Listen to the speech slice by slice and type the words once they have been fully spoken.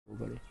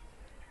করে।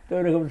 তো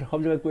এরকম সব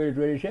জায়গায় করে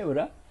টরে এসে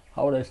ওরা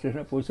হাওড়া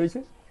স্টেশনে পৌঁছেছে,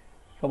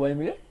 সবাই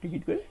মিলে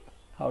টিকিট করে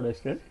হাওড়া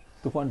স্টেশন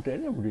তুফান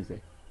ট্রেনে উঠেছে।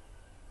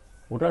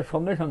 ওঠার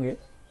সঙ্গে সঙ্গে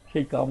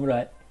সেই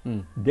কামরায়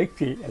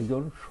দেখছে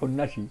একজন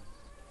সন্ন্যাসী,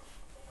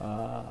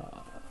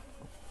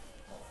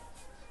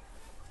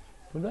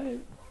 কোথায়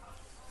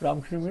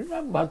রামকৃষ্ণ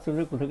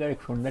ভারতচন্দ্রের কোথাকার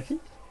এক সন্ন্যাসী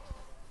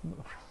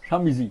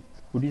স্বামীজি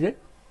উঠেছে,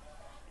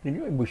 তিনি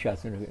ওই বসে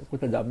আছেন,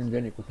 কোথায় যাবেন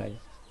জানি কোথায়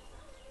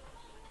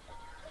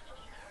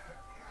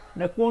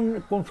না, কোন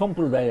কোন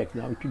সম্প্রদায় একজন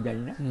আমি ঠিক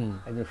জানি না,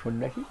 একজন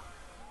সন্ন্যাসী,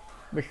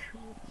 বেশ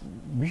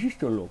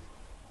বিশিষ্ট লোক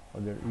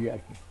ওদের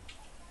আর কি।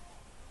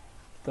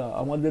 তা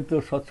আমাদের তো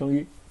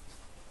সৎসঙ্গী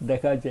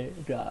দেখা যাচ্ছে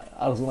এটা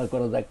আলোচনা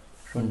করা যাক,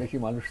 সন্ন্যাসী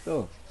মানুষ তো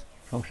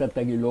সংসার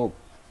ত্যাগী লোক,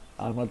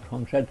 আমরা তো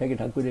সংসার থেকে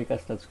ঠাকুরের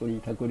কাজ টাজ করি,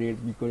 ঠাকুরের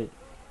কী করে,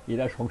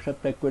 এরা সংসার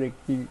ত্যাগ করে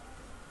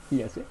কি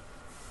আছে।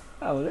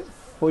 আমাদের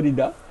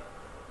হরিদা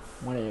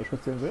মানে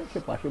সৎসঙ্গ করে সে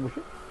পাশে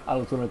বসে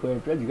আলোচনা করে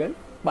যেখানে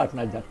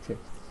পার্টনার যাচ্ছে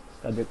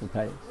তাদের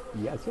কোথায়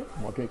আছে,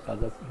 মঠের কাজ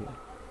আছে।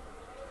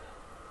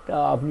 তা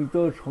আপনি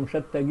তো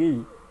সংসার ত্যাগী,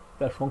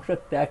 তা সংসার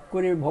ত্যাগ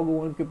করে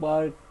ভগবানকে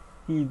পাওয়ার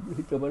কী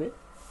হতে পারে,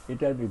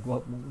 এটা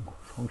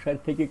সংসার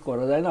থেকে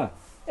করা যায় না।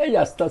 এই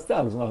আস্তে আস্তে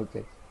আলোচনা হচ্ছে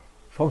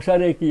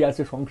সংসারে কি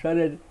আছে,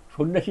 সংসারের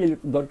সন্ন্যাসীর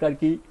দরকার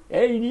কি,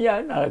 এই নিয়ে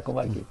নানারকম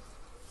আর কি।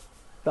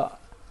 তা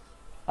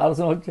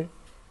আলোচনা হচ্ছে।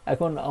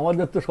 এখন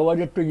আমাদের তো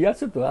সবার একটু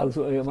আছে তো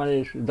মানে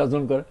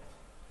যাজন করা।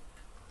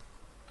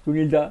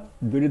 সুনীলদা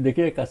দূরে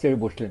দেখে কাছে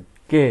বসলেন,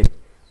 কে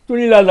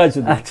সুনীল আছে,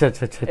 আচ্ছা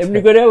আচ্ছা, এমনি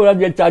করে ওরা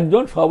যে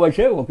চারজন সব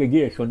এসে ওকে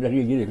গিয়ে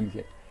সন্ন্যাসীকে গিয়ে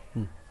ফেলছে।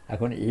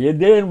 এখন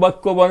এদের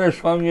বাক্যবানের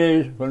সঙ্গে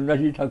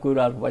সন্ন্যাসী ঠাকুর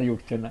আর পারি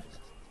উঠছে না,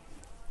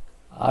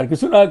 আর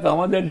কিছু না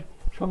আমাদের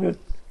সঙ্গে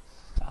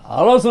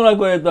আলোচনা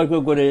করে তর্ক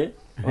করে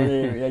মানে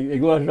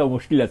এগুলো একটা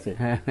মুশকিল আছে,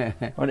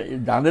 মানে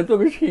জানে তো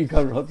বেশি,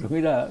 কারণ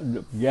সৎসঙ্গীরা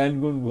জ্ঞান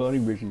গুণ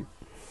অনেক বেশি।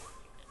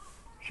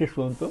 শেষ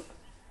পর্যন্ত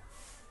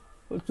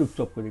ও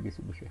চুপচাপ করে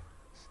গেছে বসে,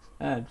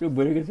 হ্যাঁ চুপ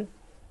বলে গেছে,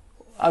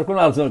 আর কোনো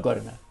আলোচনা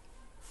করে না।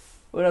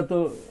 ওরা তো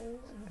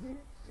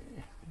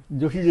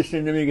যোশী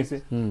রেস্টুরেন্ট নেমে গেছে,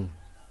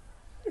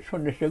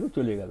 সন্ন্যাসীটাকে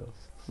চলে গেল।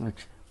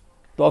 আচ্ছা,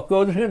 তখন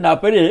ওদের সঙ্গে না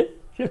পেরে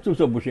সে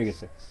চুপচাপ বসে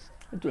গেছে,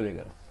 চলে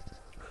গেল।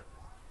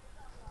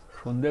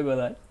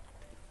 সন্ধ্যেবেলায়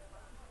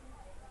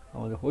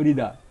আমাদের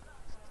হরিদা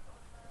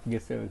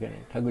গেছে ওইখানে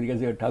ঠাকুর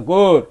গেছে,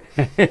 ঠাকুর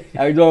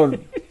একজন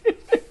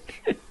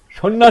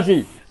সন্ন্যাসী,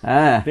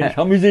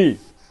 স্বামীজি,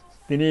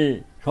 তিনি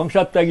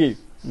সংসার ত্যাগী।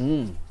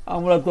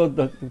 আমরা তো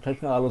তার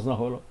সঙ্গে আলোচনা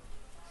হলো,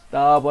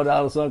 তারপরে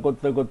আলোচনা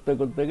করতে করতে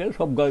করতে গেলে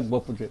সব গায়ে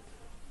বসে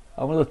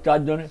আমাদের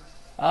চারজনে,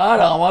 আর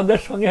আমাদের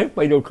সঙ্গে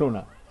পেরে উঠলো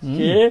না,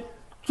 সে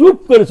চুপ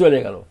করে চলে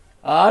গেল।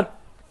 আর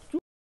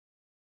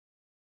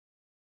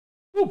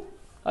চুপ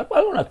আর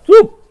পারলো না,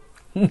 চুপ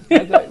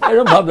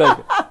এরকম ভাবতে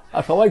আছে।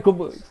 আর সবাই খুব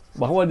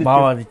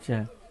বাহবা দিচ্ছে।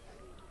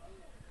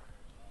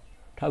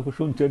 ঠাকুর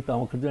শুনছেন তো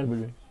আমাকে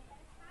বলবে,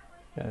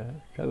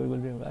 ঠাকুর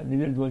বলছে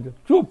নিজের বলছে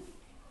চুপ,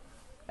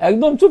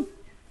 একদম চুপ,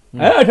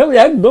 হ্যাঁ ঠাকুর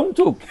একদম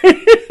চুপ,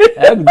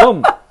 একদম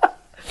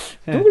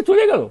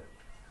চলে গেল,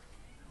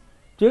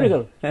 চলে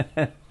গেল।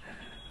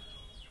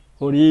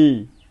 হরি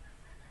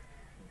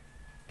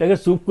তাকে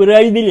চুপ করে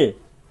আই দিলে,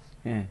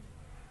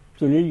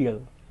 চলেই গেল,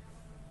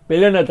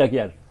 পেলে না তাকে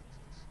আর,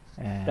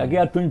 তাকে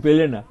আর তুমি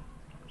পেলে না,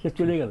 সে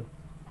চলে গেল।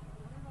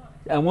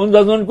 এমন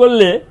যাজন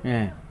করলে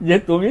যে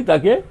তুমি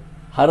তাকে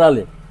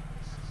হারালে,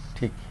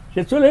 ঠিক,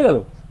 সে চলে গেল।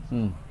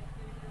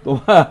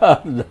 তোমার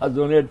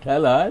যাজনের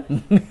ঠেলায়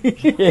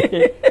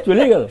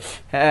চলে গেল।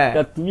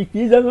 তুমি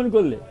কি যাজন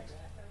করলে,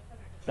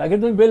 তাকে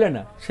তুমি পেলে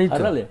না,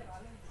 হারালে।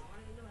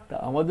 তা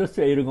আমাদের তো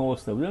এইরকম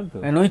অবস্থা, বুঝলেন তো,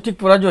 নৈতিক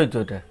পরাজয় তো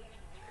এটা।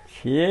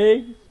 সেই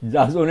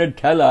যাজনের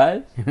ঠেলায়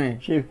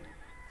সে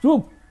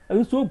চুপ,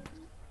 চুপ,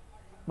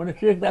 মানে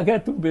সে তাকে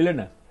আর তুমি পেলে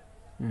না।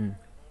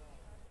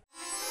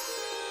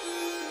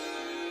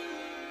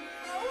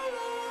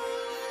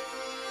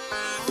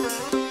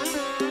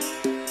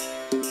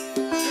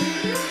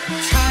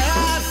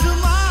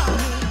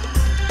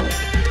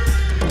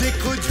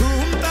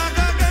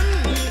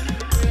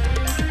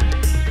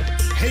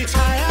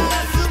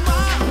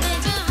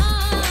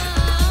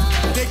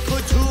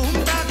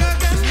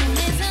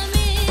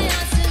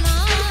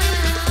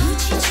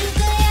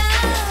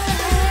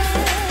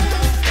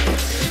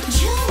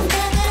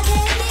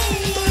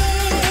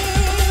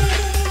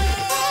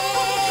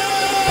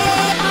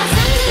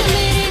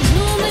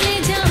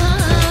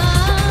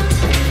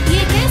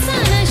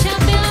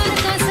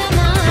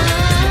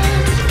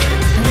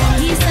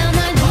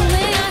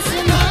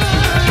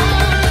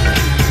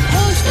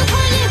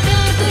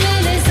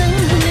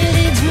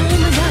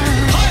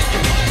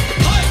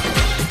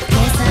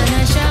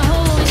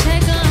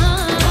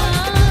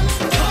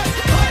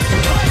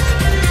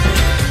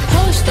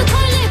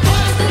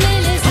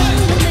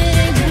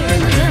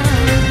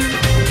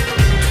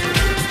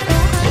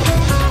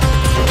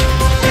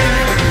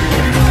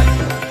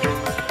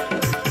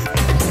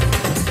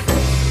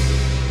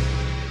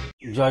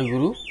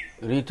 জয়গুরু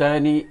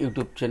রিটায়ানী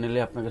ইউটিউব চ্যানেলে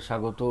আপনাকে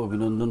স্বাগত,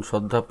 অভিনন্দন,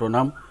 শ্রদ্ধা,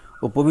 প্রণাম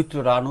ও পবিত্র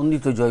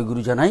আনন্দিত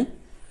জয়গুরু জানাই।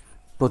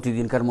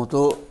 প্রতিদিনকার মতো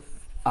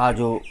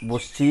আজও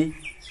বসছি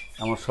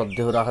আমার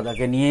শ্রদ্ধেয়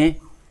রাহাদাকে নিয়ে।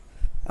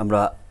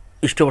 আমরা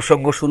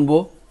ইষ্টপ্রসঙ্গ শুনবো।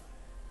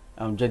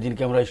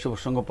 যেদিনকে আমরা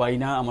ইষ্টপ্রসঙ্গ পাই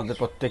না আমাদের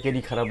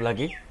প্রত্যেকেরই খারাপ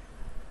লাগে,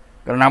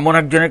 কারণ এমন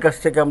একজনের কাছ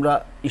থেকে আমরা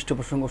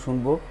ইষ্টপ্রসঙ্গ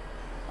শুনবো।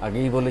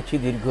 আগেই বলেছি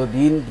দীর্ঘ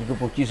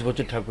 25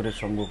 বছর ঠাকুরের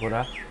সঙ্গ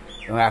করা,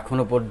 এবং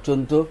এখনও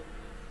পর্যন্ত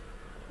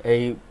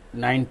এই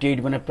 98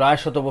 মানে প্রায়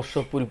শতবর্ষ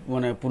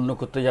পূর্ণ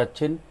করতে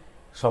যাচ্ছেন,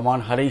 সমান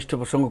হারে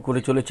ইষ্টপ্রসঙ্গ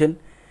করে চলেছেন।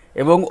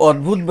 এবং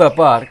অদ্ভুত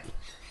ব্যাপার,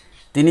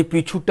 তিনি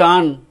পিছু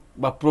টান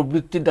বা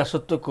প্রবৃত্তির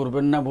দাসত্ব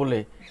করবেন না বলে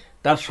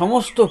তার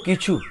সমস্ত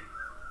কিছু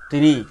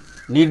তিনি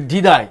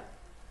নির্দ্বিধায়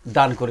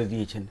দান করে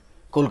দিয়েছেন।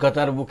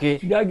 কলকাতার বুকে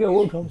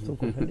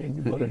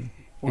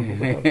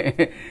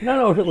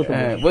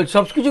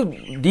সব কিছু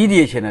দিয়ে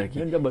দিয়েছেন আর কি,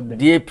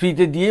 দিয়ে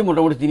ফ্রিতে দিয়ে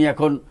মোটামুটি তিনি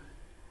এখন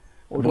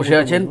বসে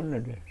আছেন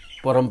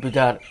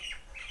পরমপিতার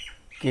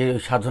কে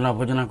সাধনা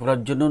ভোজনা করার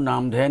জন্য,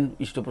 নাম ধ্যান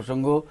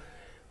ইষ্টপ্রসঙ্গ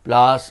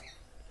প্লাস।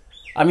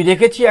 আমি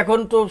দেখেছি এখন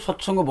তো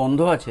সৎসঙ্গ বন্ধ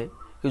আছে,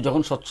 কিন্তু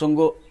যখন সৎসঙ্গ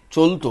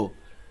চলতো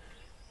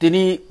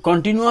তিনি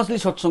কন্টিনিউয়াসলি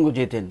সৎসঙ্গ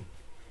যেতেন।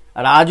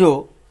 আর আজও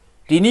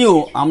তিনিও,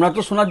 আমরা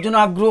তো শোনার জন্য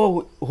আগ্রহ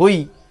হই,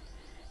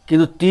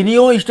 কিন্তু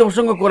তিনিও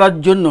ইষ্টপ্রসঙ্গ করার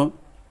জন্য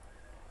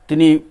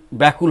তিনি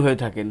ব্যাকুল হয়ে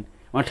থাকেন।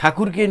 মানে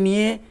ঠাকুরকে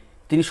নিয়ে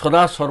তিনি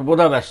সদা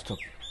সর্বদা ব্যস্ত।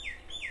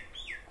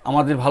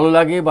 আমাদের ভালো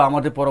লাগে বা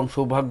আমাদের পরম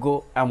সৌভাগ্য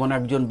এমন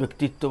একজন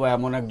ব্যক্তিত্ব বা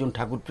এমন একজন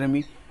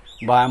ঠাকুরপ্রেমী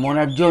বা এমন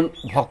একজন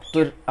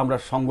ভক্তের আমরা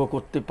সঙ্গ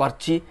করতে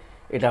পারছি,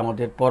 এটা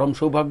আমাদের পরম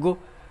সৌভাগ্য।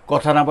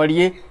 কথা না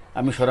বাড়িয়ে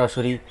আমি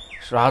সরাসরি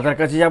রাহাদার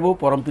কাছে যাব।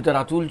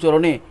 পরমপিতার আতুল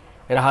চরণে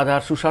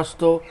রাহাদার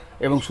সুস্বাস্থ্য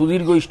এবং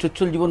সুদীর্ঘ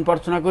ইষ্টোচ্ছল জীবন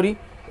প্রার্থনা করি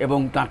এবং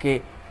তাকে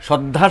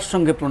শ্রদ্ধার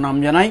সঙ্গে প্রণাম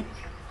জানাই।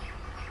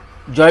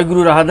 জয়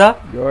গুরু রাহাদা।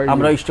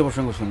 আমরা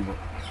ইষ্টপ্রসঙ্গ শুনব।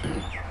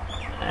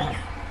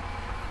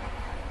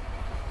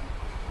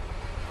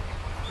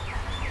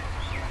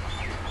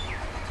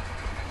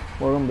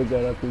 পরম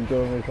পিতার আতুল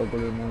চরণে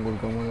সকলের মঙ্গল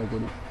কামনা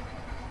করি।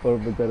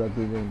 পরম পিতার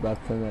আতুল চরণে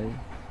প্রার্থনায়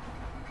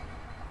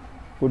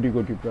কোটি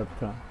কোটি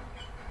প্রার্থনা,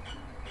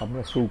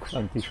 আমরা সুখ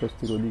শান্তি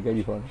স্বস্তির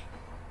অধিকারী হন,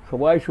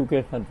 সবাই সুখে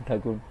শান্তি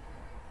থাকুন,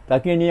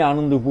 তাকে নিয়ে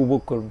আনন্দ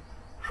উপভোগ করুন।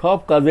 সব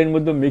কাজের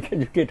মধ্যে মেখে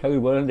ঝুঁকে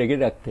ঠাকুর বলেন রেখে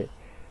রাখতে,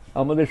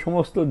 আমাদের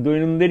সমস্ত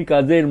দৈনন্দিন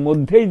কাজের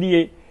মধ্যেই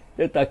দিয়ে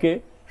তাকে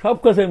সব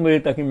কাজের মধ্যে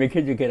তাকে মেখে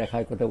ঝুঁকে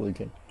রাখার কথা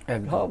বলছেন।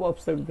 সব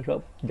অবস্থা সব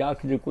যা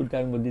কিছু করতে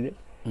তার মধ্যে দিয়ে,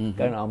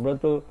 কারণ আমরা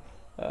তো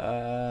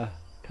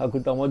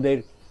ঠাকুর তো আমাদের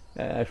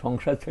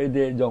সংসার ছেড়ে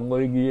দিয়ে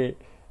জঙ্গলে গিয়ে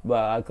বা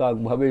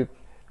একভাবে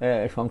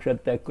সংসার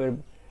ত্যাগ করে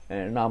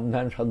নাম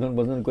ধ্যান সাধন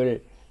ভজন করে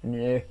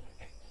নিয়ে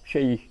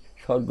সেই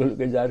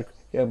স্বর্গলোকে যার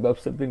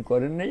ব্যবসা তিনি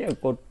করেন নাই আর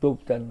করতেও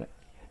চান না।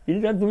 তিনি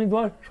চান তুমি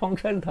তোমার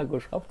সংসারে থাকো,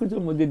 সব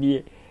কিছুর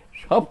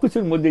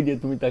মধ্যে দিয়ে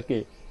তুমি তাকে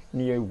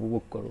নিয়ে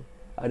উপভোগ করো।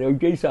 আর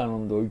ওইটাই সে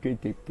আনন্দ, ওইটাই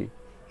তৃপ্তি।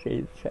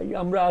 সেই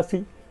আমরা আসি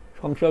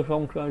সংসার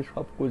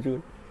সব কিছু।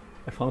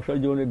 সংসার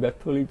জীবনে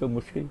ব্যর্থ হলেই তো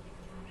মুশকিল,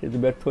 সে তো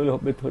ব্যর্থ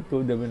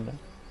হতেও দেবেন না।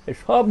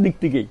 সব দিক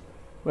থেকেই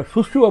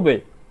সুষ্ঠুভাবে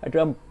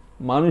একটা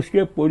মানুষকে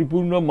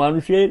পরিপূর্ণ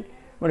মানুষের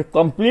মানে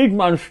কমপ্লিট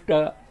মানুষটা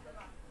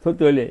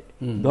হতে হলে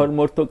ধর্ম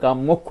অর্থ কাম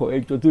মোক্ষ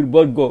এই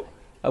চতুর্বর্গ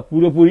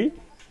পুরোপুরি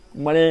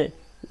মানে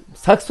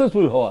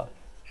সাকসেসফুল হওয়া,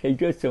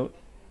 সেইটা হচ্ছে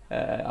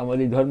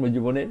আমাদের ধর্ম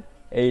জীবনের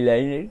এই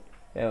লাইনের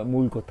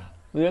মূল কথা,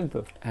 বুঝলেন তো?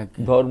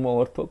 ধর্ম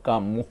অর্থ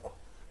কাম মোক্ষ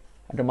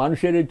একটা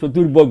মানুষের এই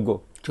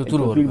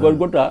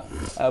চতুর্বর্গটা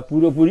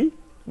পুরোপুরি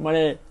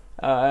মানে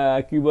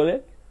কি বলে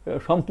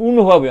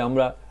সম্পূর্ণভাবে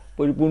আমরা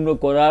পরিপূর্ণ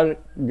করার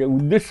যে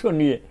উদ্দেশ্য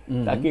নিয়ে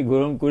তাকে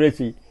গ্রহণ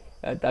করেছি,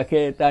 তাকে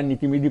তার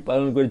নীতিবিধি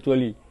পালন করে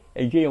চলি,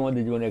 এইটাই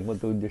আমাদের জীবনে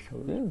একমাত্র উদ্দেশ্য,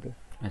 বুঝলেন তো?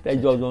 তাই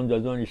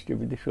যজন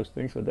ইষ্টবিধি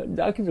স্বস্তি শ্রদ্ধা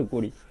যা কিছু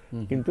করি,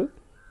 কিন্তু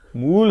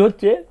মূল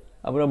হচ্ছে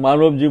আমরা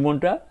মানব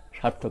জীবনটা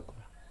সার্থক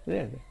করা,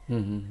 বুঝলেন?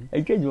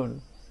 এইটাই জীবন।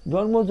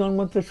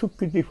 জন্মান্তর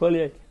স্বীকৃতির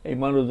ফলে এই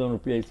মানব জন্ম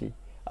পেয়েছি,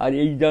 আর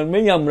এই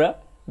জন্মেই আমরা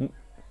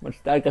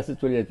তার কাছে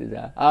চলে যেতে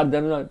চাই। আর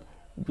যেন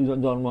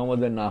জন্ম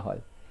আমাদের না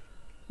হয়,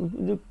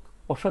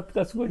 অসৎ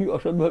কাজ করি,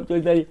 অসৎভাবে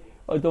চলে যাই,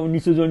 হয়তো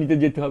নিচু জনিতে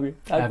যেতে হবে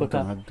তার কথা।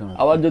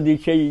 আবার যদি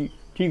সেই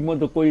ঠিক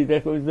মতো করি,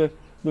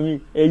 তুমি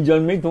এই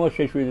জন্মেই তোমার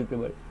শেষ হয়ে যেতে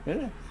পারে,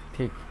 হ্যাঁ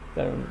ঠিক।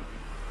 কারণ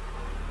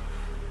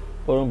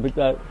পরম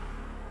পিতার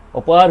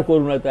অপার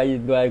করুণা, তাই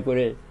দয়া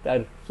করে তার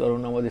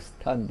চরণ আমাদের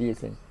স্থান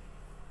দিয়েছেন।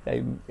 তাই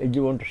এই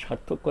জীবনটা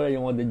সার্থক করাই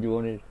আমাদের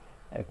জীবনের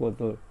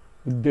একমাত্র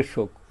উদ্দেশ্য,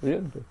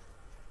 বুঝলেন তো?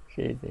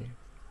 সেইটাই।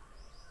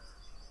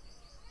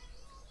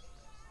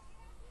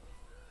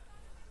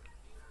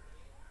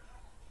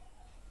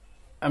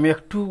 আমি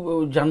একটু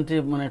জানতে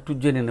একটু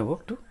জেনে নেব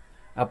একটু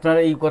আপনার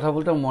এই কথা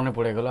বলতে মনে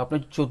পড়ে গেল,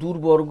 আপনার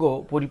চতুর্বর্গ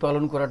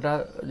পরিপালন করাটা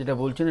যেটা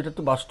বলছেন, এটা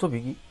তো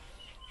বাস্তবিকই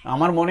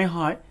আমার মনে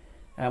হয়,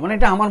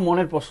 এটা আমার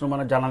মনের প্রশ্ন,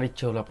 জানার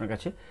ইচ্ছে হলো আপনার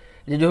কাছে,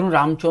 যে ধরুন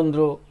রামচন্দ্র,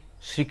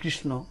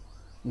 শ্রীকৃষ্ণ,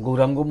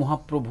 গৌরাঙ্গ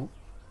মহাপ্রভু,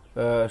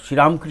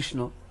 শ্রীরামকৃষ্ণ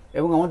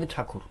এবং আমাদের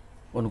ঠাকুর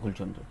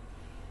অনুকূলচন্দ্র,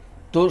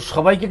 তো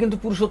সবাইকে কিন্তু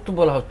পুরুষোত্তম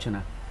বলা হচ্ছে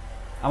না।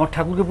 আমার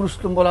ঠাকুরকে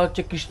পুরুষোত্তম বলা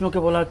হচ্ছে, কৃষ্ণকে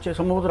বলা হচ্ছে,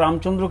 সম্ভবত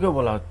রামচন্দ্রকেও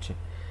বলা হচ্ছে।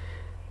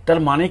 তার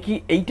মানে কি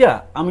এইটা?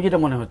 আমি যেটা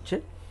মনে হচ্ছে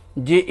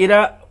যে এরা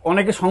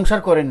অনেকে সংসার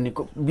করেননি,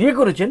 বিয়ে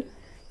করেছেন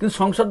কিন্তু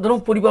সংসার ধর্ম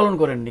পরিপালন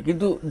করেননি,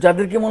 কিন্তু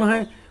যাদেরকে মনে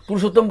হয়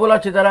পুরুষোত্তম বলা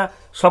আছে তারা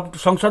সব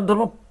সংসার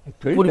ধর্ম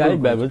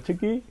হচ্ছে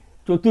কি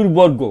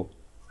চতুর্বর্গ,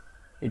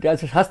 এটা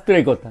আছে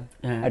শাস্ত্রের কথা,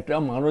 একটা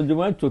মানব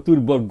জীবনের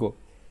চতুর্বর্গ,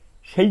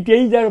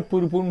 সেইটাই যার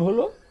পরিপূর্ণ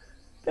হলো।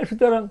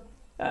 সুতরাং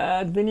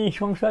তিনি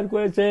সংসার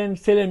করেছেন,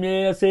 ছেলে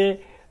মেয়ে আছে,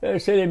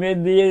 ছেলে মেয়ে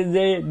দিয়ে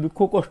যে দুঃখ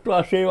কষ্ট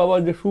আসে, আবার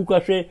যে সুখ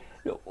আসে,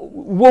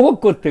 উপভোগ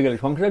করতে গেলে,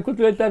 সংসার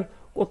করতে গেলে তার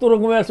কত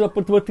রকমের আছে,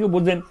 প্রতিভা থেকে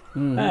বোঝেন।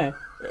 হ্যাঁ,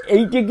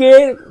 এইটাকে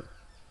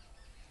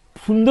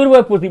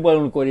সুন্দরভাবে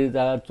প্রতিপালন করে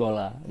তারা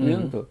চলা,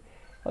 বুঝলেন তো।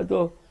 হয়তো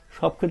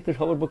সব ক্ষেত্রে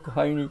সবার পক্ষে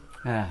হয়নি,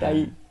 তাই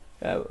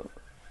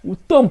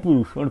উত্তম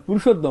পুরুষ মানে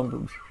পুরুষোত্তম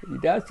পুরুষ,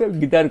 এটা হচ্ছে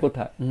গীতার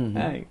কথা।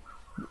 হ্যাঁ,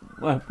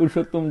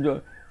 পুরুষোত্তম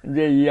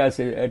যে ইয়ে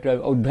আছে, একটা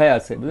অধ্যায়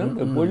আছে, বুঝলেন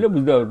তো, বললে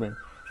বুঝতে পারবেন।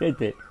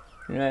 সেইতে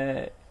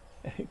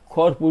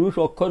খর পুরুষ,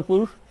 অক্ষর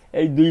পুরুষ,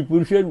 এই দুই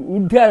পুরুষের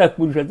ঊর্ধ্বে আর এক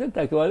পুরুষ আছে,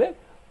 তাকে বলে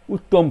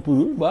উত্তম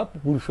পুরুষ বা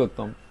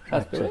পুরুষোত্তম।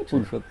 শাস্ত্রে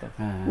পুরুষোত্তম,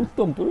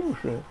 উত্তম পুরুষ,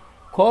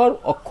 খর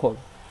অক্ষর,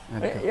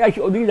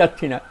 ওদিকে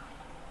যাচ্ছি না।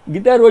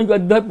 গীতার ওই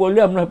অধ্যায় পড়লে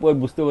আপনারা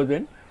বুঝতে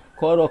পারবেন,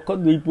 খর অক্ষর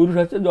দুই পুরুষ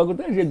আছে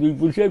জগতে, সেই দুই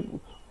পুরুষের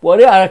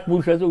পরে আর এক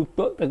পুরুষ আছে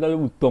উত্তম, তাকে বলে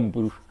উত্তম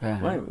পুরুষ,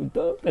 মানে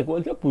উত্তম, তাকে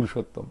বলছে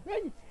পুরুষোত্তম।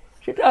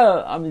 সেটা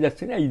আমি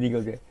যাচ্ছি না এই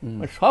দিকে,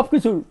 সব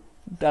কিছু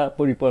তারা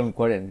পরিপালন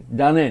করেন,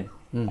 জানেন,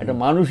 একটা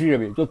মানুষ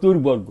হিসেবে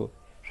চতুর্বর্গ,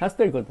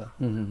 শাস্ত্রের কথা,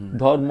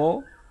 ধর্ম,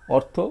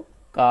 অর্থ,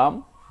 কাম,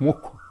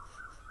 মোক্ষ,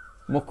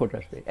 মোক্ষটা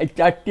এই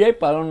চারটে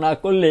পালন না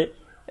করলে,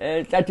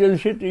 চারটে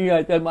সেটি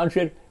হয়, তার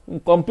মানুষের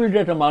কমপ্লিট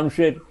একটা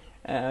মানুষের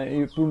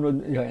পূর্ণ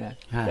হয় না।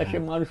 সে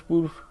মানুষ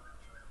পুরুষ,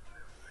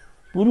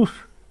 পুরুষ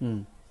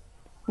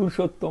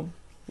পুরুষোত্তম,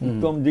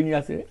 উত্তম যিনি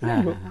আছে,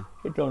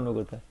 এটা অন্য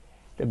কথা।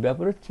 তা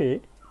ব্যাপার হচ্ছে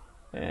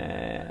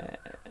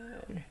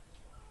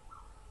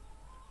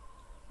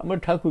আমরা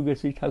ঠাকুর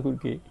গেছি,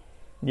 ঠাকুরকে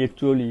নিয়ে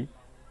চলি,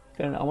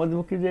 কারণ আমাদের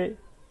পক্ষে যে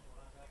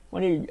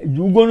মানে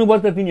যুগ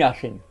অনুপাতে তিনি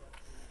আসেন,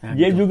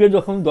 যে যুগে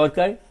যখন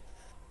দরকার,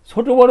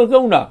 ছোট বড়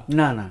কেউ না,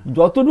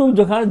 যতটুকু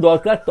যেখানে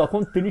দরকার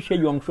তখন তিনি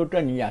সেই অংশটা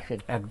নিয়ে আসেন।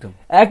 একদম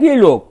একই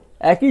লোক,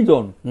 একই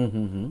জন,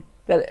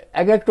 তার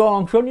এক একটা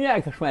অংশ নিয়ে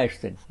এক এক সময়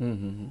আসছেন,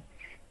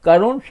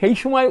 কারণ সেই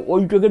সময়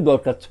ওইটাকে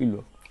দরকার ছিল।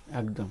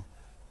 একদম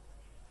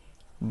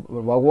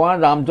ভগবান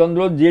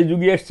রামচন্দ্র যে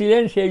যুগে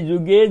এসেছিলেন, সেই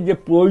যুগে যে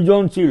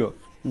প্রয়োজন ছিল,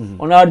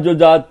 অনার্য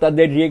জাত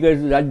তাদের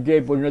রাজ্যে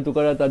পরিণত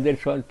করা, তাদের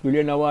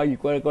তুলে নেওয়া,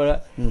 করা,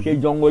 সেই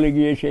জঙ্গলে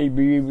গিয়ে, সেই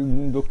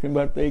দক্ষিণ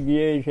ভারতে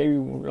গিয়ে, সেই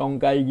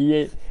লঙ্কায় গিয়ে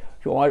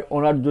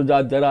অনার্য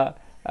জাত যারা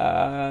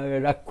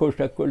রাক্ষস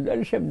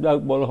সে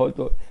বলা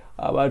হয়তো,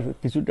 আবার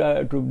কিছুটা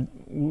একটু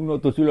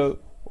উন্নত ছিল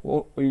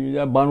ওই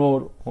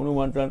বানর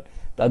হনুমান,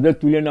 তাদের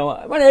তুলে নেওয়া,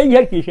 মানে এই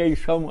আর কি, সেই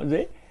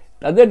সমাজে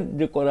তাদের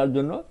যে করার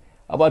জন্য।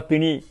 আবার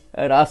তিনি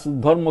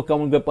রাজধর্ম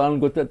কেমন করে পালন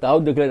করতে, তাও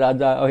দেখলে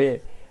রাজা হয়ে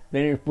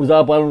তিনি পূজা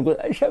পালন করে,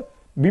 এইসব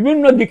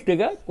বিভিন্ন দিক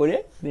থেকে করে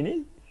তিনি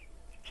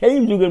সেই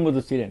যুগের মতো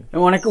ছিলেন।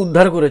 অনেকে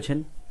উদ্ধার করেছেন।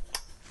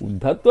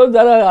 উদ্ধার তো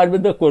যারা আসবে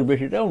করবে,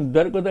 সেটা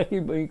উদ্ধার কথা কি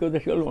এই কথা,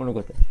 সে হল অন্য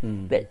কথা।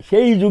 তাই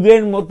সেই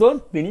যুগের মতো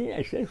তিনি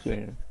এসে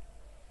ছিলেন।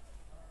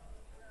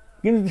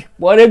 কিন্তু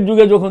পরের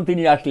যুগে যখন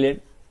তিনি আসলেন,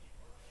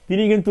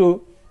 তিনি কিন্তু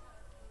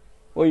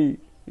ওই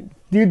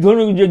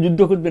তীরধনুক যে যুদ্ধ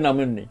করতে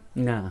নামেননি।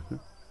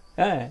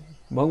 হ্যাঁ,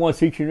 ভগবান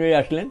শ্রীকৃষ্ণ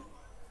আসলেন,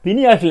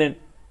 তিনি আসলেন,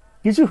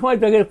 কিছু সময়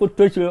তাকে করতে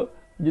হয়েছিল,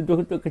 যুদ্ধ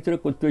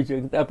করতে হয়েছিল,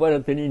 তারপরে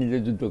তিনি নিজে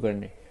যুদ্ধ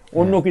করেননি,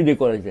 অন্য কি দিয়ে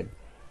করেছেন।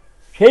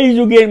 সেই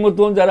যুগের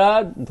মতন যারা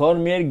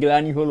ধর্মের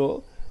জ্ঞানী হলো,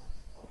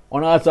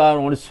 অনাচার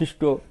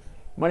অনিশিষ্ট,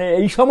 মানে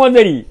এই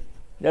সমাজেরই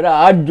যারা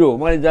আর্য,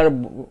 মানে যারা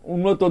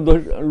উন্নত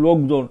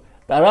লোকজন,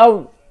 তারাও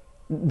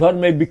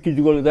ধর্মের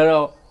বিকৃতি করলো, তারা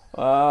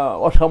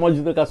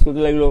অসামাজিক কাজ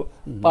করতে লাগলো,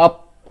 পাপ,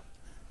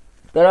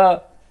 তারা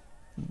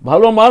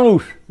ভালো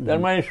মানুষ, তার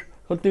মানে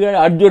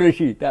সত্যিকার আর্য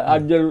ঋষি, তার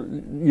আর্য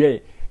ইয়ে,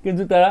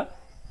 কিন্তু তারা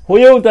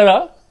হয়েও তারা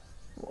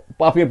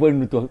পাপে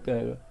পরিণত হতে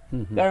লাগলো।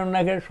 কারণ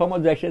নাকি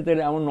সমাজ এসে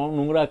তারা এমন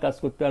নোংরা কাজ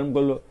করতে আরম্ভ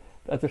করলো,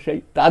 তাতে সেই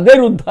তাদের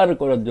উদ্ধার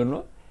করার জন্য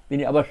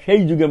তিনি আবার সেই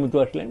যুগের মতো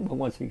আসলেন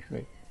ভগবান শ্রীকৃষ্ণ।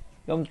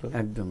 কেমন তো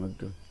একদম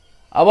একদম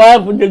আবার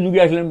যে যুগে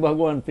আসলেন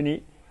ভগবান, তিনি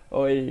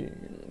ওই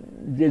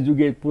যে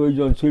যুগের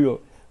প্রয়োজন ছিল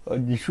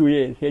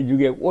যিশুয়ে, সেই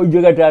যুগে ওই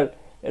জায়গাটার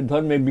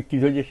ধর্মে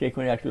বিকৃত হয়েছে,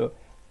 সেখানে আসলো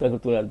তাকে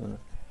তোলার জন্য।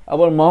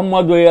 আবার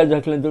মোহাম্মদ ওয়াজ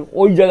আসলেন, তখন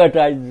ওই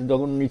জায়গাটায়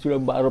যখন ছিল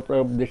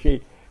আরব দেশে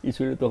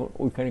ছিল, তখন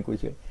ওইখানে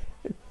করেছে।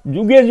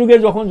 যুগে যুগে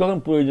যখন যখন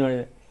প্রয়োজন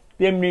হয়,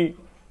 তেমনি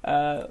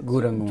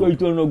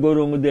চৈতন্য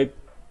গৌরাঙ্গদেব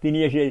তিনি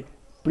এসে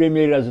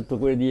প্রেমের রাজত্ব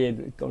করে দিয়ে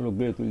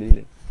লোকগুলো তুলে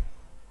দিলেন।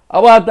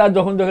 আবার তার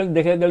যখন যখন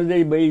দেখা গেল যে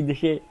এই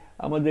দেশে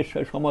আমাদের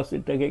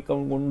সমাজটাকে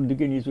কেমন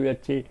অন্যদিকে নিয়ে চলে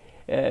যাচ্ছে,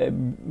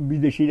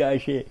 বিদেশিরা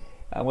এসে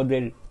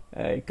আমাদের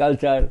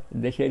কালচার,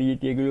 দেশের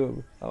ইয়েটি, এগুলো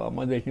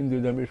আমাদের হিন্দু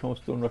ধর্মের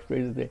সমস্ত নষ্ট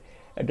হয়ে যেতে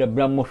একটা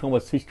ব্রাহ্ম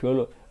সমাজ সৃষ্টি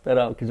হলো,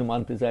 তারা কিছু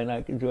মানতে চায় না,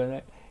 কিছু হয় না,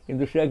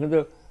 কিন্তু সেটা কিন্তু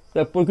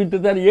তার প্রকৃতি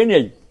তার ইয়ে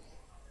নেই,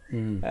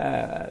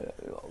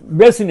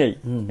 বেশ নেই।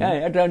 হ্যাঁ,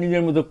 এটা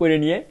নিজের মতো করে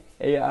নিয়ে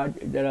এই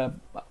যারা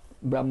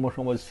ব্রাহ্ম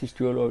সমাজ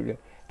সৃষ্টি হলো,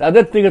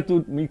 তাদের থেকে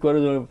তুমি করে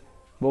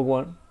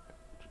ভগবান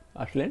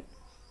আসলেন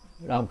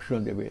রামকৃষ্ণ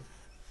দেবের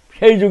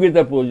সেই যুগে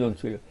তার প্রয়োজন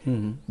ছিল,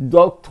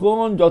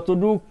 যখন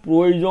যতটুকু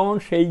প্রয়োজন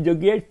সেই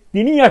যুগে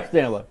তিনি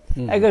আসতেন আবার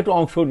এক একটা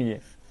অংশ নিয়ে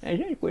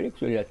করে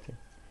চলে যাচ্ছেন।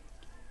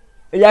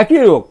 এই একই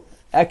লোক,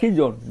 একই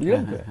জন,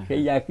 বুঝলেন তো,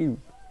 সেই একই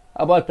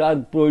আবার তার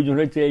প্রয়োজন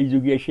হয়েছে এই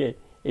যুগে এসে,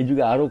 এই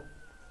যুগে আরো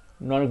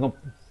নানা রকম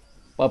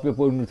পাপে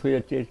পরিণত হয়ে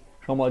যাচ্ছে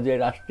সমাজে,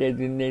 রাষ্ট্রের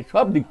দিনে,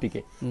 সব দিক থেকে।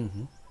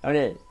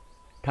 মানে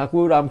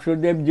ঠাকুর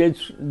রামকৃষ্ণদেব যে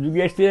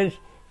যুগে এসেছিলেন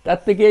তার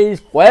থেকে এই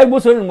কয়েক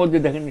বছরের মধ্যে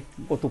দেখেন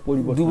কত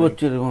পরিবর্তন,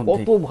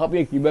 কত ভাবে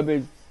কিভাবে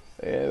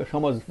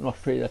সমাজ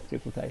নষ্ট হয়ে যাচ্ছে,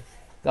 কোথায়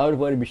কারোর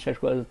পরে বিশ্বাস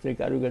করা যাচ্ছে,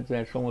 কারোর কাছে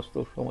সমস্ত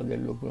সমাজের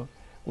লোকগুলো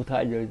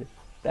কোথায় যাচ্ছে।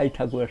 তাই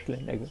ঠাকুর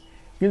আসলেন এখন,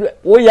 কিন্তু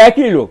ওই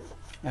একই লোক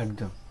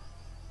একদম।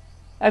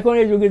 এখন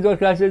এই যুগে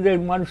দরকার আছে যে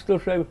মানুষ তো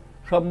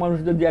সব মানুষ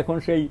যদি এখন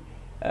সেই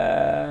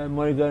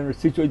মনে করেন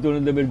শ্রী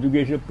চৈতন্যদেবের যুগে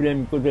এসে প্রেম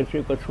করতে সে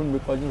কথা শুনবে,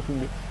 কজন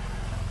শুনবে?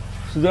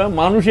 সুতরাং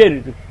মানুষের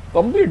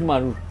কমপ্লিট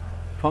মানুষ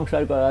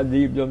সংসার করা,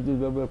 জীব জন্তু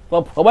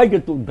সবাইকে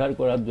তো উদ্ধার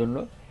করার জন্য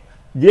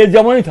যে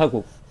যেমনই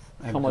থাকুক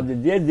সমাজে,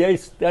 যে যে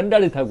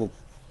স্ট্যান্ডার্ডে থাকুক,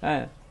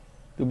 হ্যাঁ,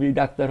 তুমি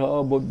ডাক্তার হও,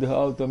 বৌদ্ধ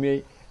হও, তুমি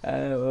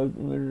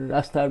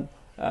রাস্তার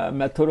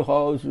মেথর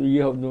হও,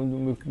 ইয়ে হও,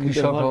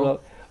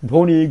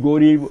 ধনী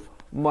গরিব,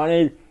 মানে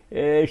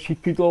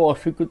শিক্ষিত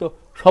অশিক্ষিত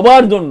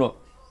সবার জন্য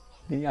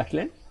তিনি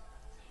আসলেন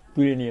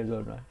তুলে নিয়ে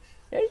যাওয়ার নয়।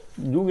 এই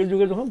যুগে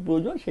যুগে যখন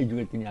প্রয়োজন সেই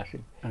যুগে তিনি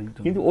আসেন,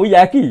 কিন্তু ওই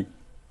একই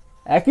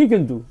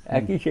কিন্তু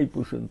একই সেই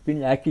পুরুষ, তিনি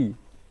একই,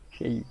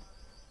 সেই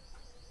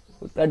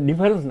তার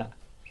ডিফারেন্স না,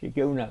 সে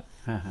কেউ না,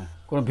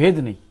 কোনো ভেদ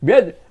নেই,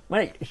 ভেদ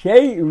মানে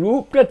সেই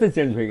রূপটাতে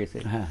চেঞ্জ হয়ে গেছে,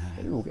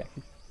 রূপ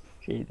একই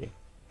সেইটাই।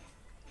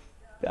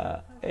 তা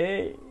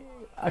এই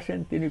আসেন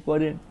তিনি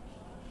করেন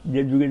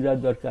যে যুগে যার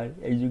দরকার,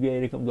 এই যুগে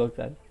এরকম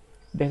দরকার।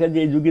 দেখা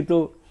যায় এই যুগে তো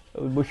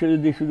বসে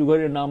যদি শুধু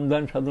ঘরে নাম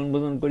দান সাধন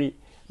ভজন করি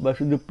বা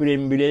শুধু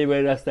প্রেম বিলাই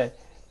বাই রাস্তায়,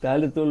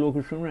 তাহলে তো লোক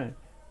শুনে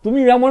তুমি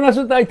যেমন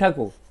আছো তাই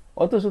থাকো,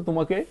 অথচ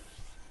তোমাকে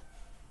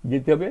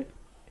যেতে হবে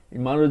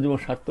মানব জীবন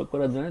সার্থক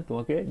করার জন্য,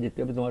 তোমাকে যেতে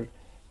হবে তোমার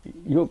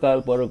ইহকাল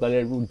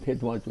পরকালের ঊর্ধ্বে,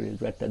 তোমার চলে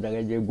যেতে একটা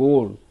জায়গায় যে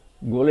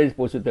গোলে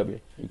পৌঁছতে হবে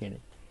এখানে।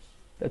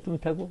 তা তুমি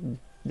থাকো,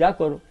 যা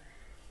করো,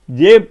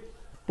 যে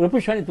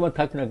প্রফেশনে তোমার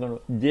থাক না কেন,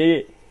 যে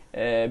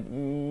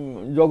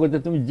জগতে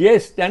তুমি যে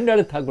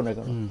স্ট্যান্ডার্ডে থাকো না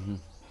কেন,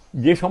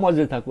 যে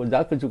সমাজে থাকো, যা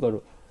কিছু করো,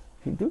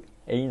 কিন্তু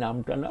এই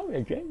নামটা নাও,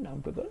 এইটাই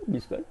নামটা করো,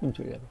 বিশ করে তুমি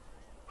চলে যাবে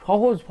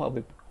সহজভাবে,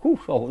 খুব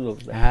সহজ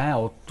অবস্থা।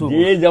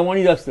 যে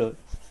যেমনই যাচ্ছ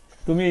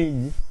তুমি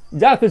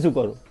যা কিছু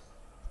করো,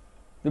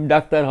 তুমি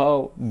ডাক্তার হও,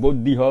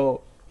 বদ্যি হও,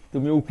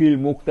 তুমি উকিল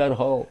মুক্তার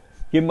হও,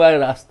 কিংবা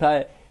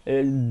রাস্তায়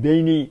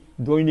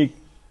দৈনিক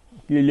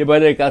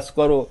লেবারের কাজ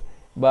করো,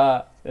 বা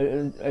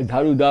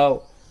ঝাড়ু দাও,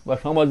 বা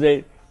সমাজে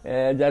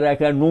যারা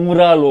একটা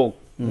নোংরা লোক,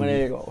 মানে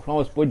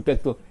সমাজ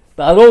পরিত্যক্ত,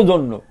 তারও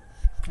জন্য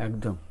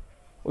একদম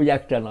ওই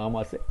একটা নাম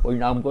আছে, ওই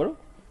নাম করো,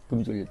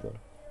 তুমি চলে যেতে পারো।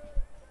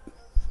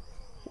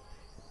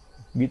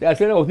 গীতা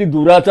আছে না, অতি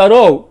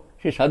দুরাচারও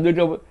সে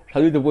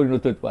সাধুতে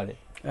পরিণত হতে পারে,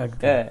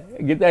 হ্যাঁ,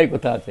 গীতায়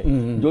কথা আছে,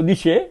 যদি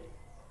সে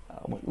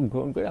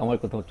গ্রহণ করে আমার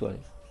কথা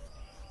চলে।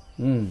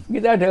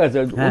 গীতা ঠিক আছে,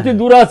 অতি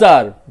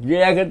দুরাচার যে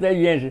একটা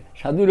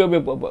সাধু রবে,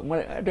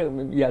 মানে একটা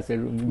ইয়ে আছে,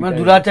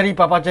 দুরাচারী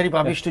পাপাচারী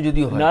পাপিষ্ট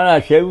যদি হয়, না না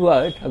সেও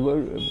হয়, ঠাকুর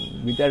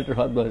গীতার একটা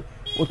শব্দ,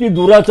 অতি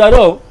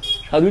দুরাচারও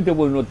সাধুতে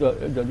পরিণত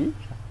যদি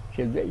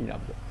সে এই নাম।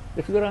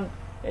 সুতরাং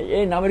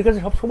এই নামের কাছে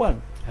সব সমান,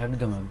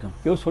 একদম একদম,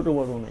 কেউ ছোট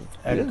বড় নেই,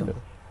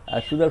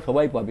 আর সুতরাং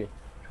সবাই পাবে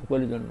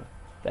সকলের জন্য।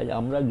 তাই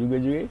আমরা যুগে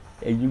যুগে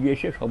এই যুগে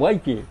এসে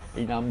সবাইকে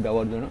এই নাম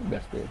দেওয়ার জন্য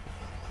ব্যস্ত হয়েছি।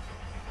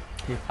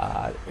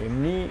 আর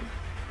এমনি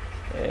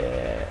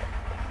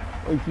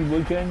ওই কি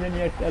বলছিলেন জানি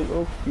একটা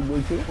লোক কি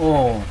বলছিল,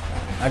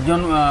 একজন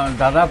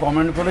দাদা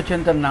কমেন্ট করেছেন,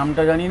 তার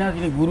নামটা জানি না,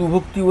 তিনি গুরু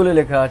ভক্তি বলে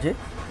লেখা আছে।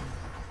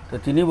 তো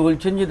তিনি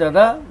বলছেন যে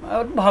দাদা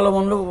ভালো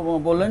মন্দ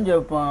বললেন, যে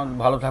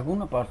ভালো থাকুন,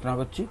 প্রার্থনা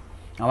করছি।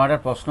 আমার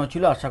একটা প্রশ্ন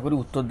ছিল, আশা করি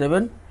উত্তর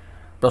দেবেন।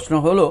 প্রশ্ন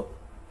হলো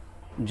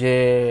যে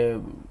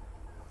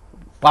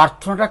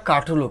প্রার্থনাটা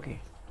কাটলো কে?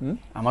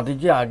 আমাদের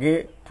যে আগে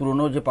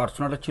পুরনো যে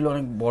প্রার্থনাটা ছিল,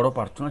 অনেক বড়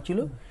প্রার্থনা ছিল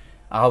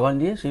আহ্বান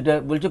দিয়ে, সেটা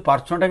বলছে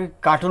প্রার্থনাটাকে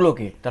কাটলো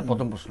কে, তার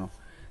প্রথম প্রশ্ন।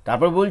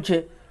 তারপর বলছে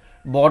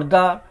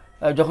বরদা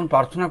যখন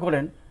প্রার্থনা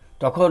করেন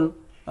তখন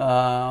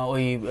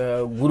ওই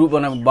গুরু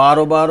মানে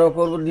 12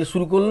 করবো দিয়ে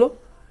শুরু করলো,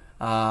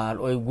 আর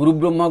ওই গুরু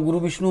ব্রহ্মা গুরু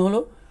বিষ্ণু হলো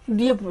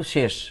দিয়ে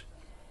শেষ।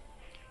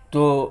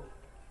 তো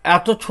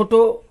এত ছোট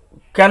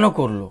কেন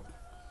করলো,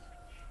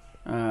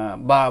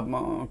 বা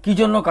কি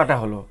জন্য কাটা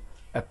হলো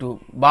একটু,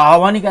 বা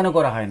আহ্বানই কেন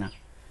করা হয় না,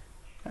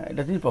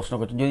 এটা তিনি প্রশ্ন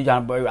করছেন। যদি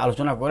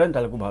আলোচনা করেন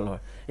তাহলে খুব ভালো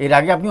হয়। এর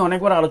আগে আপনি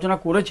অনেকবার আলোচনা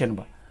করেছেন,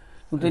 বা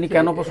কিন্তু তিনি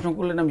কেন প্রশ্ন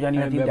করলেন আমি জানি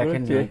না, তিনি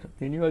দেখেন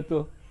তিনি হয়তো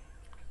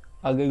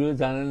আগেগুলো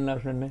জানেন না,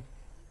 শুনে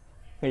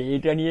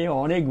এটা নিয়ে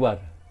অনেকবার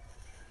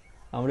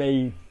আমরা এই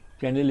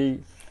চ্যানেলেই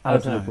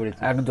আলোচনা করেছি।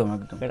 একদম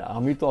একদম,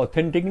 আমি তো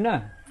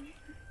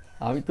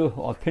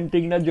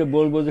অথেন্টিক না, যে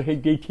বলবো যে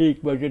সেইটাই ঠিক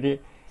বা সেটা,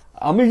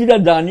 আমি যেটা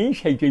জানি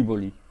সেইটাই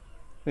বলি,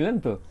 বুঝলেন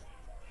তো।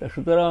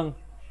 সুতরাং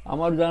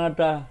আমার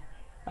জানাটা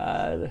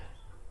আর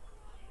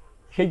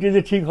সেইটা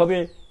যে ঠিক হবে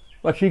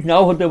বা ঠিক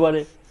নাও হতে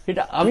পারে,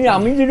 সেটা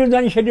আমি যেটা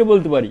জানি সেটাই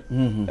বলতে পারি,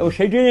 এবং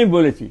সেইটাই আমি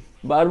বলেছি,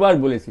 বারবার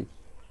বলেছি।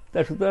 তা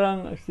সুতরাং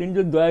তিনি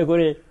যদি দয়া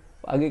করে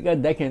আগেকার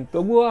দেখেন,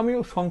 তবুও আমি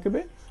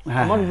সংক্ষেপে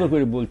আমার মতো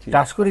করে বলছি,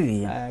 টাচ করে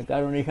দিই,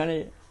 কারণ এখানে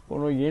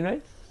কোনো ইয়ে নয়।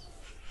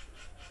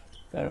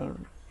 কারণ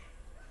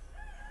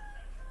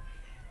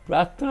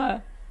প্রার্থনা,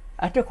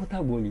 একটা কথা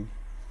বলি,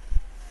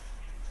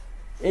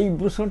 এই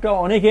প্রশ্নটা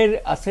অনেকের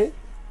আছে,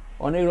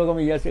 অনেক রকম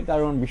ইয়ে আছে।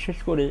 কারণ বিশেষ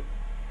করে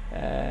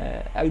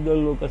একদল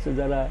লোক আছে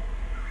যারা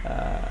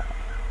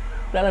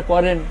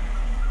করেন,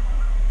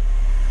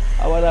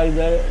 আবার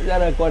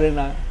যারা করে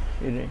না।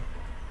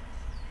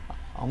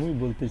 আমি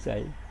বলতে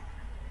চাই,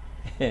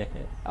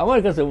 আমার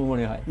কাছে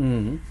মনে হয়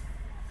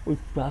ওই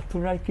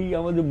প্রার্থনা কি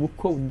আমাদের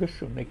মুখ্য উদ্দেশ্য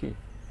নাকি?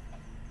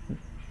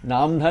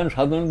 নাম ধ্যান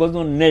সাধন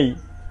ভজন নেই,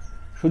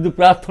 শুধু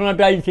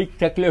প্রার্থনাটাই ঠিক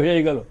থাকলে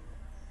হয়ে গেল।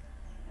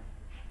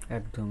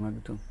 একদম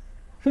একদম,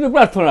 শুধু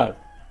প্রার্থনার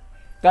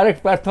কারেক্ট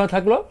প্রার্থনা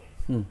থাকলো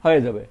হয়ে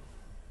যাবে।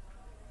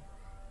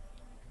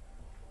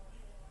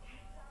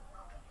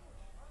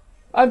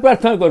 আমি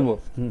প্রার্থনা করব।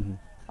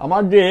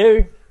 আমার যে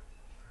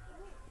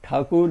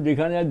ঠাকুর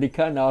যেখানে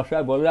দীক্ষা নেওয়া আসা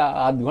বলে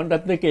 8 ঘন্টা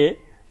থেকে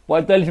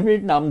 45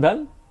 মিনিট নাম ধ্যান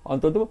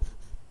অন্তত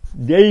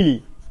ডেইলি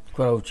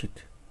করা উচিত।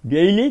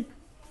 ডেইলি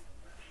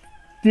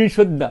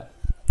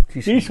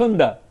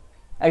ত্রিসন্ধ্যা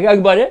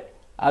একবারে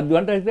 8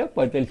 ঘন্টা থেকে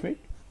 45 মিনিট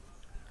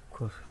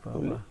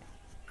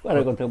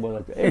করার কথা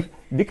বলা যায়।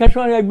 দীক্ষার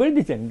সময় একবারই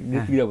দিচ্ছেন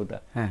দেবতা।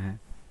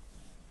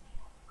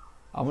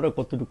 আমরা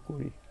কতটুকু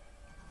করি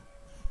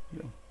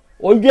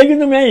ওইটাই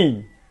কিন্তু মেইন।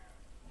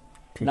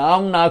 নাম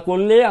না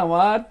করলে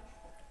আমার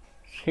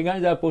সেখানে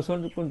যা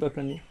পৌঁছানোর কোনো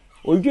দরকার নেই,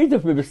 ওইটাই তো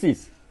বেসিস।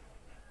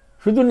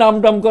 শুধু নাম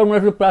টাম করবো না,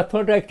 শুধু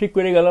প্রার্থনাটা ঠিক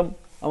করে গেলাম,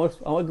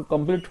 আমার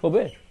কমপ্লিট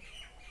হবে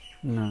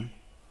না,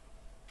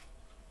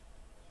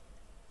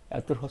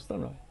 এত সস্তা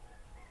নয়।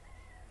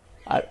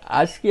 আর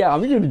আজকে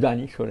আমি যদি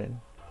জানি, শোনেন,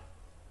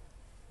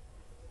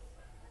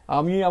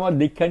 আমি আমার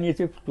দীক্ষা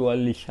নিয়েছি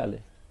 44 সালে।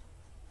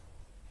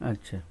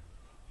 আচ্ছা,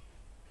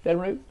 তার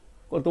মানে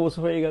কত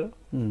বছর হয়ে গেল?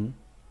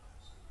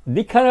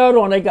 দীক্ষা নেওয়ার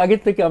অনেক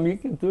আগের থেকে আমি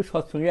কিন্তু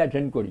সৎসঙ্গে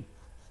অ্যাটেন্ড করি।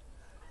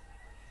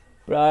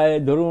 প্রায়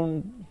ধরুন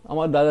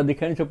আমার দাদা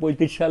দীক্ষা নিয়েছে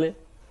 35 সালে,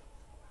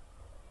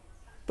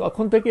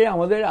 তখন থেকে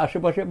আমাদের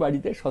আশেপাশে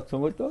বাড়িতে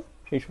সৎসঙ্গ হতো,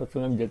 সেই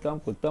সৎসঙ্গে আমি যেতাম,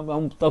 করতাম।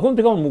 তখন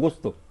থেকে আমার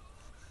মুখস্থ।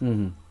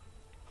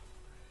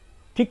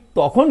 ঠিক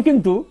তখন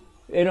কিন্তু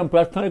এরকম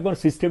প্রার্থনার কোনো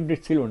সিস্টেমটি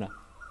ছিল না।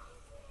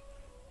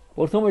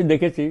 প্রথমে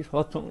দেখেছি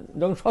সৎসঙ্গ,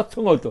 যখন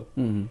সৎসঙ্গ হতো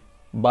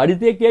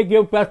বাড়িতে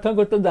কেউ প্রার্থনা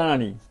করতে জানা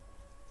নেই,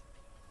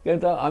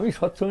 কিন্তু আমি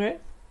সৎসঙ্গে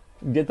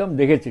যেতাম,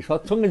 দেখেছি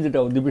সৎসঙ্গে যেটা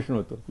অধিবেশন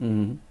হতো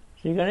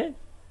সেখানে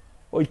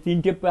ওই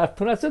 3টে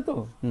প্রার্থনা আছে তো,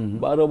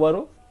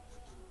 12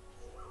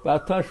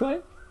 প্রার্থনার সময়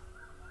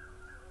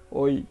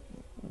ওই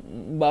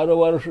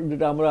 12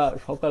 যেটা আমরা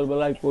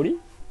সকালবেলায় করি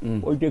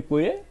ওইটা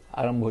করে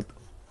আরম্ভ হতো।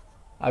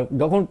 আর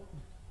যখন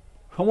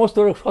সমস্ত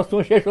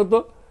সৎসঙ্গ শেষ হতো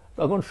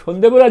তখন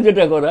সন্ধ্যেবেলা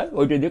যেটা করা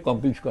ওইটা দিয়ে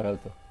কমপ্লিট করা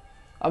হতো।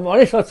 আমি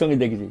অনেক সৎসঙ্গে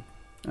দেখেছি।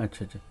 আচ্ছা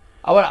আচ্ছা।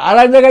 আবার আর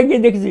এক জায়গায়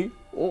গিয়ে দেখেছি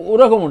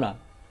ওরকমও না,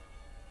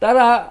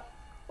 তারা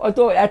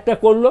হয়তো একটা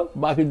করলো,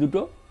 বাকি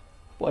 2টো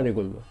পরে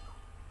করলো।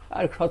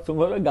 আর সৎসঙ্গ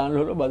হলো, গান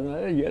হলো, বাজনা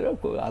হলো, ইয়ে হলো,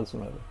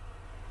 আলোচনা হলো,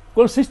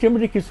 কোনো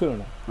সিস্টেমেটিক কিছু ছিল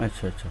না।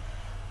 আচ্ছা আচ্ছা।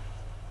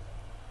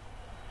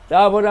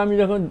 তারপরে আমি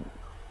যখন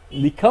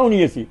দীক্ষাও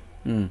নিয়েছি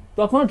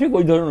তখনও ঠিক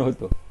ওই ধরনের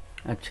হতো।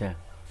 আচ্ছা।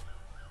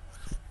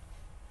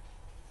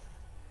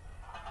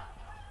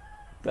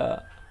 তা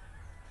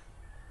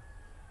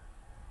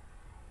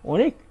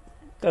অনেক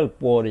কাল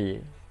পরে,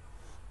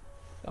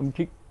 আমি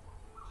ঠিক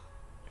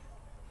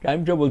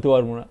টাইমটা বলতে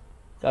পারবো না,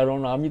 কারণ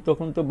আমি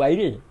তখন তো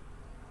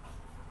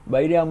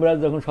বাইরে আমরা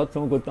যখন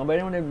সৎসঙ্গ করতাম,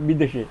 বাইরে মানে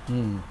বিদেশে,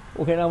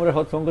 ওখানে আমরা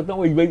সৎসঙ্গ করতাম,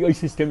 ওই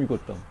সিস্টেমই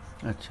করতাম।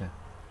 আচ্ছা।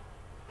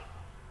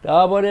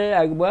 তারপরে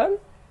একবার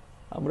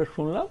আমরা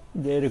শুনলাম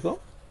যে এরকম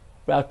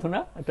প্রার্থনা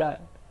একটা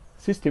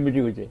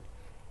সিস্টেমেটিক হয়েছে।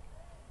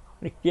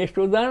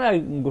 কেষ্টদান আর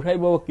গোসাই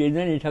বাবা কে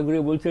জানি ঠাকুরে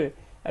বলছে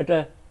একটা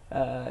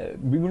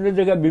বিভিন্ন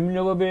জায়গায়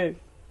বিভিন্নভাবে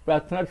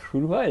প্রার্থনা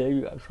শুরু হয়, এই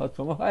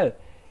সৎসঙ্গ হয়,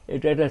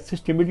 এটা একটা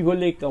সিস্টেমেটিক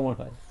হলে কেমন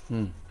হয়।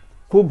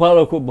 খুব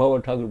ভালো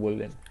ঠাকুর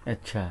বললেন।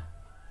 আচ্ছা।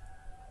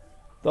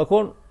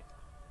 তখন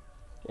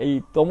এই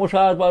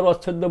তমসার পার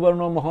অচ্ছেদ্য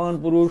বর্ণ মহান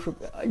পুরুষ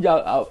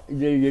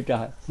যে যেটা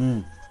হয়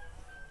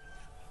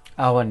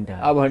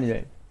আহ্বান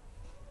যায়,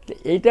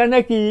 এটা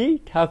নাকি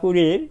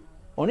ঠাকুরের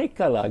অনেক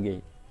কাল আগে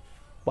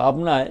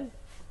পাবনায়,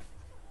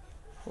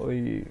 ওই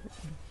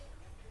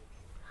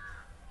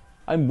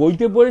আমি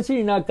বইতে পড়েছি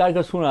না কার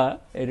কাছে শোনা,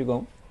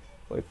 এরকম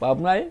ওই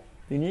পাবনায়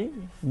তিনি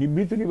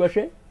নিবৃত্ত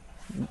নিবাসে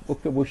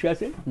পক্ষে বসে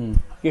আছেন,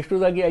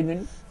 কেষ্টদাকে একদিন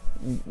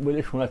বলে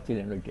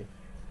শোনাচ্ছিলেন, ওইটা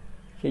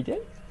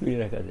সেইটাই তুলে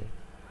রাখা যায়।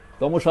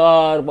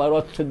 তমসার পার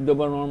অচ্ছেদ্য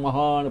বর্ণ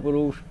মহান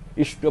পুরুষ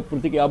ইষ্ট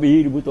প্রতীকে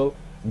আবির্ভূত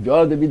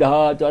যদ বিধা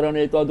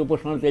চরণে তদ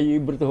উপাসনাতে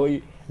ব্রত হই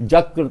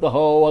জাগ্রত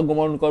হও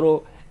আগমন করো।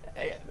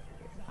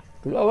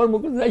 আমার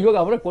মুখে যাই হোক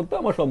আমরা করতাম,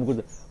 আমার সব মুখে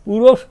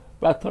পুরো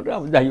প্রার্থনাটা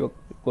যাই হোক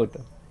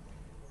করতাম।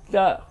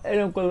 তা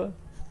এরকম করলো,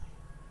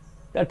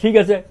 তা ঠিক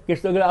আছে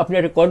কৃষ্ণকে আপনি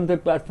একটা করেন তো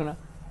প্রার্থনা,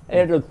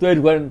 এটা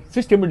তৈরি করেন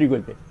সিস্টেমেটিক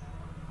করতে।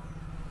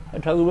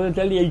 ঠাকুর বলেন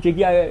তাহলে এইটা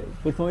কি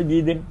প্রথমে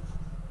দিয়ে দেন।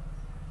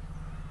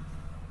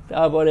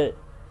 তারপরে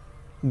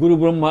গুরু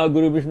ব্রহ্মা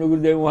গুরু বিষ্ণু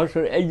গুরুদেব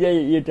মহেশ্বর, এই যে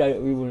এটা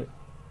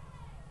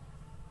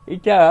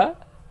এটা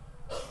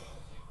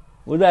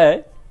বোধহয়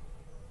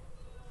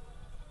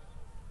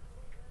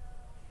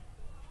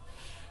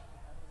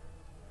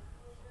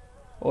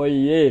ওই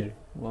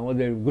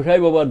আমাদের গোসাই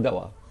বাবার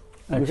দেওয়া,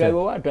 গোসাই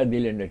বাবা এটা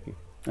দিলেন আর কি।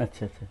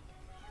 আচ্ছা আচ্ছা।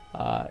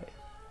 আর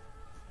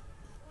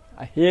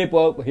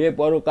হে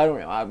পর কারণ,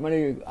 মানে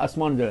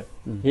আসমান যারা,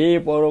 হে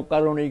পর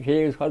কারণে, হে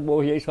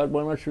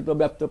সর্বনাশ্রিত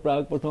ব্যাপ্ত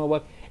প্রাক প্রথম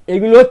ভাগ,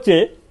 এগুলো হচ্ছে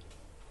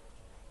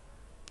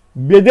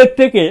বেদের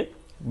থেকে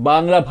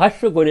বাংলা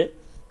ভাষ্য করে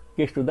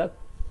কেষ্টদাস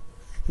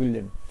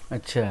তুললেন।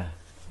 আচ্ছা,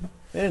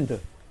 বুঝলেন তো,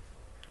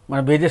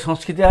 মানে বেদের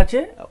সংস্কৃতি আছে,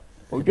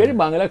 ওইটারই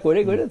বাংলা করে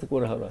করে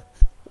করা হলো।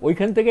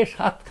 ওইখান থেকে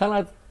 7খানা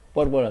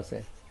পরপর আছে,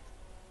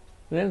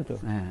 বুঝলেন তো,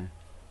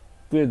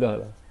 তুলে দেওয়া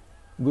হলো।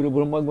 গুরু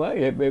ব্রহ্মা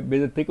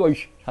বেদের থেকে ওই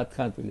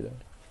 7খানা তুলে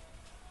দেওয়া।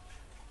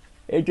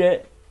 এইটা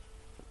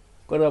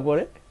করার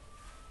পরে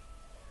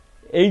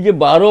এই যে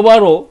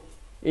 12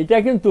 এটা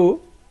কিন্তু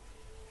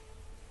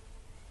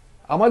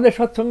আমাদের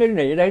সৎসঙ্গের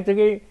নেই, এটা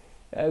থেকে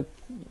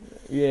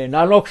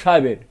নানক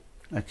সাহেবের।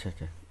 আচ্ছা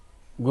আচ্ছা,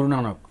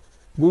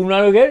 গুরু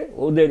নানকের,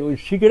 ওদের ওই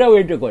শিখেরাও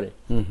এটা করে।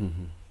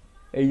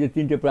 এই যে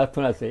 3টে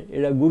প্রার্থনা আছে,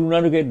 এটা গুরু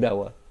নানকের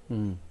দেওয়া।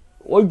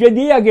 ওইটা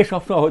দিয়ে আগে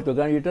সবসময় হতো,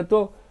 কারণ এটা তো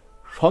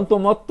সন্ত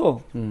মত, তো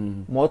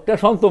মতটা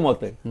সন্ত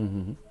মতের।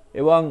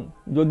 এবং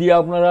যদি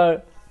আপনারা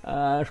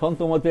সন্ত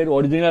মতের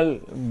অরিজিনাল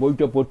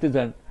বইটা পড়তে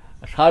চান,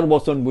 সার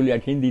বচন বলি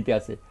আর হিন্দিতে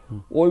আছে,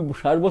 ওই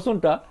সার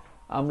বচনটা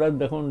আমরা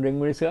যখন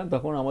রেঙ্গুনে ছিলাম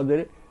তখন আমাদের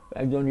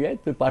একজন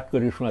পাঠ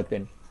করে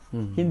শোনাতেন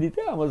হিন্দিতে,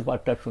 আমাদের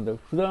পাঠটা শুনতে।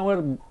 সুতরাং আমার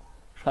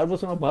সার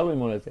বচন ভালোই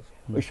মনে আছে,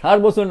 ওই সার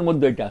বচনের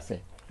মধ্যে ওইটা আছে।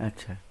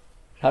 আচ্ছা,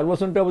 সার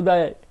বচনটা বোধ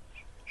হয়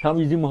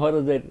স্বামীজি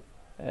মহারাজের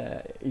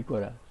ই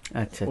করা,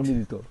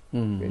 অনুদিত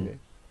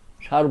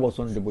সার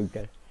বচন যে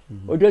বইটা,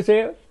 ওইটা হচ্ছে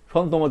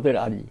সন্তমতের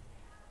আদি।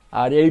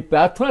 আর এই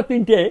প্রার্থনা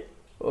 3টে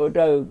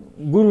ওটা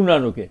গুরু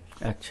নানকের।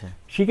 আচ্ছা,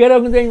 শিখেরাও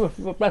কিন্তু এই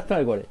প্রার্থনা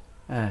করে।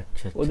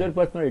 আচ্ছা, ওদের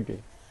প্রার্থনা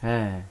এটাই।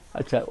 হ্যাঁ,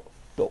 আচ্ছা।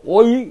 তো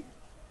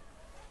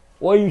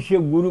ওই সে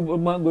গুরু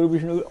ব্রহ্মা গুরু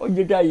বিষ্ণু, ওই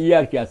যেটা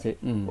আর কি আছে,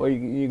 ওই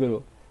ইয়েগুলো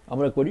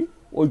আমরা করি।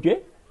 ওইটে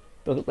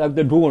তো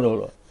তাদের ঢুকানো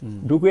হলো,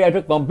 ঢুকে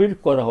একটা কমপ্লিট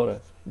করা হলো,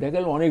 দেখা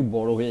গেল অনেক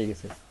বড় হয়ে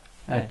গেছে।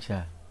 আচ্ছা,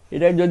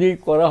 এটা যদি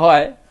করা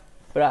হয়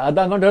প্রায়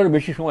আধা ঘন্টারও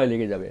বেশি সময়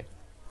লেগে যাবে।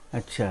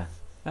 আচ্ছা,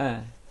 হ্যাঁ,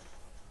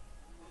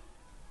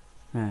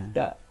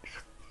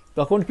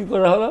 তখন কি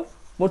করা হলো,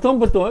 প্রথম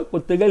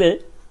করতে গেলে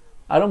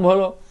আরম্ভ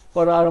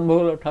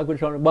হলো ঠাকুরের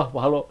সামনে। বাহ,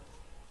 ভালো,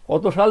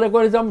 কত সালে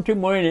করেছে আমি ঠিক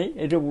মনে নেই,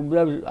 এটা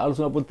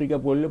আলোচনা পত্রিকা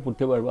পড়লে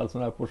পড়তে পারবো,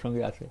 আলোচনার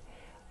প্রসঙ্গে আছে।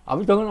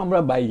 আমি তখন আমরা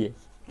বাইরে,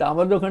 তা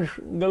আমাদের ওখানে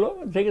গেল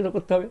থেকে তো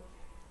করতে হবে।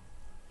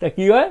 তা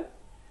কি হয়,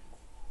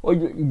 ওই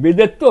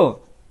বেদের তো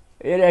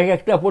এর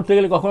একটা পড়তে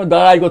গেলে কখনো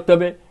দাঁড়াই করতে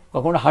হবে,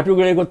 কখনো হাঁটু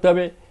গেড়ে করতে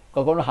হবে,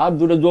 কখনো হাত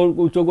দুটো জোর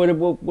উঁচু করে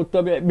করতে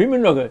হবে,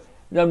 বিভিন্ন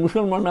যেমন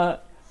মুসলমানরা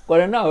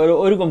করে না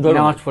ওইরকম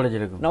ধরনের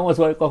নামাজ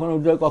পড়ে,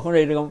 কখনো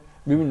এরকম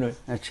বিভিন্ন।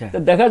 আচ্ছা,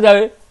 দেখা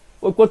যাবে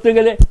ওই করতে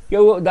গেলে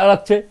কেউ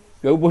দাঁড়াচ্ছে,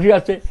 কেউ বসে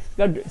আছে,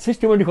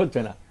 সিস্টেমেটিক হচ্ছে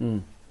না।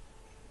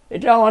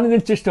 এটা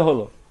অনেকদিন চেষ্টা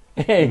হলো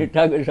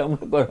ঠাকুরের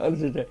সামনে করা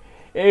সেটা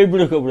এই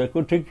বুড়ো খবরে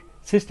ঠিক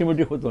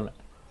সিস্টেমেটিক হতো না।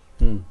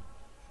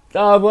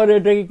 তারপরে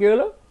এটাকে কি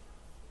হলো,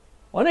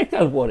 অনেক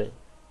কাল পরে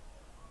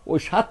ওই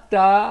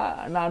 7টা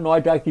না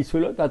 9টা কি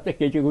ছিল, তাতে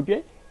কেটে কুটে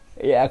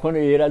এখন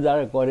এরা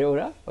যারা করে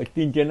ওরা ওই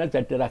 3টে না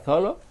 4টে রাখা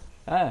হলো।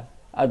 হ্যাঁ,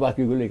 আর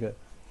বাকিগুলো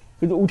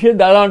কিন্তু উঠে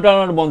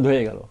দাঁড়ানো বন্ধ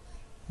হয়ে গেল।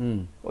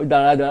 ওই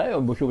দাঁড়ায়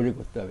বসে বসে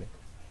করতে হবে।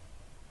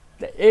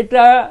 তা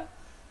এটা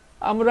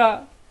আমরা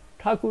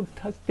ঠাকুর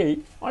থাকতেই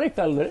অনেক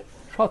কাল ধরে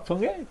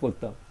সৎসঙ্গে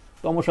করতাম।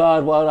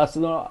 তমসার বা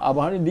রাস্তা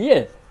আবাহনী দিয়ে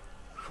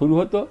শুরু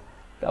হতো,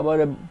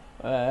 তারপরে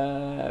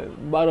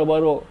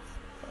 12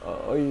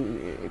 ওই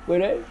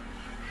করে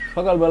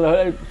সকালবেলা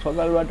হলে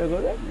সকালবেলাটা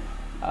করে,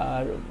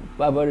 আর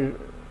তারপরে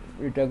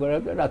এটা করা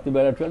হতো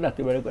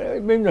রাত্রিবেলা করে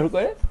বিভিন্ন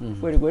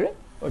করে করে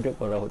ওটা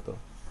করা হতো,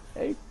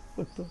 এই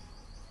করতো।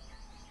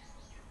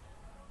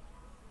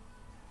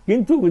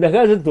 কিন্তু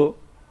দেখা যেত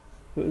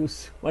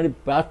মানে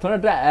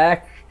প্রার্থনাটা এক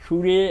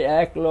সুরে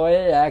এক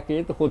লয়ে এক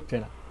তো হচ্ছে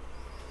না।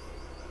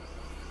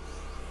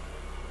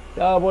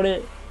 তারপরে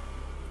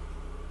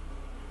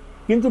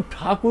কিন্তু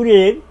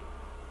ঠাকুরের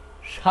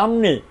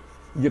সামনে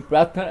যে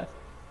প্রার্থনা,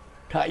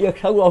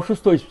 ঠাকুর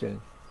অসুস্থ হয়েছিলেন,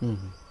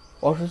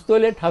 অসুস্থ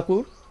হলে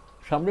ঠাকুর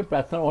সামনে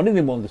প্রার্থনা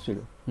অনেকদিন বন্ধ ছিল,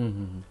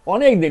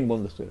 অনেকদিন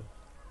বন্ধ ছিল,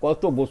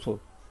 কত বছর।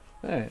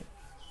 হ্যাঁ,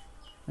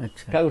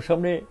 ঠাকুর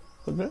সামনে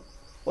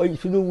ওই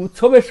শুধু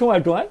উৎসবের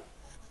সময়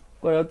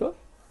করা হতো।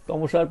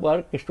 তমসার পার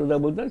কেষ্টদা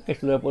বলতেন,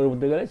 কেষ্টদার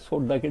পরবর্তী গেলে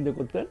শ্রদ্ধা কেন্দ্র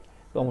করতেন,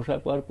 তমসার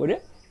পার করে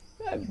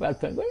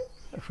প্রার্থনা করে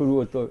শুরু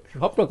হতো।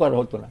 সবটা করা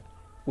হতো না,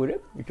 করে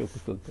এটা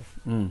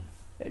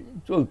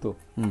চলতো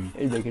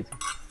এই দেখেছি।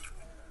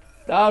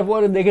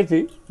 তারপরে দেখেছি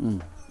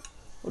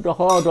ওটা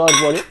হওয়ার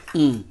পরে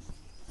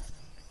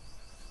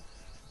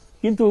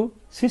কিন্তু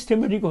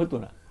সিস্টেমেটিক হতো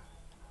না।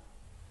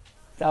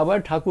 তা আবার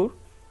ঠাকুর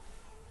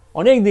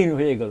অনেক দিন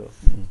হয়ে গেল,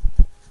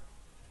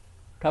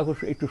 ঠাকুর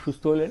একটু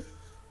সুস্থ হলেন,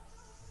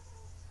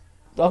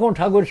 তখন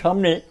ঠাকুর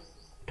সামনে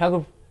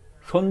ঠাকুর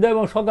সন্ধ্যা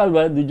এবং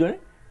সকালবেলা দুজনে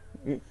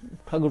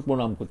ঠাকুর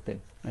প্রণাম করতেন।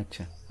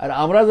 আচ্ছা। আর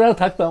আমরা যারা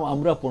থাকতাম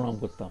আমরা প্রণাম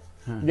করতাম,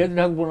 যেহেতু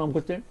ঠাকুর প্রণাম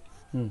করতেন,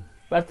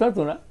 প্রার্থনা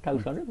তো না,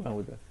 ঠাকুর সামনে প্রণাম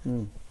করতেন।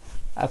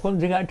 এখন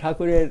যেখানে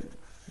ঠাকুরের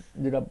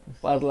যেটা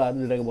পার্লার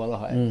যেটাকে বলা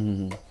হয়,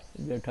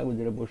 যে ঠাকুর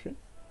যেটা বসে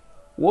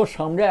ওর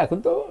সামনে এখন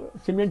তো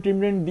সিমেন্ট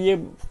টিমেন্ট দিয়ে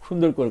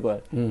সুন্দর করে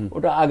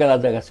ওটা আগালা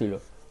জায়গা ছিল,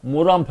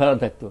 মোরাম ফেলা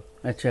থাকতো।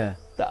 আচ্ছা।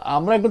 তা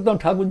আমরা করতাম,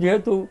 ঠাকুর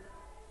যেহেতু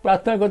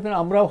প্রার্থনা করতেন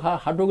আমরাও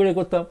হাঁটু করে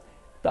করতাম,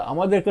 তা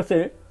আমাদের কাছে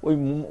ওই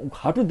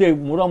হাঁটুতে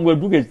মোরামগুলো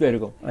ঢুকে যেত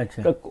এরকম।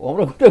 তা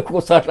আমরা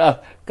কোষাটা,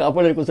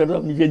 কাপড়ের কোষাটা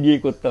নিচে দিয়ে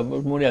করতাম,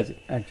 মনে আছে।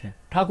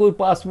 ঠাকুর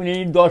 5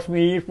 মিনিট 10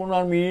 মিনিট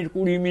 15 মিনিট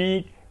 20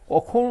 মিনিট,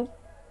 কখন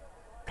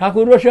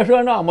ঠাকুরও শেষ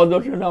হয় না আমাদের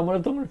শেষ হয়, আমরা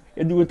তখন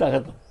এদিকে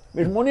তাকাতাম,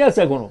 বেশ মনে আছে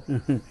এখনো।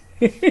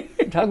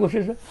 ঠাকুর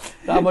শেষ হয়,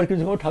 তা আবার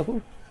কিছু ঠাকুর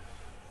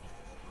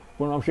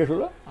প্রণাম শেষ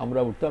হলো, আমরা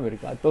উঠতাম এর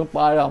কাজ, তখন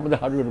পায়ে আমাদের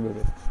হাঁটু করে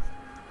বেরোয়,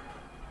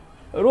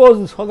 রোজ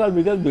সকাল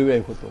বিকাল 2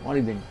 বেলা হতো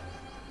অনেকদিন।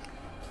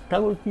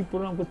 ঠাকুর কি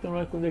প্রণাম করতে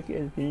আমরা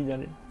তিনি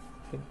জানেন।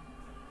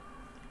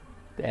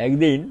 তো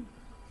একদিন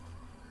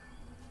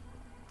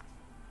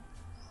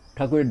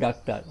ঠাকুরের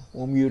ডাক্তার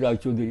অমিয়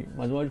রায়চৌধুরী,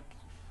 মাঝে মাঝে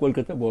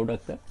কলকাতা বড়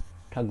ডাক্তার,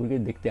 ঠাকুরকে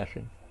দেখতে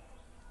আসেন।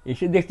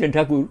 এসে দেখছেন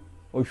ঠাকুর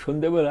ওই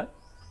সন্ধ্যেবেলায়,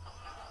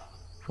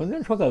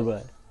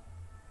 সকালবেলায়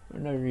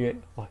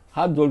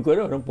হাত জোর করে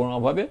ওরকম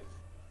প্রণাম হবে।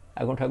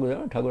 এখন ঠাকুর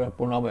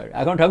প্রণাম হয়,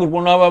 এখন ঠাকুর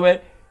প্রণাম হবে,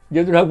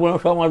 যেহেতু ঠাকুর প্রণাম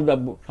সব আমার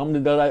সামনে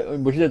দাঁড়ায়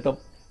বসে যেতাম,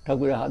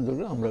 ঠাকুরের হাত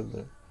ধরে আমরা।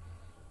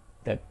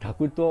 তা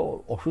ঠাকুর তো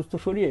অসুস্থ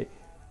শরীরে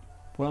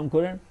প্রণাম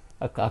করেন,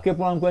 আর কাকে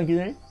প্রণাম করেন কি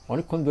জানি,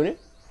 অনেকক্ষণ ধরে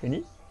তিনি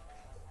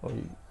ওই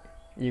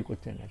ইয়ে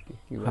করছেন আর কি,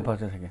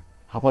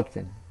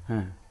 হাঁপাচ্ছেন।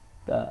 হ্যাঁ।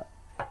 তা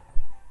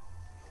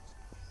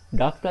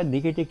ডাক্তার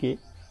দেখে টেকে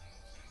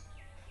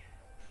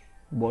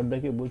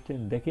বড়দাকে বলছেন,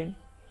 দেখেন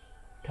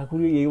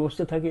ঠাকুরের এই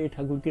অবস্থা থাকে,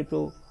 ঠাকুরকে তো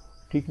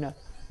ঠিক না,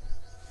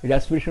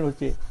 রেসপিরেশন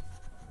হচ্ছে,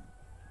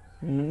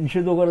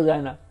 নিষেধও করা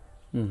যায় না,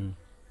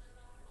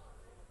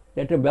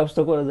 একটা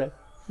ব্যবস্থা করা যায়।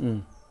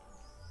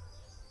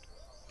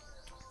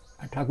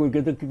 আর ঠাকুরকে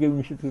তো কেউ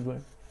নিষেধ করতে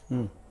পারে।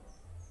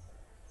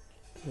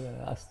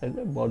 আস্তে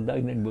আস্তে বড়দা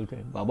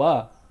বলছেন, বাবা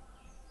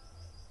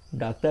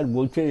ডাক্তার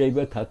বলছে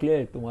এইবার থাকলে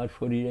তোমার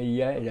শরীরে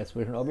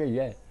রেসপিরেশন হবে।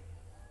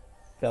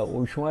 তা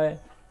ওই সময়,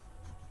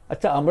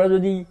 আচ্ছা আমরা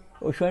যদি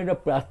ওই সময়টা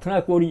প্রার্থনা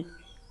করি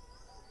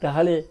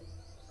তাহলে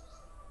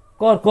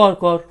কর কর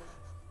কর।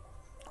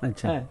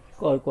 আচ্ছা, হ্যাঁ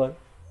কর।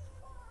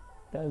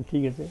 তাহলে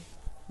ঠিক আছে,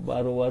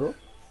 12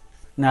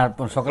 না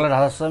সকালে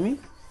রাধাস্বামী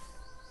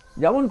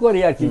যেমন করি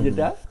আর কি,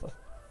 যেটা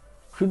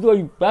শুধু ওই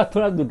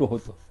প্রার্থনা দুটো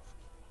হতো,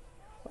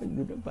 ওই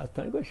দুটো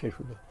প্রার্থনা করে শেষ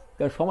হতো।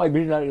 কারণ সময়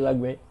বেশি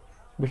লাগবে,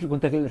 বেশিক্ষণ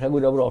থাকলে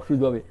ঠাকুর আবার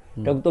অসুবিধা হবে,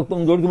 ঠাকুর তখন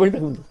দৌড়কে বসে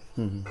থাকবেন তো,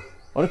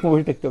 অনেকক্ষণ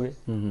বসে থাকতে হবে,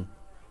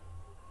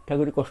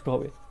 ঠাকুরের কষ্ট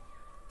হবে,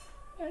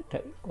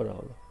 করা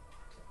হলো।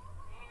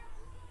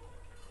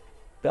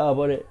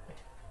 তারপরে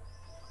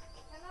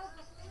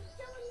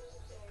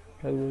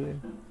ঠাকুর বললেন,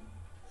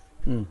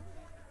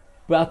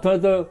 প্রার্থনা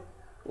তো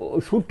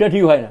সুরটা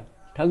ঠিক হয় না,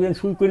 ঠাকুর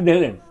সুর করে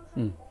দেখলেন,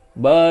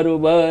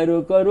 12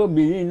 করো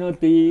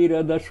বিনতি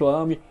রাধা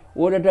স্বামী,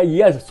 ওর একটা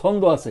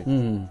ছন্দ আছে,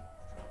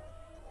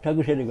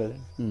 ঠাকুর সেটা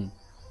করলেন।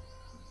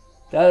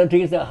 তাহলে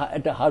ঠিক আছে,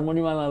 একটা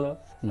হারমোনিয়াম আনালো,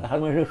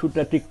 হারমোনিয়ামের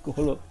সুরটা ঠিক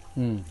হলো,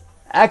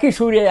 একই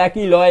সুরে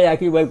একই লয়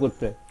একই বয়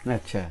করতে।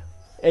 আচ্ছা,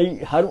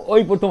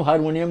 ওই প্রথম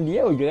হারমোনিয়াম দিয়ে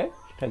ওই জায়গায়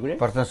ঠাকুরের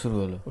প্রার্থনা শুরু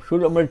হলো,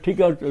 আমরা ঠিক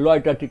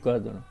লয়টা ঠিক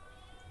করার জন্য।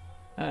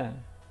 হ্যাঁ,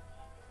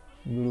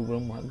 গুরু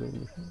ব্রহ্মা গুরু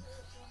বিষ্ণু,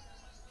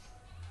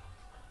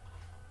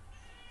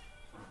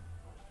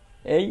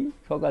 এই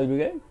সকাল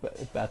বিকালে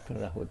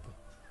প্রার্থনা হতো।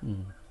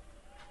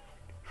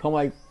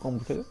 সময় কম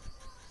থেকে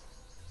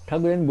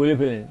ঠাকুর বলে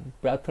ফেলেন,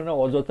 প্রার্থনা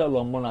অযথা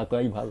লম্বা না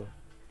করাই ভালো।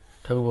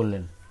 ঠাকুর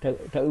বললেন,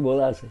 ঠাকুর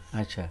বলা আছে।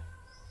 আচ্ছা,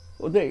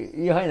 ওতে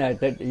হয় না,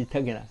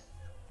 থাকে না,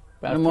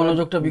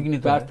 মনোযোগটা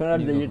বিঘ্নিত। প্রার্থনার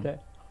যেটা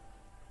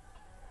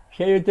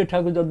সেই হয়তো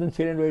ঠাকুর যতদিন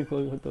ছিলেন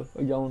ওই হতো,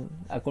 ওই যেমন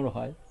এখনো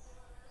হয়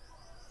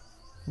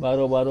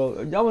 12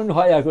 যেমন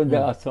হয় এখন, যা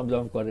আশ্রম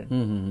যেমন করেন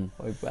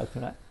ওই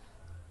প্রার্থনা।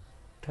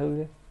 ঠাকুর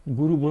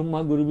গুরু ব্রহ্মা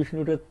গুরু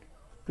বিষ্ণুটা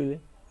তুলে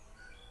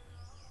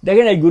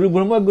দেখেন, এই গুরু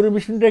ব্রহ্মা গুরু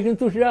বিষ্ণুটা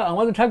কিন্তু সেটা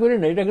আমাদের ঠাকুরের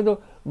না, এটা কিন্তু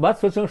বাদ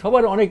সৎসঙ্গ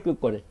সবার অনেক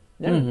করে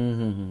জানেন।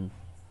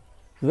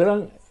 সুতরাং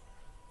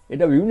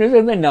এটা বিভিন্ন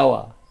জায়গায়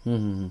নেওয়া,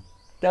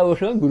 তা ওর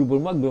সঙ্গে গুরু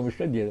ব্রহ্মা গুরু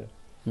বিষ্ণু দিয়ে দেয়।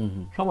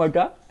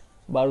 সময়টা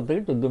 12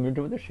 থেকে 14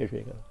 মিনিটের মধ্যে শেষ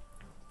হয়ে গেল।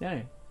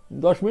 হ্যাঁ,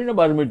 10 মিনিট না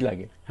 12 মিনিট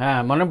লাগে। হ্যাঁ,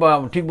 মানে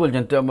ঠিক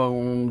বলছেন,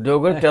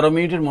 দেওঘর 13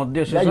 মিনিটের মধ্যে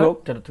শেষ হোক।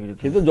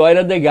 সে তো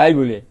জয়রাধে গাই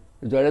বলে,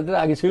 জয়রাধের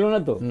আগে ছিল না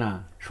তো, না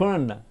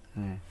শোনেন না,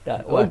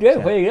 ওইটাই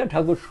হয়ে গেল,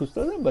 ঠাকুর সুস্থ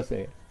বাসে।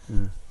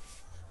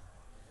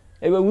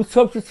 এবার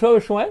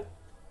উৎসবের সময়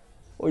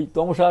ওই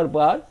তমসার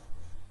পার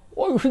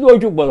ওই শুধু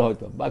ওইটুকু বলা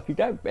হতো,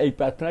 বাকিটা এই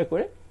প্রার্থনা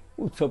করে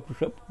উৎসব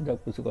যা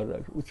কিছু করা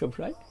হয় উৎসব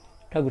সময়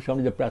ঠাকুর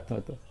সামনে যে প্রার্থনা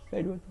হতো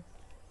সেই হতো।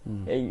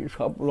 এই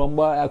সব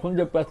লম্বা এখন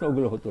যে প্রার্থনা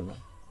ওগুলো হতো না,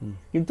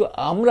 কিন্তু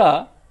আমরা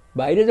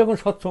বাইরে যখন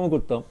সৎসঙ্গ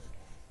করতাম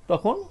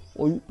তখন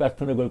ওই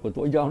প্রার্থনাগুলো করতো,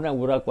 ওই যখন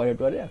ওরা করে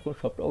টরে এখন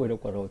সবটা ওইরকম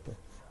করা হতো।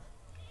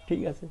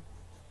 ঠিক আছে,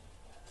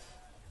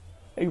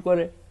 এই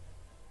করে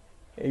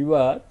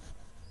এইবার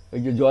ওই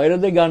যে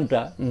জয়রাধে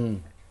গানটা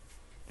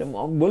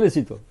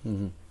বলেছি তো,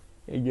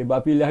 এই যে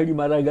বাপি লাহিড়ী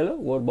মারা গেল,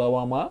 ওর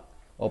বাবা মা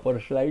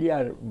অপরেশ লাহিড়ী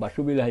আর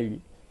বাসুবী লাহিড়ী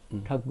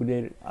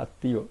ঠাকুরের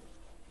আত্মীয়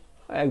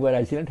একবার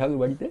আইছিলেন ঠাকুর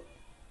বাড়িতে,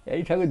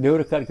 এই ঠাকুর দেহ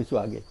রক্ষার কিছু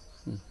আগে।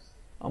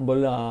 আমি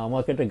বললাম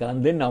আমাকে একটা গান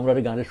দেন না, আমরা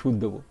একটা গানের সুর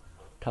দেবো।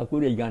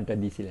 ঠাকুর এই গানটা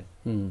দিয়েছিলেন,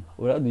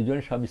 ওরা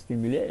দুজনে স্বামী স্ত্রী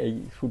মিলে এই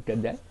সুরটা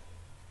দেয়।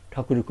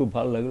 ঠাকুরের খুব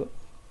ভালো লাগলো।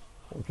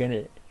 ওখানে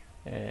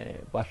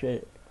পাশে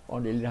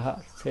অনিল রাহা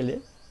ছেলে,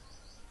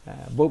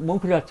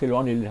 মঙ্কুরার ছেলে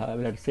অনিল রাহা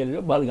একটা ছেলে,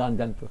 ভালো গান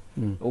জানতো,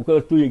 ওকে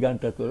তুই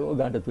গানটা তোর, ও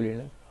গানটা তুলে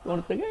নেয় ওর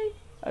থেকে,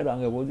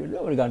 রাঙা বৌদি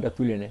ওর গানটা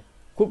তুলে নেয়।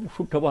 খুব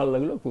সুরটা ভালো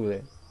লাগলো খুব।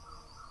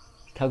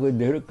 ঠাকুর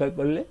দেহ রক্ষা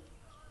করলে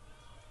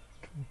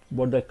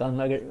বড়দার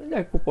কান্না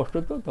যায়, খুব কষ্ট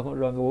হতো, তখন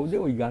রঙা বৌদি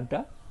ওই গানটা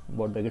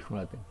বড়দাকে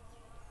শোনাতেন।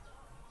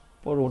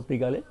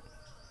 পরবর্তীকালে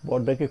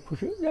বড়দাকে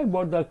খুশি যাই,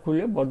 বড়দা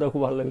খুলে বড়দা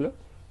খুব ভালো লাগলো,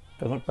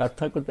 তখন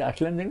প্রার্থনা করতে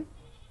আসলেন দিন,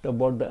 তো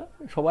বড়দা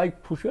সবাই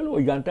খুশি হলো।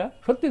 ওই গানটা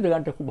সত্যি তো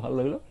গানটা খুব ভালো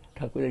লাগলো,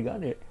 ঠাকুরের গান,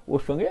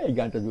 ওর সঙ্গে এই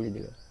গানটা জুড়ে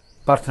দিল,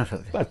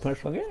 প্রার্থনার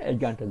সঙ্গে এই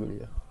গানটা জুড়ে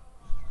দিল।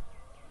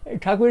 এই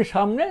ঠাকুরের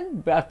সামনে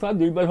প্রার্থনা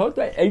দুইবার হতো,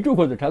 এইটুকু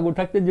হতো, ঠাকুর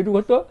থাকতে যেটুকু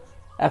হতো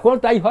এখনও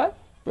তাই হয়,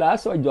 প্লাস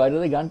ওই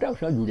জয়রাধের গানটা ওর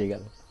সঙ্গে জুড়ে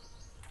গেল,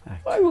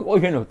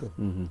 ওইখানে হতো।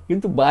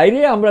 কিন্তু বাইরে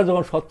আমরা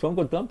যখন সৎসঙ্গ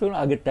করতাম তখন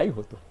আগেরটাই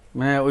হতো,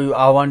 মানে ওই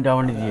আহ্বান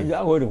টাহ্বান দিয়ে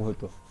ওইরকম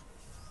হতো।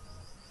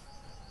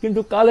 কিন্তু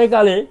কালে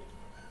কালে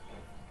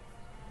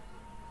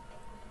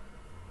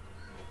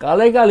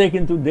কালে কালে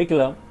কিন্তু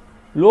দেখলাম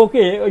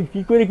লোকে ওই কি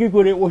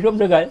করে ওইসব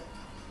জায়গায়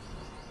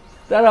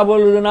তারা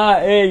বললো যে না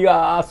এই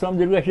আশ্রম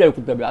যেটা সেটা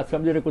করতে হবে,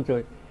 আশ্রম যেটা করতে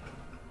হবে।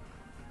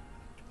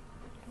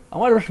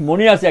 আমার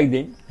মনে আছে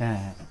একদিন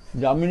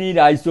যামিনী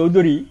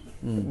রায়চৌধুরী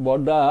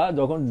বড়দা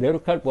যখন দেহ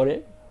রক্ষার পরে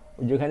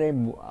যেখানে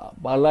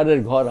পার্লারের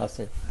ঘর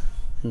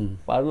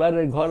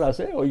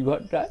আছে, ওই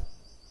ঘরটা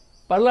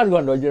পার্লার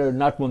ঘর, ওই যে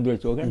নাট মন্দির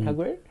হয়েছে ওখানে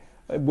ঠাকুরের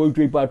বই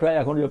টই পাঠ হয়,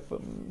 এখন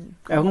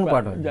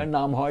পাঠ হয়, যার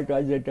নাম হয়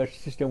যেটা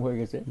সিস্টেম হয়ে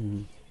গেছে।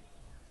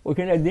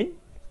 ওইখানে একদিন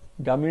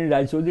যামিনী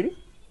রায়চৌধুরী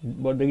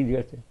বড়দাকে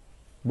জিজ্ঞাসা,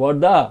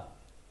 বড়দা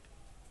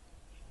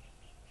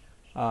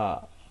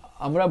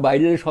আমরা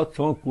বাইরে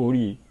সৎসঙ্গ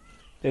করি,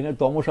 সেখানে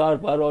তমসার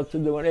পার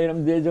অচ্ছুদ মানে এরকম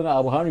যে যখন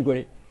আবাহন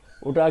করে,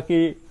 ওটা কি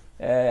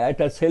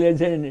একটা ছেলে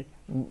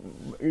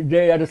যে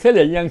একটা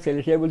ছেলে ইয়াং ছেলে,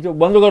 সে বলছে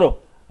বন্ধ করো,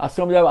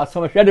 আশ্রমে যাবে,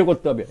 আশ্রমে সেটা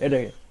করতে হবে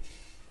এটাকে।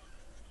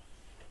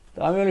 তা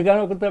আমি বলি কেন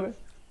করতে হবে,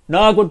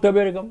 না করতে হবে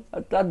এরকম।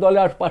 আর তার দলে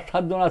আর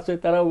 5-7 জন আছে,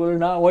 তারা বলে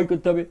না ওই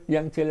করতে হবে,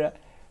 ইয়াং ছেলেরা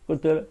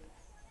করতে হবে।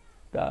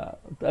 তা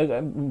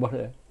বড়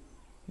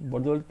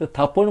বলতে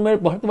থাপ্পড় মেরে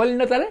বসাতে পারলি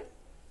না, তারা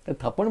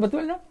থাপ্পড় মারতে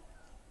পারলি না।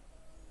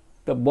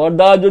 তা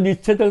বড়দা যদি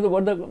ইচ্ছে থাকে তো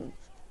বড়দা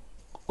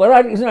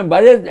করার কিছু না,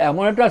 বাইরের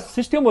এমন একটা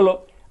সিস্টেম হলো,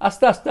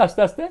 আস্তে আস্তে আস্তে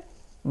আস্তে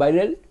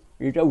বাইরের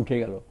এটা উঠে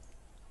গেল,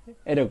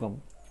 এরকম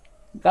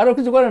কারো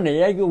কিছু করার নেই,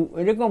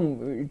 এরকম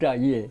এটা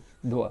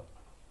ধোয়া।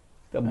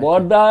 তা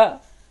বড়দা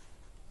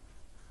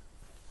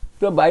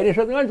তো বাইরের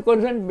সাথে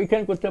করেছেন,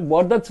 বিজ্ঞান করতে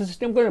বড়দার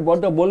সিস্টেম করেন,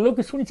 বড়দা বললেও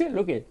কি শুনছে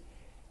লোকে?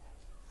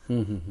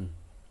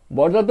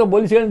 বড়দা তো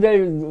বলছিলেন যে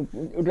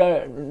ওটা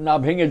না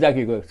ভেঙে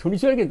যাকে করে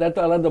শুনছিল কি, তার তো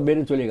আলাদা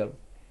বেড়ে চলে গেল।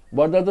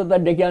 বড়দা তো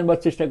তার ডেকে আনবার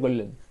চেষ্টা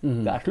করলেন,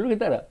 আসলো কি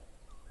তারা,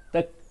 তা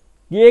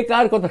কে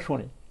কার কথা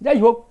শোনে? যাই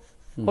হোক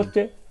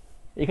হচ্ছে,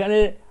 এখানে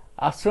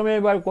আশ্রমে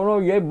বা কোনো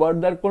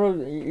বড়দার কোনো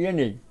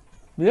নেই,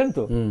 বুঝলেন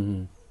তো।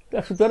 তা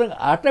সুতরাং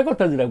আরেকটা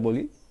কথা যেটা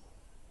বলি,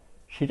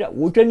 সেটা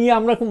ওইটা নিয়ে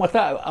আমরা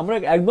আমরা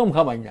একদম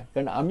ঘামাই না,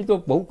 কারণ আমি তো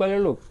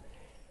বহুকালের লোক।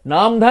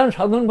 নাম ধ্যান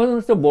সাধন ভজন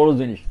হচ্ছে বড়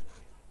জিনিস।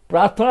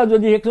 প্রার্থনা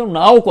যদি একদম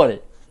নাও করে,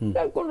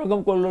 কোন রকম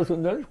করলো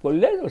সুন্দর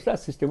করলে ওটা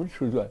সিস্টেমেটিক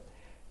শুরু হয়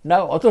না,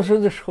 অত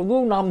শুধু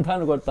নাম ধ্যান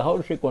করে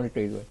তাহলে সে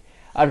কনেক্টেড হয়।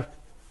 আর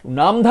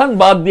নাম ধ্যান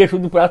বাদ দিয়ে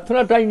শুধু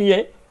প্রার্থনাটাই নিয়ে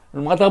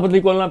মাথাপাতি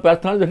করলাম,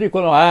 প্রার্থনা যদি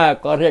করলাম, হ্যাঁ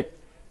কারেক্ট,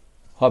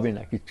 হবে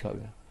না, কিচ্ছু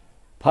হবে না।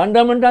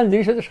 ফান্ডামেন্টাল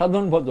জিনিস হচ্ছে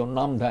সাধন ভজন,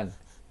 নাম ধ্যান।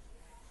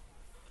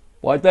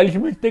 45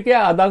 মিনিট থেকে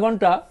আধা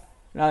ঘন্টা,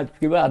 না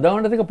কিংবা আধা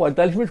ঘন্টা থেকে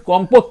 45 মিনিট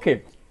কমপক্ষে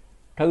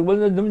ঠাকুর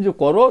বলছেন তুমি যে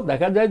করো,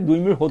 দেখা যায় 2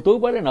 মিনিট হতেও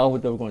পারে, নাও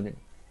হতে পারে কোনোদিন,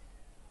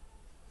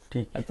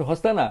 ঠিক এত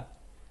সস্তা না।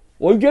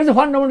 ওইটা হচ্ছে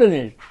ফান্ডামেন্টাল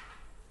জিনিস।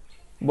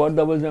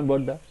 বড়দা বলছেন,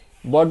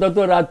 বড়দা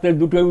তো রাত্রে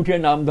 2টোয় উঠে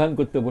নাম ধ্যান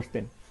করতে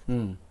বসতেন।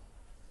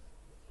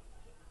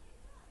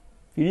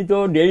 তিনি তো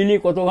ডেইলি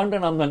কত ঘন্টা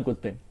নাম ধ্যান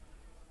করতেন,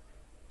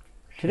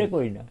 সেটা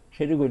করি না।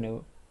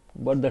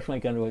 বড়দার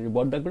সময় কেন বলছি,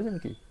 বড়দা করেছেন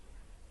কি,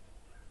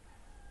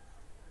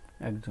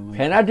 একদম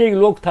ফ্যানাটিক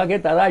লোক থাকে,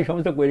 তারা এই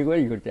সমস্ত করে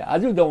করছে।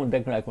 আজও যেমন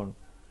দেখুন,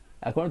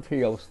 এখন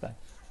সেই অবস্থা।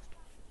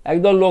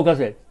 একদল লোক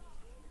আছে,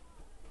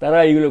 তারা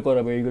এইগুলো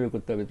করাবে, এইগুলো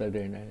করতে হবে,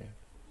 তাদের না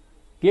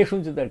কে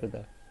শুনছে তার কথা,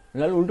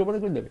 নাহলে উল্টো পাল্টা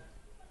করে দেবে।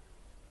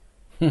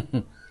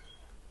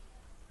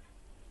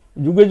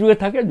 যুগে যুগে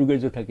থাকে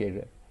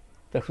এটা।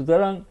 তা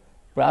সুতরাং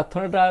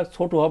প্রার্থনাটা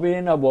ছোট হবে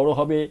না বড়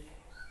হবে,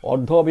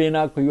 অর্ধ হবে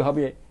না কি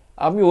হবে,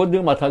 আমি ওর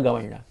দিকে মাথা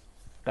গামাই না।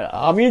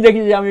 আমি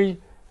দেখি যে আমি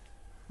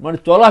মানে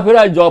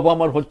চলাফেরায় জব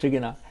আমার হচ্ছে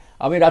কিনা,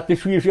 আমি রাত্রে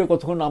শুয়ে শুয়ে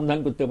কতক্ষণ নামধান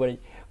করতে পারি,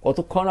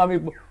 কতক্ষণ আমি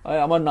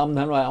আমার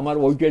নামধান হয়, আমার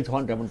ওইটাই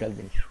ফান্ডামেন্টাল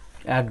জিনিস।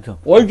 একদম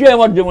ওইটাই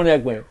আমার জীবনে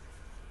একবারে।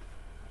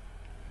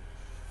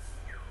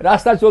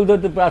 রাস্তায় চলতে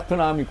চলতে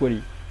প্রার্থনা আমি করি,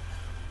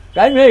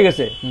 টাইম হয়ে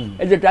গেছে,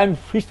 এই যে টাইম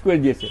ফিক্সড করে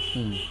দিয়েছে,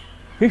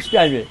 ফিক্সড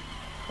টাইমে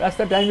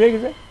রাস্তা টাইম হয়ে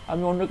গেছে,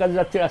 আমি অন্য কাজে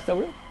যাচ্ছি, রাস্তা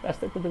করে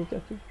রাস্তা কোথাও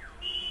যাচ্ছি,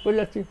 করে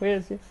যাচ্ছি, হয়ে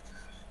যাচ্ছে।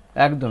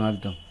 একদম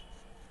একদম।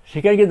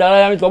 সেখানে গিয়ে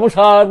দাঁড়ায় আমি তখন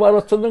সারবার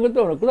অচ্ছন্দ করতে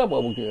পারবো না, কোথাও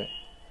পাবো কি?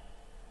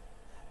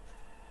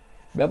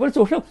 ব্যাপার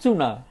হচ্ছে ওসব কিছু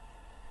না,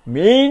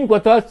 মেইন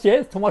কথা হচ্ছে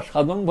তোমার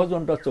সাধন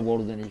ভজনটা হচ্ছে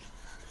বড় জিনিস।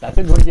 তাকে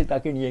ধরেছি,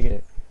 তাকে নিয়ে গেলে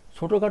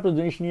ছোটোখাটো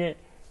জিনিস নিয়ে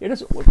এটা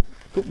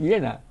খুব ইয়ে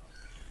না।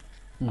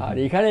 আর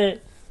এখানে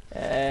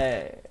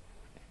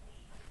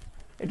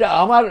এটা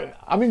আমার,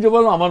 আমি যে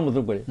বললাম আমার মতো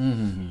করে,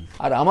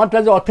 আর আমারটা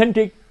যে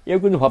অথেন্টিক এও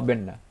কিন্তু ভাববেন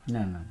না,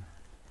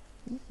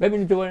 ভেবে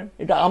নিতে পারেন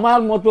এটা আমার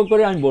মতো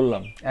করে আমি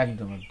বললাম।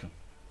 একদম একদম।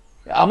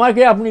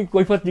 আমাকে আপনি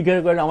কৈফিয়ত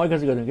জিজ্ঞাসা করেন আমার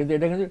কাছে করেন, কিন্তু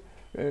এটা কিন্তু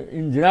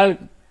ইন জেনারেল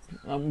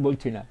আমি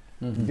বলছি না।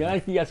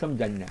 জেনারেল কি আছে আমি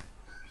জানি না,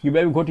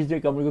 কীভাবে ঘটেছে,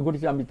 কেমন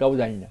ঘটেছে আমি তাও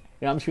জানি না,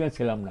 আমি সেখানে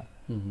ছিলাম না।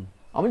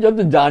 আমি যত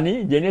জানি,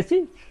 জেনেছি,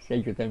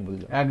 সেই কথা আমি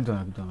বললাম। একদম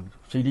একদম একদম,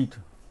 সেইটাই তো।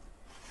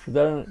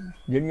 সুতরাং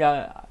যিনি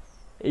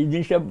এই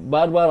জিনিসটা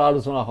বারবার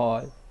আলোচনা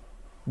হয়,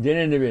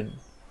 জেনে নেবেন।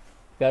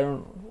 কারণ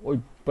ওই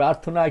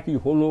প্রার্থনা কি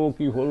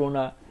হলো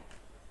না,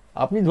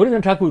 আপনি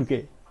ধরেছেন ঠাকুরকে,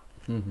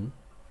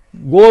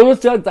 গোল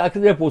হচ্ছে তাকে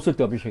যে পৌঁছতে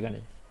হবে, সেখানে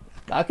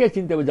তাকে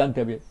চিনতে হবে, জানতে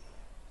হবে।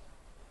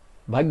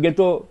 ভাগ্যে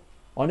তো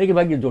অনেকে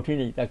ভাগ্যে জোটে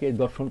নেই, তাকে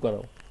দর্শন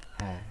করাও।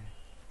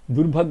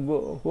 দুর্ভাগ্য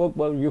হোক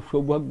বা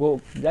সৌভাগ্য হোক,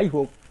 যাই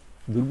হোক,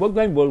 দুর্ভাগ্য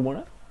আমি বলবো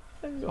না,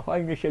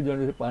 হয়নি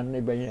সেজন্য পান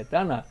নেই পাই না, তা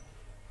না,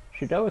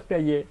 সেটাও একটা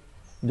ইয়ে।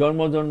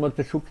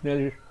 জন্মান্তর সুখ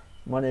নিলে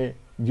মানে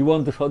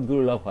জীবন্ত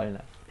সদ্গুরু লাভ হয়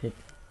না। ঠিক,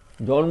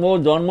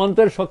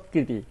 জন্মান্তরের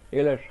স্বীকৃতি,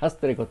 এগুলো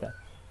শাস্ত্রের কথা।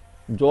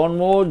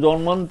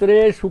 জন্মান্তরে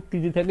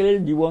স্বীকৃতি থাকলে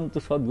জীবন্ত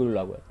সদ্গুরু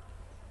লাভ হয়।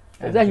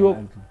 যাই হোক,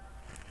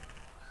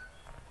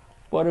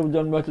 পরের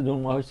জন্ম হয়তো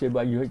জন্ম হয়েছে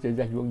বা ই হয়েছে,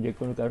 যাই হোক, যে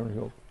কোনো কারণে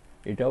হোক,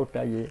 এটাও একটা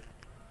ইয়ে।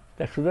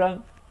 তা সুতরাং,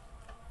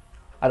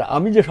 আর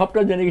আমি যে সবটা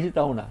জেনে গেছি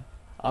তাও না,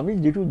 আমি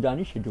যেটুকু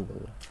জানি সেটুকু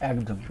বললাম।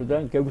 একদম।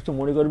 সুতরাং কেউ কিছু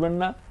মনে করবেন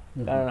না,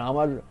 কারণ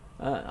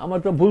আমার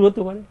তো ভুল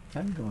হতে পারে,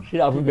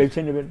 সেটা আপনি বেছে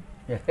নেবেন,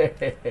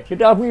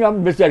 সেটা আপনি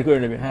বিচার করে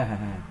নেবেন।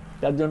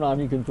 তার জন্য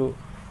আমি কিন্তু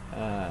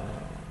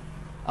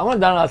আমার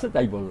জানা আছে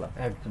তাই বললাম।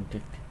 একদম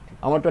ঠিক।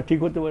 আমারটা ঠিক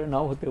হতে পারে,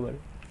 নাও হতে পারে,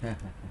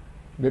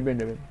 ভেবে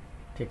নেবেন।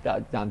 ঠিক,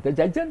 জানতে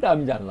চাইছেন তা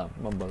আমি জানলাম,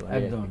 বললাম।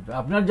 একদম,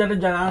 আপনার যেটা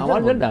জানা আছে,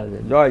 আমার জানা আছে।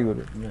 জয়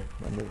গুরু।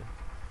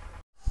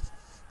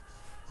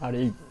 আর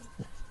এই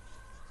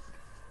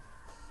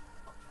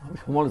আমি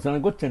সমালোচনা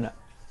করছে না,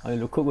 আমি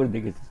লক্ষ্য করে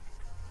দেখেছি,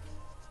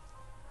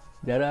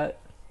 যারা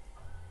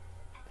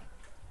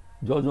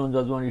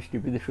যজন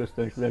ইষ্টিপিতে সুস্থ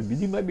হয়েছে, তারা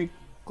বিধিভাবে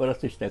করার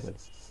চেষ্টা করে,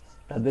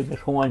 তাদেরকে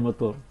সময়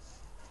মতো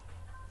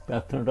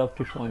প্রার্থনাটাও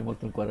ঠিক সময়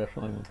মতন করার,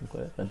 সময় মতন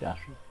করে তাদের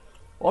আসে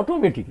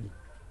অটোমেটিকলি,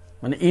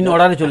 মানে ইন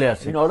অর্ডারে চলে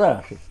আসে, ইন অর্ডার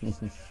আসে।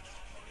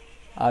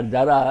 আর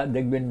যারা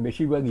দেখবেন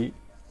বেশিরভাগই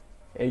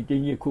এইটা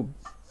নিয়ে খুব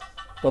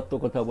তত্ত্ব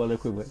কথা বলে,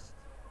 খুব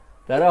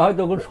তারা হয়তো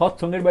তখন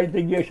সৎসঙ্গের বাড়িতে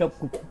গিয়ে সব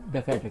খুব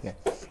দেখায় টেখায়,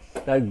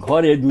 তার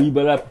ঘরে 2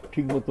 বেলা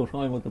ঠিক মতো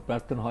সময় মতো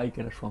প্রার্থনা হয়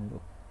কিনা সন্দেহ।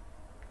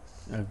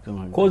 একদম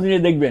খোঁজ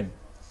নিয়ে দেখবেন,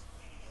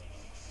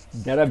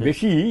 যারা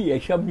বেশি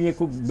এইসব নিয়ে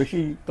খুব বেশি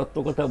তত্ত্ব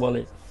কথা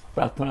বলে,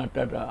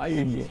 প্রার্থনাটা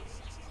নিয়ে,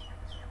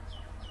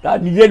 তার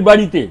নিজের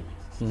বাড়িতে,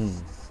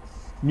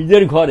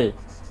 নিজের ঘরে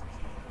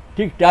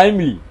ঠিক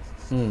টাইমলি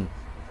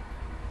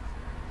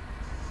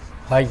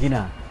হয়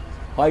কিনা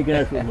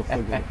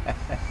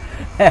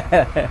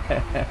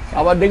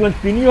আবার দেখবেন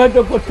তিনি হয়তো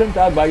করছেন,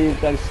 তার বাড়ির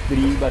তার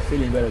স্ত্রী বা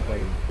ছেলে বেড়ে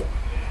পারেন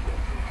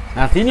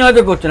না, তিনি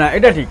হয়তো করছেন না,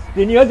 এটা ঠিক,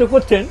 তিনি হয়তো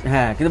করছেন,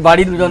 হ্যাঁ, কিন্তু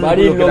বাড়ির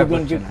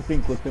লোকজনকে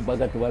করতে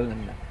বাগাতে পারলেন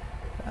না,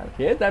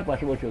 সে তার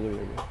পাশে বসে করে।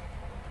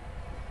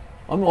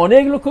 আমি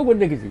অনেক লক্ষ্য করে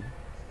দেখেছি,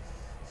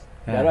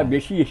 যারা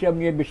বেশি হিসাব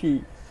নিয়ে বেশি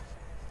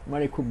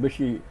মানে খুব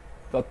বেশি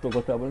তত্ত্ব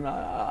কথা বলে না,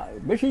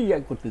 বেশি ইয়ে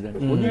করতে জানে,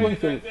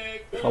 অধিকাংশ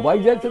সবাই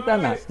যাচ্ছে তা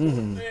না,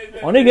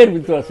 অনেকের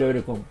ভিতর আছে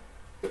ওইরকম,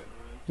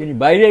 তিনি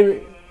বাইরে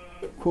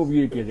খুব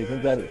ইয়ে পেয়েছে,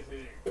 কিন্তু তার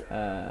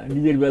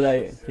নিজের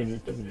বেলায় তিনি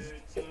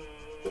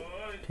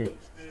ঠিক,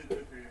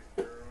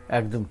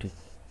 একদম ঠিক,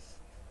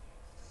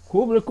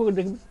 খুব লক্ষ্য করে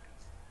দেখবেন।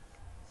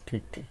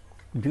 ঠিক ঠিক,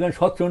 যেখানে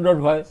সৎসঙ্গ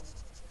হয়,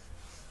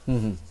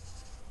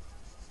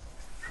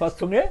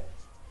 সৎসঙ্গে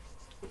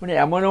মানে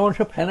এমন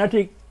সব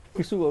ফ্যানাটিক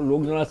কিছু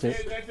লোকজন আছে,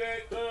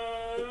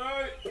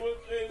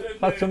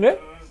 সৎসঙ্গে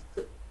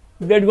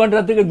 1.5 ঘন্টা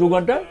থেকে 2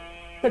 ঘন্টা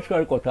শেষ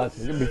করার কথা আছে,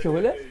 যে বেশি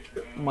হলে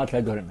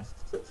মাথায় ধরে না,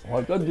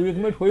 হয়তো 2-1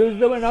 মিনিট হয়ে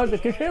যেতে হবে, না হয়তো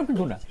সেরকম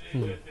কিছু না,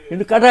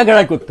 কিন্তু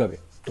কাটাকাটাই করতে হবে।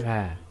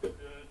 হ্যাঁ,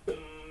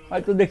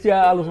 হয়তো দেখছি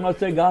আলোচনা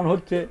হচ্ছে, গান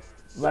হচ্ছে,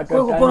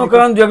 কোনো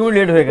কারণ 2 মিনিট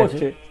লেট হয়ে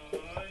গেছে,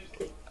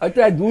 হয়তো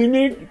 2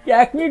 মিনিট কি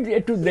 1 মিনিট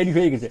একটু দেরি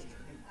হয়ে গেছে,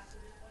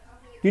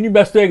 তিনি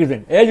ব্যস্ত হয়ে গেছেন,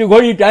 এই যে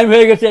ঘড়ি টাইম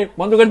হয়ে গেছে,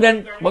 বন্ধ করে দেন,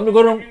 বন্ধ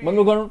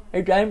করুন,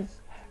 এই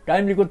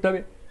টাইমলি করতে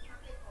হবে,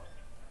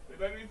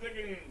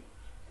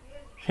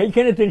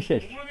 সেইখানে তিনি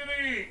শেষ।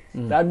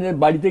 তার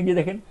বাড়িতে গিয়ে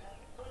দেখেন,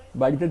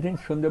 বাড়িতে তিনি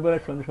সন্ধ্যেবেলা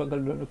সন্ধ্যে সকাল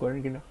করেন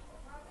কিনা,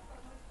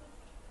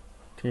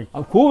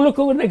 আমি খুব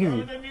লক্ষ্য করে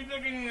দেখেছি,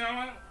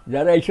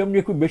 যারা এইসব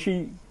নিয়ে খুব বেশি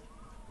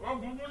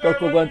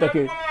তর্ক করেন,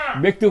 তাকে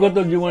ব্যক্তিগত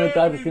জীবনে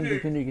তার কিন্তু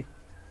তিনি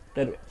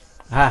তার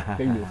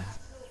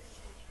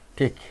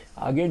ঠিক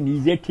আগে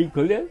নিজে ঠিক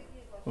হলে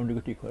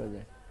অন্যকে ঠিক করা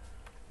যায়।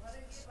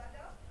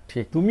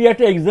 ঠিক তুমি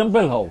একটা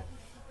এক্সাম্পল হও।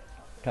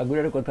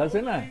 ঠাকুরের কথা আছে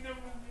না,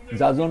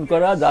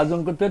 যাজন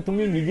করতে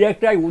তুমি নিজে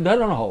একটা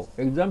উদাহরণ হও,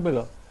 এক্সাম্পল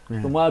হও।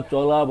 তোমার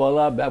চলা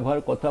বলা ব্যবহার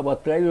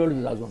কথাবার্তাই হল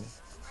যাজন।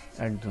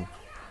 একদম।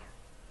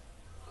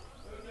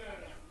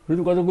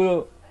 শুধু কতগুলো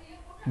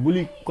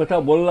বুলি কথা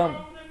বললাম,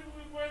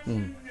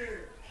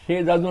 সে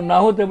যাজন না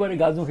হতে পারে,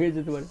 গাজন হয়ে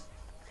যেতে পারে।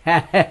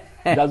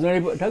 গাজন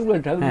ঠাকুর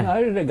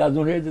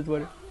গাজন হয়ে যেতে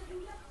পারে।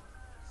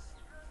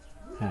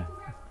 হ্যাঁ,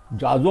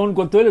 যাজন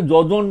করতে হলে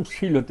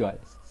যজনশীল হতে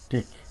হয়।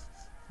 ঠিক।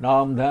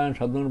 নাম ধ্যান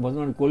সাধন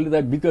ভজন করলে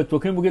তার ভিতরে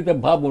চোখে মুখে তার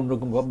ভাব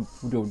অন্যরকম ভাব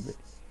ফুটে উঠবে,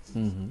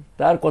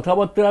 তার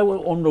কথাবার্তা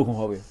অন্যরকম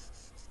হবে।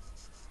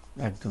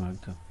 একদম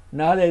একদম।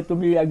 না হলে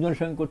তুমি একজনের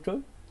সঙ্গে করছো,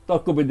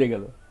 তর্ক বেঁধে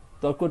গেল,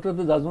 তর্কটা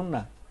তো যাজন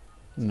না।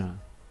 না,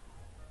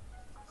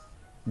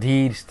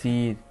 ধীর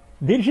স্থির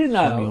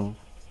না,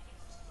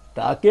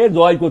 তাকে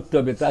জয় করতে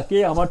হবে, তাকে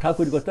আমার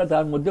ঠাকুর কথা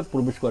তার মধ্যে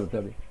প্রবেশ করাতে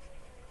হবে।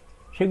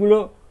 সেগুলো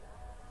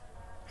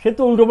সে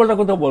তো উল্টোপাল্টা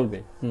কথা বলবে,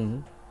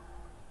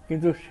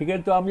 কিন্তু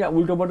সেখানে তো আমি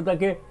উল্টোপাল্টা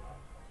তাকে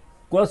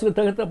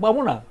তাকে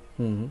পাবো না।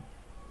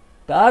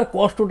 তার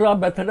কষ্টটা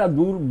ব্যথাটা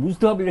দূর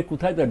বুঝতে হবে যে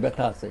কোথায় তার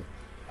ব্যথা আছে,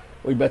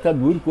 ওই ব্যথা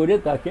দূর করে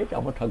তাকে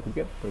আমার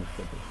ঠাকুরকে প্রবেশ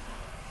করতে হবে।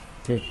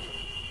 ঠিক।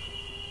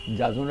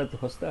 যাজন এত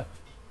সস্তা?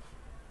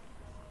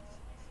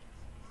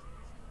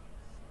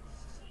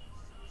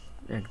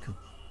 একদম।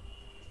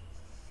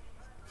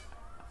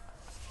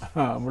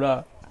 আমরা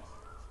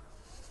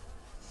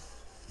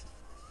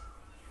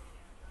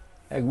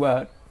একবার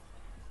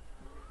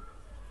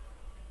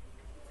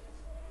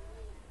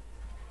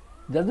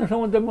যাজন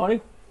সম্বন্ধে আমি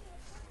অনেক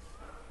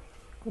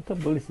কথা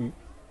বলেছি,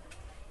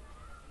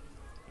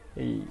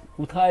 এই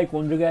কোথায়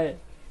কোন জায়গায়।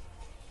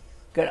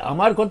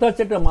 আমার কথা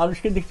হচ্ছে একটা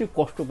মানুষকে দেখছি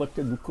কষ্ট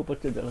পাচ্ছে, দুঃখ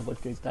পাচ্ছে, জ্বালা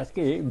পাচ্ছে,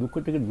 তাকে দুঃখ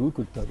থেকে দূর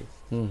করতে হবে।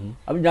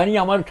 আমি জানি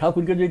আমার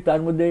ঠাকুরকে যদি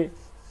তার মধ্যে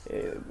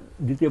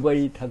দিতে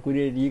পারি,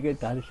 ঠাকুরের ইয়েকে,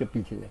 তাহলে সে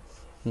পিছিয়ে যায়।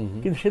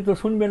 কিন্তু সে তো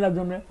শুনবে না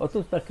জন্য,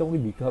 অথচ তাকে আমাকে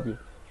দিতে হবে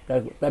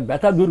তার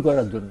ব্যথা দূর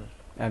করার জন্য।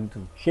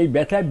 একদম। সেই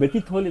ব্যথায়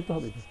ব্যতীত হলে তো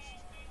হবে না।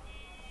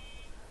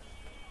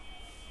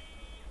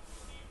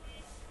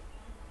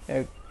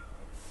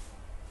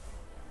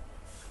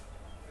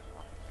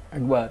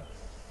 একবার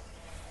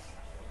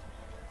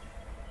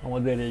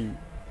আমাদের এই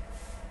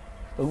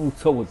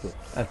উৎসব হতো।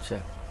 আচ্ছা।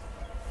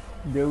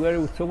 দেওঘরের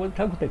উৎসব বলে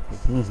ঠাকুর থাকতো।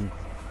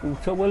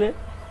 উৎসব বলে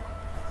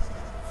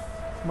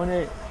মানে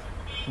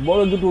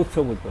বড় দুটো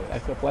উৎসব হতো,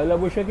 একটা পয়লা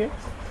বৈশাখে,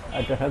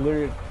 একটা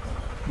ঠাকুরের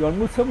জন্ম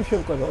উৎসব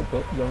হিসেবে করা হতো,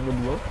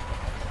 জন্মদিবস,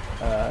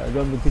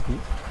 জন্মতিথি।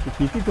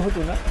 তিথি তো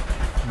হতো না,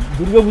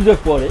 দুর্গা পুজোর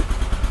পরে,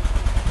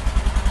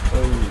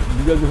 ওই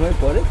দুর্গা পুজোর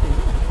পরে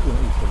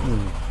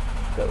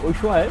ওই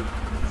সময়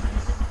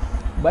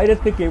বাইরের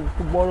থেকে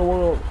খুব বড়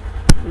বড়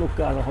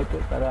লোককে আনা হতো,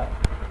 তারা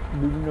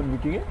বিভিন্ন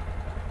মিটিংয়ে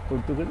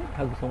করতে করে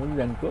ঠাকুর সম্বন্ধে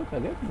জানতো,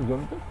 তাকে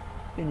জানতো,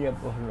 তিনি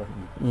ভালো।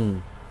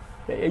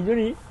 এই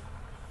জন্যই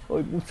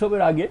ওই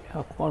উৎসবের আগে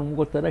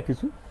কর্মকর্তারা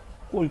কিছু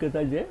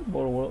কলকাতায় যে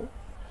বড় বড়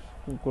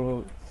কোনো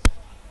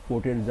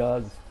কোর্টের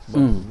জাজ,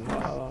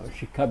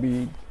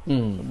 শিক্ষাবিদ,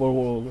 বড়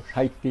বড়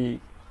সাহিত্যিক,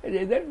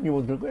 এদের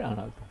নিমন্ত্রণ করে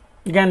আনা হতো।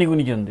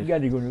 জ্ঞানীগুণীজন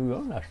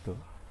আসতো।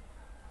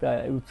 তাই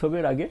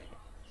উৎসবের আগে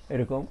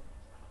এরকম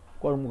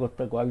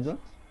কর্মকর্তা কয়েকজন,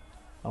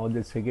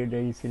 আমাদের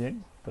সেক্রেটারি ছিলেন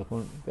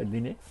তখনকার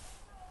দিনে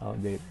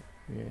আমাদের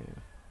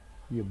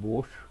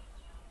বোস,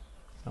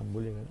 নাম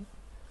বলে গেল,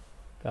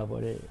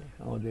 তারপরে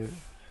আমাদের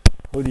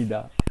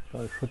হরিদা,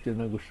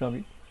 সত্যেন্দ্র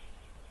গোস্বামী,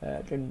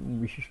 একটা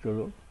বিশিষ্ট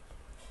লোক,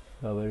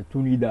 তারপরে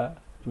চুনিদা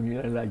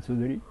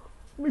রায়চৌধুরী,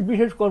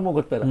 বিশেষ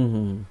কর্মকর্তারা,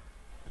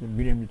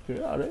 বীরেন মিত্র,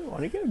 আরো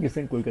অনেকে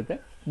গেছেন কলকাতায়।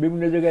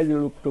 বিভিন্ন জায়গায় যে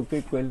লোক টোককে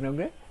কয়েলাম,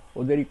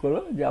 ওদেরই করো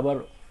যে আবার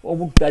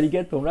অমুক তারিখে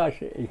তোমরা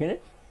আসে এখানে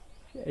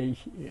এই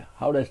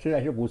হাওড়া স্টেশনে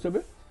এসে পৌঁছবে,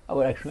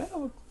 আবার একসঙ্গে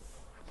আবার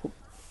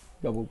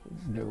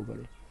যাবো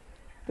করে।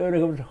 তো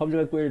এরকম সব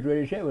জায়গায় করে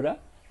এসে ওরা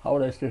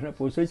হাওড়া স্টেশনে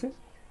পৌঁছেছে,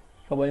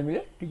 সবাই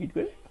মিলে টিকিট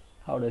করে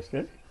হাওড়া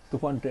স্টেশন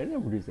তুফান ট্রেনে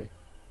উঠেছে।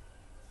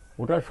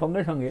 ওঠার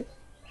সঙ্গে সঙ্গে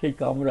সেই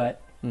কামরায়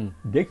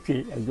দেখছে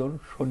একজন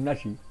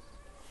সন্ন্যাসী,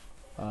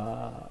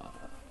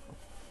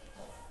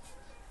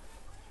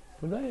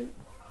 কোথায়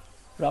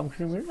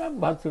রামকৃষ্ণ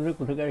ভারতচন্দ্রের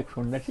কোথাকার এক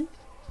সন্ন্যাসী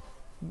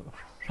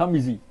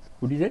স্বামীজি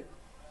উঠেছে,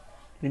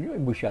 তিনি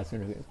ওই বসে আছেন,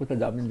 কোথায়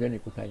যাবেন জানি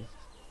কোথায়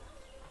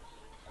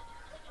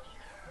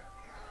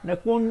না,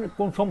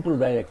 কোন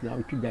সম্প্রদায়ের একজন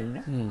আমি ঠিক জানি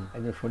না,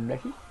 একজন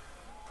সন্ন্যাসী,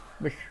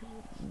 বেশ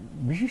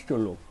বিশিষ্ট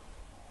লোক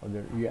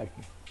ওদের আর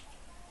কি।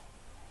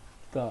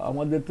 তা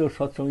আমাদের তো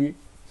সৎসঙ্গী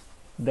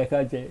দেখা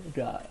আছে,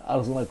 এটা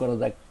আলোচনা করা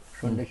যাক,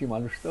 সন্ন্যাসী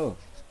মানুষ তো,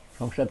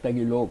 সংসার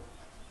ত্যাগী লোক,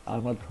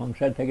 আমরা তো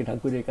সংসার থেকে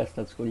ঠাকুরের কাজ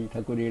টাজ করি,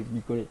 ঠাকুরের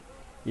ই করে,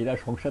 এরা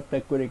সংসার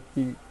ত্যাগ করে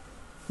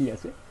কি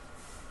আছে।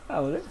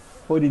 আমাদের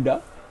হরিদা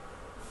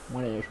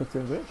মানে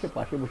সৎসঙ্গ করে সে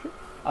পাশে বসে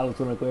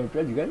আলোচনা করে,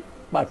 যেখানে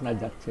পার্টনার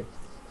যাচ্ছে,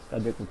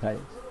 তাদের কোথায়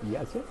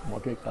আছে,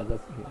 মঠের কাজ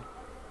আছে।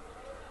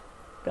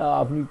 তা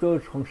আপনি তো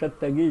সংসার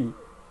ত্যাগী,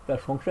 তা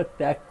সংসার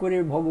ত্যাগ করে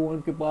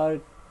ভগবানকে পাওয়ার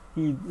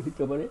কি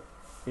হতে পারে,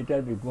 এটা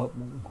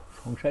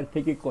সংসার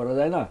থেকে করা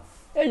যায় না।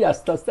 এই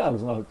আস্তে আস্তে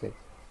আলোচনা হচ্ছে,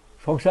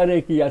 সংসারে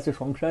কি আছে,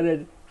 সংসারের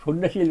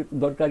সন্ন্যাসীর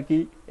দরকার কি,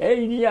 এই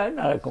নিয়ে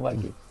নানারকম আর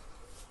কি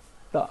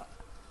তা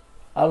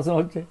আলোচনা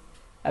হচ্ছে।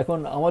 এখন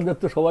আমাদের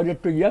তো সবার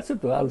একটু আছে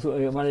তো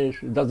মানে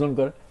যাজন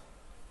করে।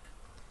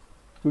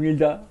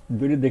 সুনীলদা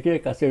দূরে দেখে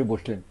কাছে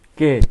বসলেন।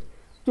 কে?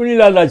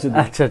 সুনীল আদা।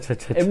 আচ্ছা আচ্ছা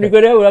আচ্ছা। এমনি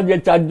করে ওরা যে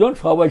 4 জন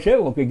সব এসে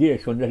ওকে গিয়ে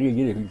সন্ন্যাসীকে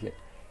গিয়ে ফেলছে।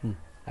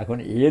 এখন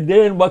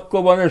এদের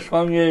বাক্যবাণের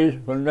সঙ্গে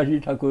সন্ন্যাসী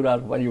ঠাকুর আর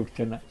পারি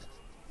উঠছে না।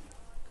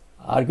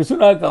 আর কিছু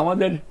না,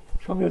 আমাদের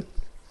সঙ্গে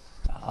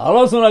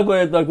আলোচনা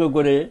করে তর্ক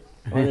করে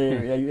মানে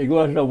এগুলো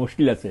একটা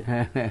মুশকিল আছে।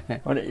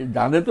 মানে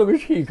জানে তো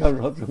বেশি, কারণ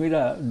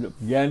সত্যিরা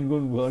জ্ঞান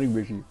গুণ অনেক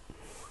বেশি।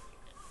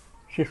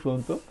 শেষ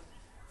পর্যন্ত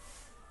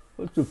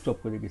ও চুপচাপ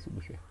করে গেছে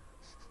বসে,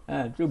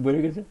 হ্যাঁ চুপ বলে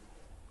গেছে,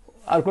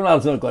 আর কোনো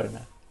আলোচনা করে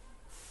না।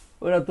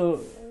 ওরা তো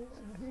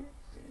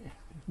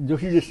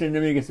যোশী দৃষ্টি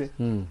নেমে গেছে,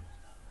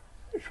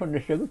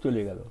 সন্ন্যাসীটাকে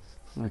চলে গেল।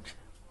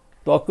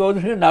 তর্ক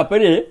ওদের সঙ্গে না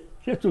পেরে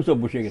সে চুপচাপ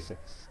বসে গেছে,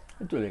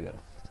 চলে গেল।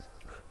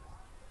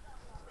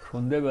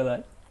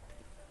 সন্ধ্যেবেলায়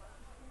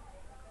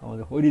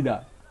আমাদের হরিদা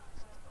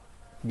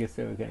গেছে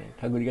ওখানে,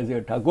 ঠাকুর গেছে।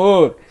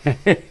 ঠাকুর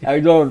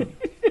একজন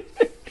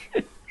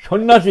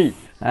সন্ন্যাসী,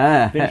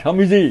 তিনি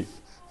স্বামীজি,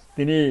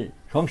 তিনি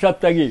সংসার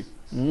ত্যাগী।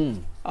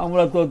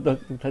 আমরা তো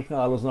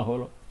আলোচনা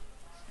হলো,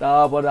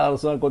 তারপরে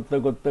আলোচনা করতে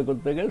করতে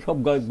করতে গেলে সব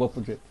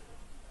বসে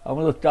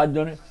আমরা তো 4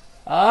 জনে,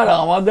 আর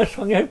আমাদের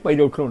সঙ্গে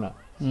পাইরে উঠলো না।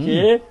 সে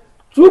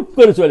চুপ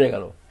করে চলে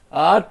গেল,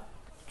 আর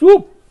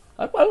চুপ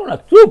আর পারলো না,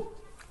 চুপ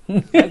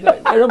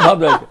এরকম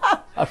ভাবতে।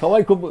 আর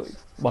সবাই খুব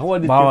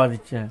ভাবা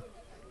দিচ্ছে।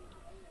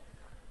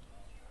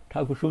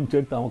 ঠাকুর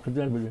শুনছেন তো আমাকে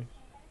বলছেন,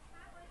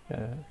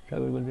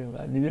 ঠাকুর বলছেন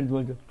নিজের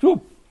বলছে চুপ,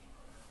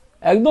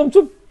 একদম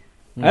চুপ।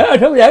 হ্যাঁ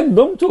ঠাকুর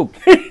একদম চুপ,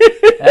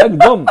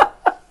 একদম।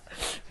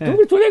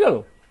 তুমি চলে গেল,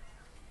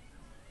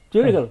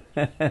 চলে গেল।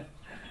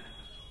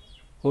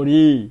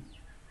 হরি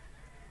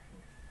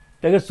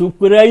তাকে চুপ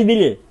করে আই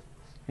দিলে,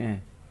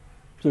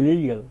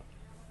 চলেই গেল।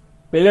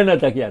 পেলে না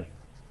তাকে আর,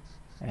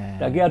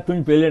 তাকে আর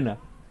তুমি পেলে না,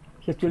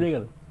 সে চলে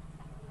গেল।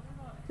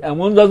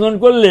 এমন যাজন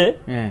করলে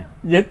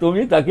যে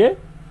তুমি তাকে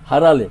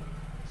হারালে,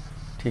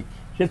 ঠিক,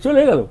 সে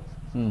চলে গেল।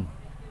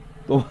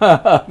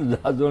 তোমার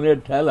যাজনের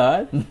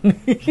ঠেলায়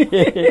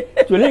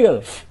চলে গেল।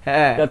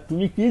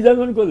 তুমি কি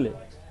যাজন করলে,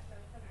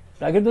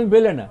 তাকে তুমি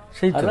পেলে না,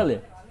 হারালে।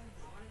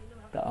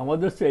 তা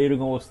আমাদের তো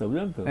এইরকম অবস্থা,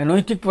 বুঝলেন তো,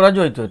 নৈতিক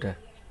পরাজয় তো এটা।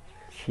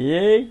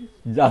 সেই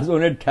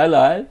যাজনের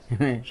ঠেলায়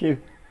সে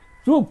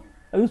চুপ,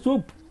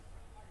 চুপ,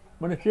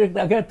 মানে সে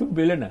তাকে আর তুমি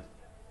পেলে না,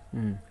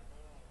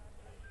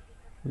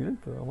 বুঝলেন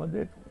তো।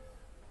 আমাদের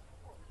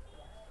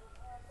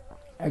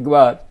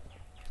একবার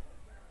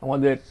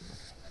আমাদের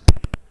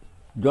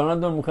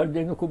জনার্দন মুখার্জি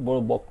খুব বড়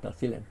বক্তা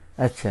ছিলেন,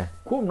 আচ্ছা,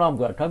 খুব নাম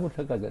করা, ঠাকুর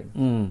থাকাকালীন।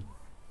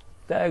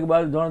 তা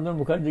একবার জনার্দন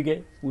মুখার্জিকে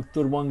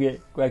উত্তরবঙ্গে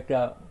কয়েকটা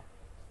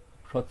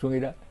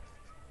সৎসঙ্গীরা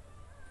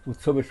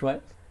উৎসবের সময়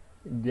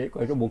যে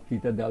কয়েকটা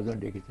বক্তৃতা দেওয়ার জন্য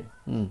ডেকেছে।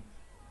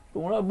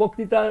 তোমরা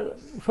বক্তৃতা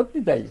সত্যি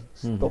তাই,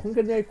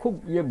 তখনকার দিনে খুব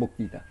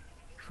বক্তৃতা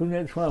শুনে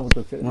শোনার মতো,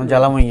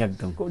 জ্বালাময়ী,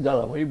 একদম খুব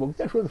জ্বালাময়ী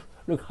বক্তৃতা,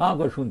 হাঁ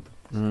করে শুনতো।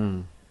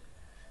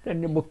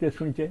 তেমনি বক্তৃতা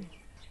শুনেছে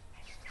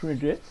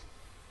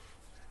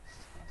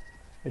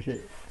এসে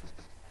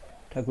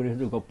ঠাকুরের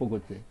সাথে গপ্প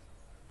করছে।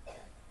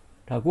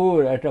 ঠাকুর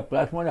একটা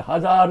প্ল্যাটফর্মে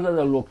হাজার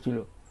হাজার লোক ছিল,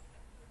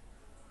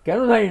 কেন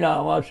জানি না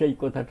আমার সেই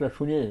কথাটা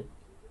শুনে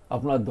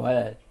আপনার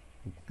দয়ায়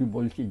কি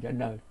বলছি জানি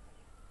না,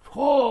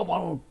 সব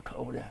মানুষ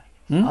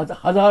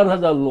হাজার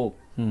হাজার লোক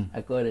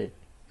একেবারে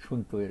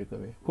শুনতো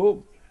এরকম খুব।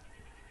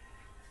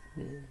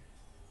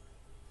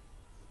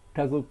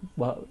 ঠাকুর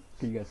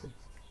ঠিক আছে।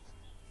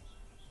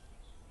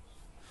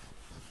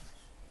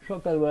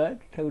 সকালবেলায়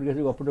ঠাকুর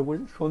কাছে গল্পটা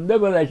বলছে,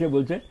 সন্ধ্যাবেলা এসে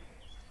বলছে,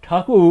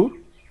 ঠাকুর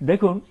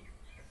দেখুন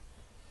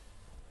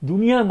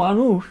দুনিয়ার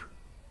মানুষ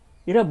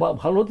এরা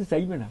ভালো হতে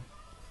চাইবে না,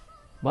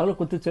 ভালো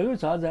করতে চাইবে,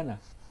 চাওয়া যায় না।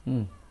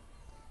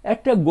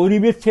 একটা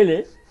গরিবের ছেলে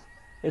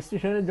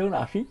স্টেশনে যখন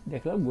আসি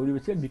দেখলাম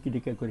গরিবের ছেলে বিক্রি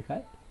টিকা করে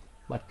খায়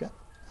বাচ্চা,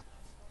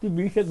 তুই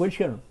বিক্রি করিস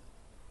কেন,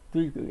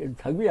 তুই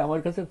থাকবি আমার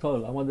কাছে, চল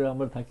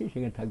আমরা থাকি,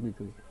 সেখানে থাকবি,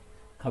 তুই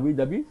খাবি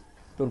দাবি,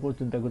 তোর কোনো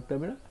চিন্তা করতে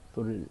হবে না,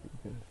 তোর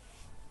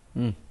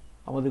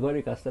আমাদের ঘরে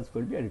কাজ টাজ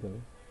করবি আর করবে।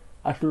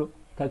 আসলো,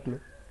 থাকলো।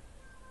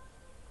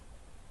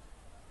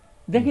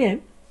 দেখেন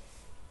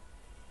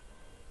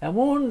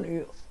এমন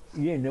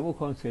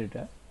নেবক্ষণ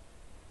ছেলেটা,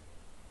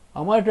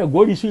 আমার একটা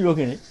গড়ি ছিল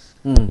ওখানে,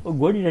 ও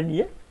গড়িটা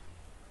নিয়ে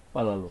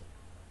পালালো।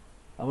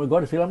 আমার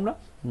ঘরে ছিলাম না,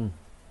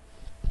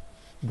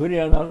 ধরে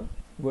আনার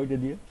গড়িটা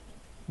দিয়ে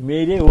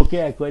মেরে ওকে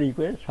একবার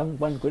করে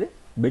সাংপান করে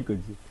বের করে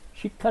দিয়ে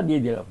শিক্ষা দিয়ে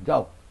দিলাম,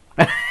 যাও।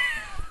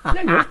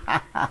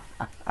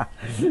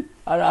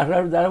 আর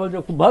আসার যারা বলছে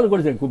খুব ভালো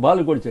করেছেন, খুব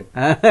ভালো করেছেন,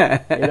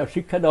 এরা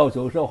শিক্ষা দেওয়া হচ্ছে,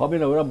 ওসব হবে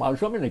না, ওরা মানুষ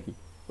হবে নাকি,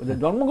 ওদের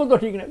জন্মগত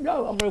ঠিক না,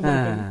 যাও। আমরা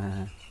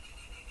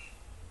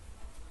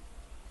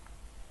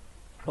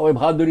সবাই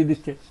ভাত ধরিয়ে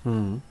দিচ্ছে,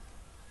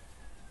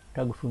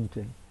 ঠাকুর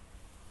শুনছেন,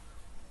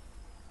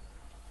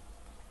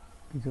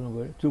 কিছু না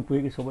করে চুপ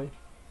হয়ে গেছে সবাই।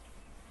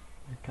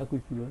 ঠাকুর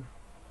কি বলে,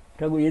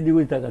 ঠাকুর এদিক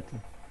ওই তাকাচ্ছে,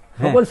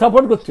 সকল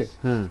সাপোর্ট করছে,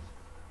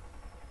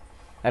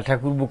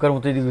 ঠাকুর বোকার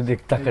মতো এদিক ওদিক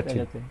তাকাচ্ছে।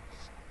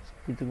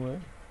 কিছু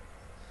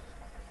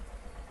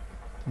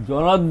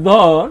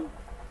জনার্দন,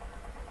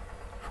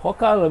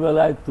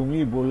 সকালবেলায় তুমি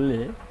বললে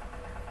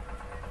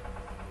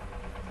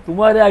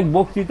তোমার এক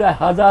বক্তৃতায়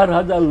হাজার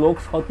হাজার লোক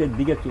সতের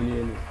দিকে চলে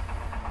এলো।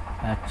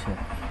 আচ্ছা,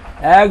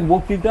 এক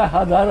বক্তৃতায়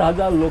হাজার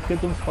হাজার লোককে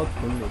তুমি সৎ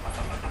করলে।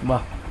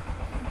 বাহ।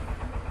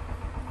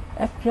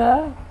 একটা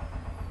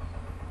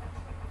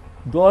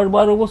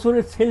 10-12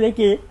 বছরের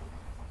ছেলেকে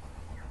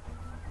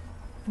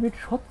তুমি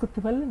একটু সৎ করতে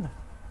পারলে না?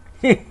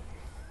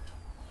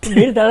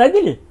 মেরে দাঁড়ায়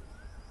দিলে।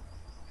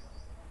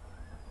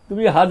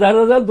 তুমি হাজার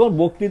হাজার, তোমার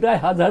বক্তৃতায়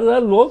হাজার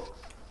হাজার লোক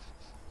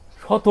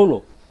সৎ হলো,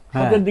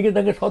 সতের দিকে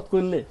তাকে সৎ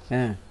করলে,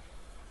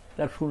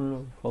 তার শুনলো,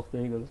 শক্ত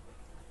হয়ে গেল।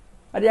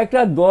 আর একটা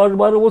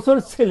 10-12 বছর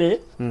ছেলে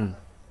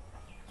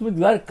তুমি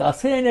যার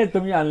কাছে এনে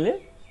তুমি আনলে,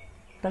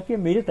 তাকে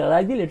মেরে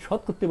তাড়াই দিলে,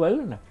 সৎ করতে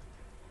পারলে না?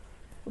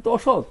 ও তো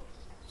অসৎ,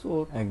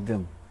 চোর।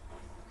 একদম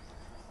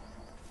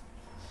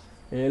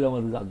এলো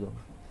আমাদের জাদু।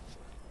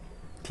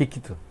 ঠিকই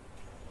তো।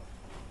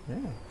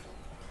 হ্যাঁ,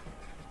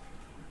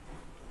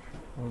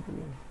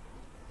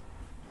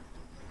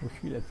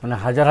 মানে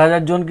হাজার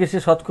হাজার জনকে সে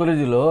সৎ করে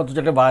দিল, অথচ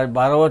একটা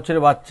 12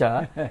 বছরের বাচ্চা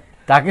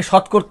তাকে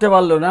সৎ করতে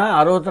পারলো না,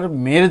 আরো তার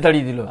মেরে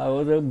দাঁড়িয়ে দিল।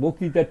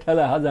 বক্তৃতার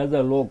ঠেলা হাজার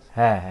হাজার লোক,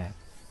 হ্যাঁ হ্যাঁ,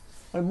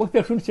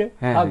 বক্তৃতা শুনছে,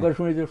 একবার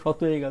শুনেছে, সৎ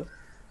হয়ে গেল।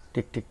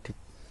 ঠিক ঠিক ঠিক।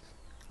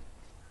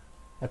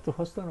 এত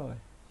সস্তা নয়।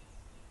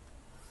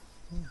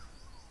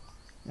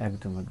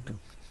 একদম একদম।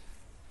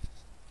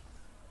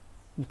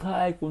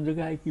 কোথায় কোন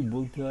জায়গায় কি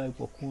বলতে হয়,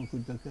 কখন কোন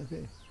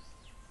জায়গায়,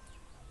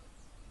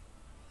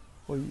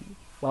 ওই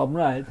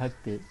পাবনায়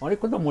থাকতে অনেক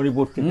কথা মনে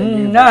পড়ছে।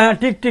 না,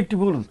 ঠিক ঠিক ঠিক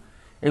বলুন,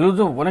 এগুলো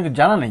তো অনেক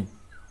জানা নেই,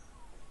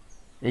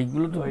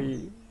 এইগুলো তো ওই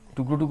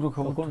টুকরো টুকরো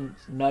খবর। তখন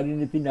নারী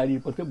নীতি,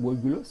 নারীর পথে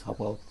বইগুলো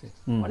ছাপা হচ্ছে,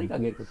 অনেক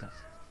আগের কথা।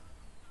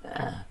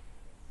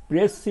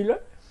 প্রেস ছিল,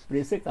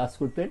 প্রেসে কাজ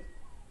করতেন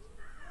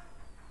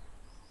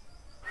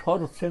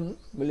শরৎ সেন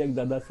বলে এক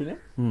দাদা ছিলেন,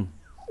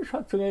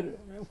 সৎসঙ্গের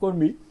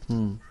কর্মী।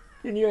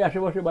 তিনি ওই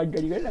আশেপাশে বাইক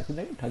গাড়ি গাড়ি রাখেন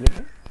থাকেন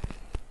না।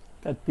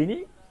 তা তিনি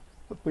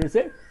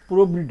প্রেসে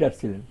প্রুফ রিডার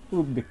ছিলেন,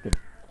 প্রুফ দেখতেন।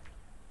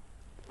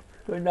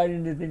 তো নারী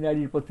নীতি,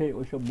 নারীর পথে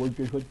ওইসব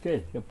বইতে হচ্ছে,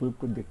 সব প্রুফ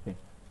করে দেখতেন।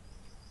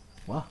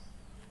 বাহ,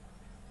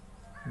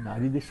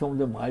 নারীদের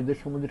সম্বন্ধে, মায়েদের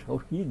সম্বন্ধে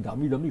কি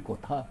দামি দামি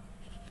কথা।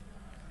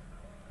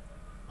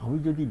 আমি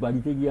যদি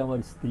বাড়িতে গিয়ে আমার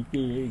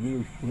স্ত্রীকে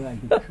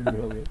সুন্দর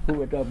হবে, খুব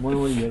একটা মনে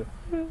মনে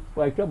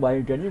কয়েকটা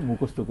বাড়িটা নিয়ে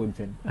মুখস্থ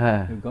করছেন,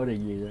 ঘরে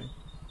গিয়ে যায়।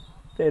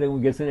 তো এরকম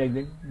গেছেন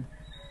একদিন,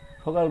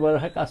 সকালবেলা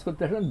কাজ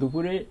করতে আসেন,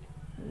 দুপুরে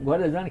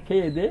ঘরে যান,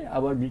 খেয়ে দিয়ে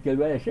আবার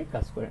বিকেলবেলা এসে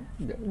কাজ করেন,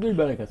 2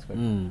 বেলায় কাজ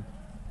করেন।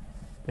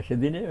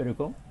 সেদিনে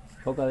এরকম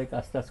সকালে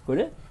কাজ টাজ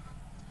করে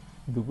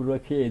দুপুরে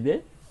খেয়ে দিয়ে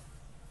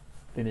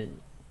তিনি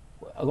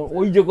এখন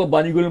ওই যে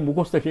বাণীগুলো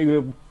মুখস্থ, সেইগুলো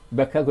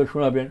ব্যাখ্যা করে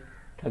শোনাবেন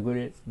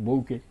ঠাকুরের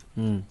বউকে।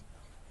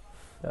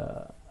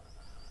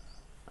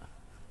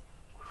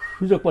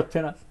 সুযোগ পাচ্ছে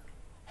না।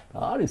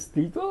 আর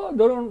স্ত্রী তো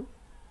ধরুন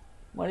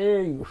মানে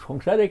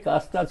সংসারে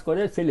কাজ টাজ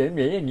করে, ছেলে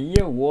মেয়ে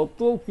নিয়ে অত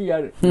কি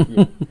আর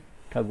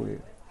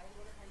ঠাকুরের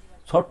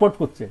ছটপট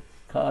করছে,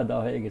 খাওয়া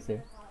দাওয়া হয়ে গেছে,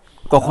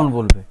 কখন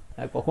বলবে,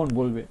 হ্যাঁ কখন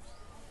বলবে।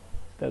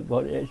 তা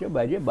ঘরে এসে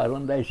বাইরে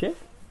বারান্দা এসে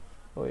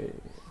ওই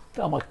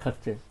তামাক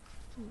খাচ্ছে,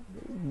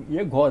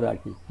 ইয়ে ঘর আর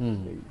কি,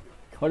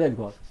 খড়ের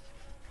ঘর,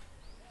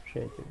 সে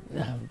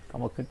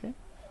তামাক খাচ্ছে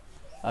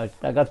আর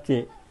তাকাচ্ছে।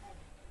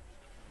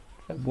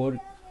 বোর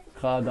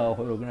খাওয়া দাওয়া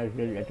হলো কিনা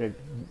একটা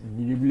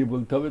নিরিবিলি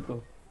বলতে হবে, তো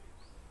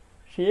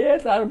সে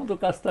তার মতো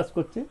কাজ টাজ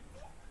করছে।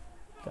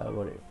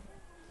 তারপরে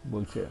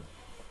বলছে,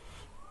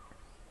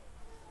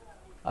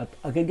 আর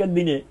আগেকার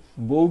দিনে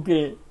বউকে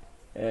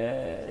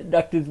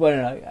ডাকতে পারে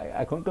না,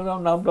 এখন তো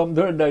নাম টাম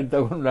ধরে ডাক,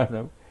 তখন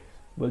নাম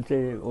বলছে,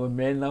 ওর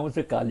মেয়ের নাম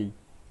হচ্ছে কালী।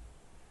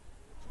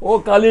 ও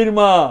কালীর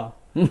মা,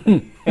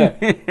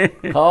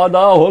 খাওয়া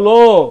দাওয়া হলো?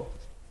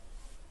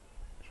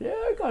 সে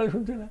কানে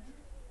শুনছে না।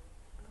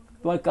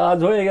 তোমার কাজ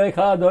হয়ে গেলে,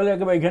 খাওয়া দাওয়া হলে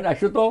একেবারে এখানে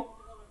আসো তো।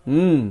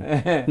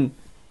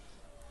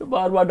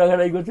 বারবার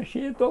ডাকাডাকি করছে,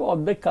 সে তো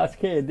অর্ধেক কাজ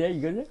খেয়ে দেয়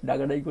গেছে,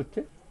 ডাকাডাকি করছে।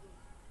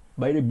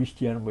 বাইরে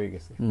বৃষ্টি আরম্ভ হয়ে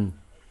গেছে।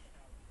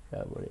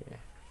 তারপরে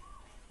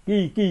কি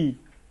কি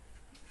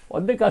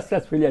অর্ধেক কাজ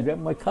টাজ ফেলে আছে,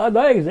 খাওয়া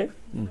দাওয়া হয়ে গেছে,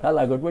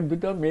 খালা করবার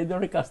দুটো মেয়েদের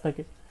অনেক কাজ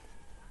থাকে।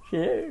 সে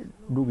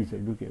ঢুকেছে,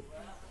 ঢুকে,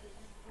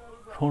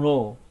 শোনো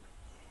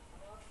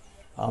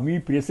আমি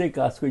প্রেসে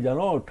কাজ করি,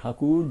 জানো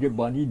ঠাকুর যে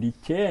বাণী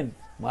দিচ্ছেন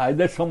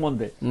মায়েদের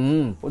সম্বন্ধে,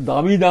 ও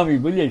দামি দামি,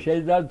 বুঝলি, সেই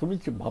তুমি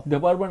ভাবতে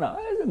পারবে না।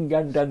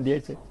 জ্ঞান টান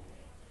দিয়েছে,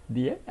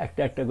 দিয়ে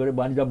একটা একটা করে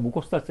বাণী যা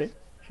মুখস্থ আছে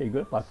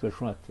সেইগুলো পাঠ করে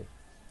শোনাচ্ছে।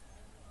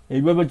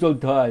 এইভাবে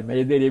চলতে হয়,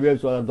 মেয়েদের এইভাবে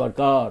চলার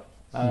দরকার।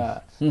 হ্যাঁ,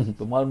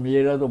 তোমার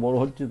মেয়েরা তো বড়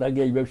হচ্ছে, তাকে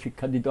এইভাবে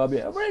শিক্ষা দিতে হবে।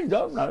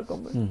 যাও নারকম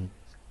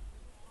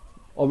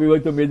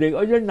অবিবাহিত মেয়েদের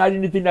ওই যে নারী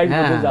নীতি, নারী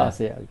যা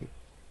আছে আর কি,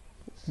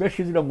 বেশ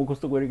কিছুটা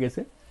মুখস্থ করে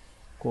গেছে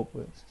খুব।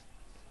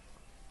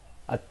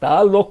 আর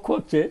তার লক্ষ্য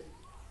হচ্ছে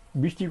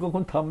বৃষ্টি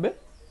কখন থামবে।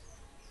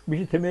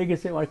 বৃষ্টি থেমে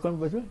গেছে অনেকক্ষণ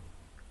বছর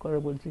করে,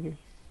 বলছে কি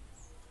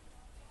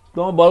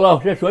তোমার বলা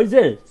শেষ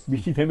হয়েছে,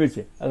 বৃষ্টি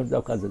থেমেছে, এখন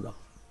যাও কাজে যাও।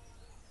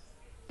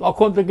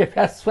 তখন থেকে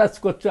ফ্যাস ফ্যাস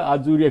করছে, আর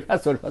জুড়ে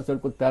ফ্যাসর ফ্যাসর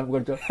করতে আরম্ভ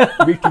করছো,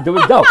 বৃষ্টি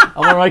থেমে যাও,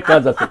 আমার অনেক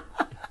কাজ আছে।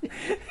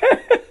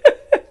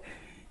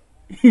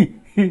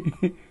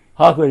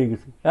 হা করে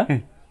গেছে। হ্যাঁ,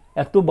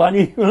 এত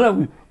বাণী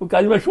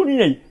কাজবা শুনি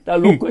নাই। তার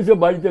লোক করেছে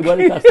বাড়িতে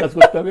ঘরে কাজ কাজ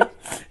করতে হবে,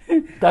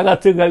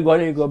 তাকাচ্ছে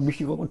ঘরে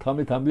বৃষ্টি কখন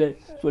থামলে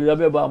চলে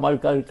যাবে, বা আমার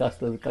কাজে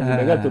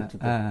দেখা করছে।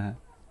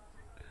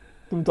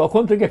 তুমি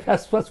তখন থেকে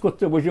ফ্যাস ফ্যাস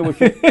করছো বসে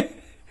বসে,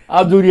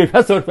 আদুরিয়ে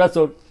ফ্যাসর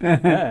ফ্যাসর।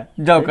 হ্যাঁ,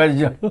 যাও কাজে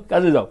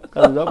যাও,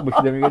 কাজে যাও, বসে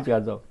থেমে গেছে,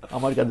 কাজ যাও,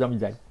 আমার কাজে আমি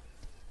যাই।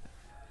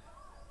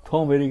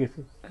 থম বেরিয়ে গেছে।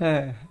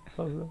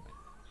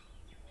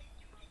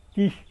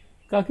 কি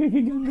কাকে কি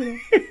জ্ঞান দিলাম,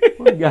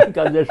 জ্ঞান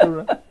কাজে আসলো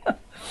না।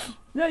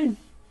 যাই,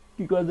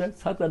 কি করা যায়,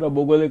 ছাতাটা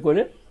বগলে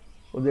করে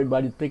ওদের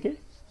বাড়ির থেকে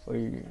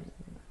ওই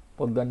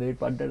পদ্মা নদীর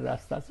পাড়টার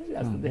রাস্তা আছে,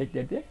 রাস্তাতে হেঁটে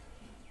হেঁটে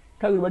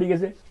ঠাকুর বাড়ি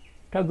গেছে।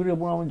 ঠাকুরকে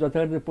প্রণাম,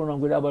 যথাযথ প্রণাম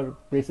করে আবার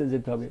প্রেসে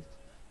যেতে হবে।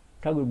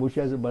 ঠাকুর বসে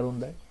আছে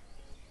বারান্দায়,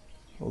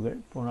 ওকে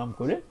প্রণাম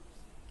করে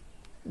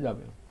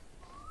যাবে।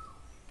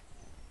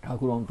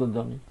 ঠাকুর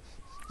অন্তর্যামী।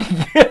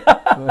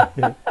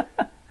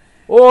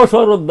 ও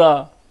শরৎদা,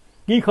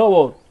 কি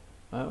খবর?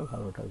 হ্যাঁ,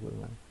 ভালো ঠাকুর,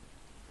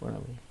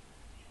 প্রণাম।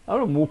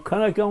 আমার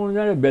মুখখানা কেমন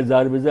জানে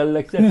বেজার বেজার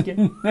লাগছে আজকে।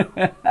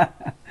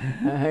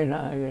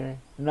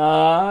 না,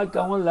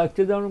 কেমন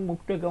লাগছে যেমন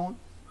মুখটা কেমন।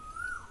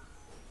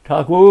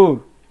 ঠাকুর,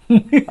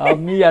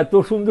 আপনি এত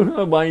সুন্দর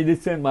বাণী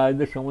দিচ্ছেন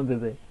মায়েদের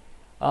সম্বন্ধে।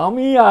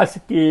 আমি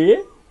আজকে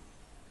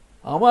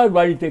আমার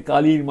বাড়িতে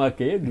কালীর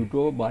মাকে দুটো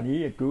বাণী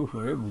একটু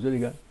শুনে বুঝে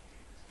দিলাম।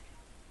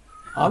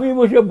 আমি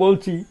বসে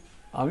বলছি,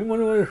 আমি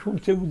মনে মনে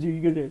শুনছে বুঝি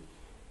গেছে,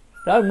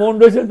 তার মন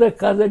রয়েছে তার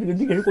কাজের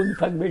দিকে কোন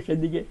থাকবে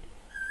সেদিকে।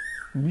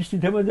 বৃষ্টি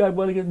থেমে যাওয়ার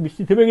পরে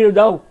বৃষ্টি থেমে গেলে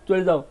যাও,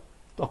 চলে যাও।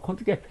 তখন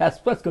থেকে ফ্যাস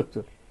ফ্যাস করছো,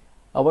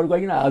 আবার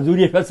কয়েকদিন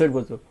আজুরিয়ে ফ্যাসের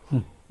করছো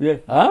যে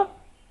হ্যাঁ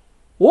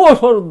ও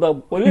শরৎদা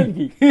বললেন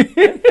কি,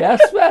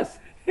 ফ্যাস ফ্যাস।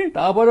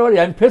 তারপরে আবার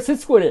এমফেসিস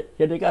করে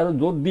সেটাকে আরো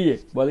জোর দিয়ে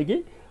বলে কি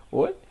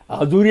ওই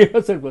আজুরিয়ে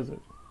ফ্যাসের করছো।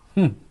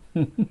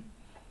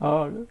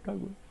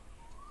 ঠাকুর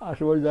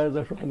আশেপাশে যারা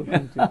তার সঙ্গে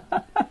শুনছে।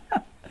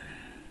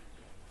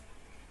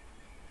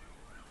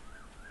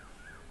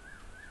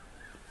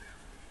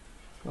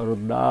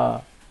 শরৎদা,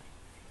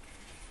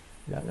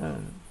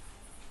 জানেন,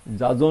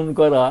 যাজন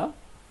করা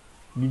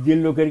নিজের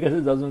লোকের কাছে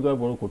যাজন করা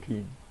বড়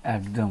কঠিন।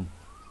 একদম,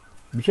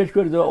 বিশেষ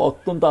করে যারা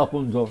অত্যন্ত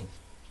আপনজন,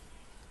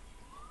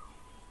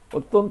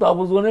 অত্যন্ত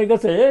আপনজনের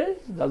কাছে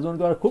যাজন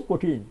করা খুব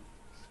কঠিন।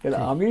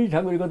 আমি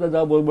ঠাকুরের কথা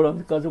যা বলবো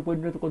আমি কাছে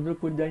পরিণত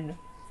করে যাই না,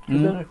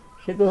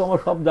 সে তো আমার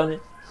সব জানে।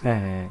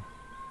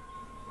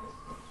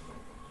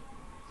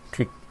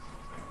 ঠিক,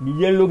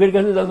 নিজের লোকের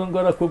কাছে যাজন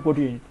করা খুব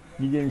কঠিন।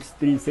 নিজের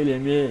স্ত্রী, ছেলে,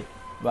 মেয়ে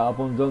বা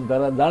আপনজন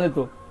তারা জানে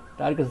তো,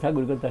 তার কাছে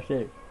ঠাকুরের কথা সে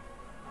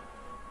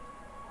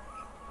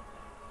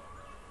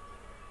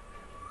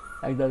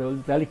একদারে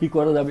বলছে তাহলে কি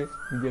করা যাবে?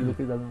 নিজের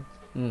লোকে জানো,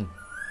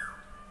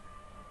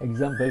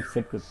 এক্সাম্পল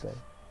সেট করতে হয়,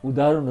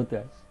 উদাহরণ হতে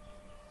হয়।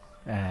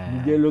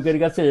 নিজের লোকের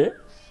কাছে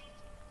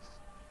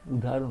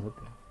উদাহরণ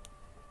হতে হয়।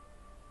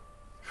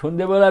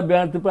 সন্ধ্যেবেলা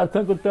বেড়াতে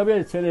প্রার্থনা করতে হবে,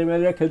 ছেলে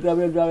মেয়েরা খেলতে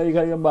হবে,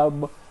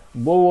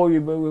 বউ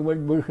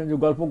বউর সঙ্গে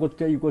গল্প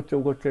করছে, ই করছে,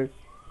 ও করছে,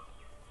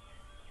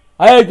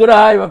 এই তোরা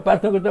আয়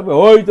প্রার্থনা করতে হবে,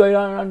 ওই তো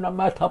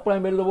মা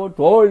থাপড়ায় মেরে দেবো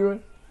তো।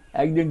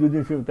 একদিন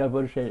দুদিন শুরু,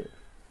 তারপরে সে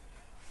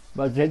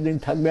বা সেদিন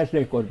থাকবে আর সে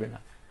করবে না।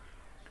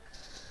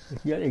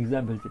 কি আর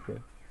এক্সাম্পল চেপে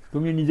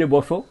তুমি নিজে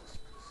বসো,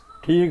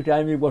 ঠিক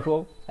টাইমে বসো,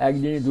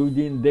 একদিন দুই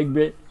দিন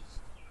দেখবে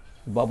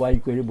বাবাই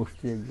করে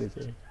বসতে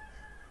গেছে,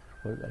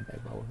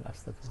 বাবা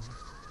রাস্তা।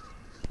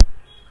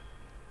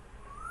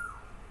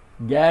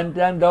 জ্ঞান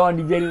ট্যান দেওয়া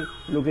নিজের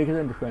লোকের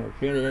ক্ষেত্রে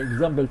সেখানে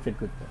এক্সাম্পল সেট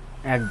করতে হয়।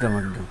 একদম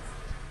একদম।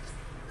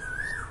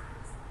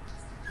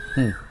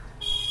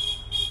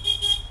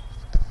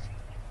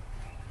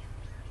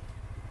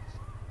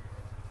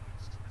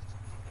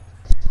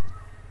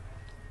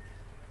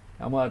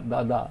 আমার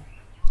দাদা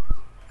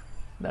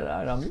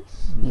আর আমি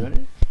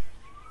দুজনে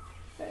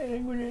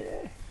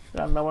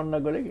রান্না বান্না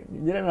করে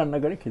নিজেরা রান্না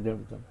করে খেতে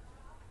পারতাম,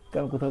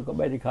 কারণ কোথাও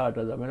বাইরে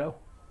খাওয়াটা যাবে না।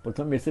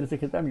 প্রথম মেসে এসে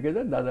খেতে আমি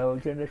খেতাম, দাদা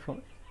বলছেন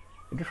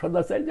একটু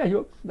সদা চাই, যাই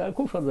হোক দাদা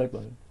খুব সদা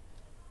করেন।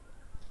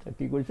 তা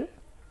কী করছে,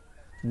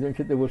 দুজন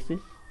খেতে বসছি,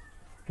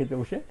 খেতে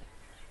বসে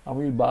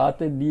আমি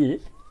বাতে দিয়ে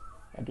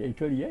একটা এই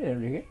ছড়িয়ে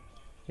রেখে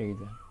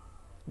রেখেছিলাম।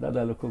 দাদা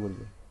লক্ষ্য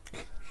করবে,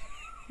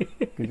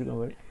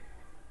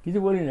 কিছু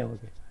বলি না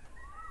আমাকে।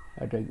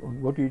 একটা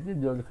ঘটিতে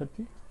জল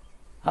খাচ্ছি,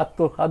 হাত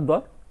ধর,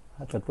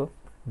 হাতটা তো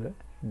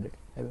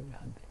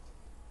হাত দে।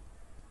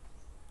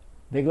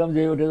 দেখলাম যে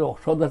ওটা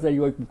সদা চাই,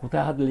 ওই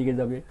কোথায় হাত লেগে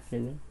যাবে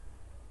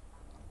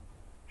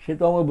সে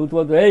তো আমার বুঝতে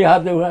পারতো, এই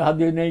হাত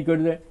দিয়ে নেই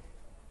করে দেয়,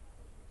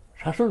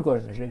 শাসন করে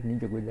না, সেটা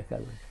নিজে করে দেখা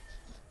যাবে।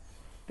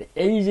 তো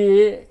এই যে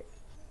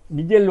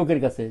নিজের লোকের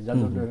কাছে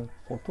যাদের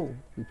কত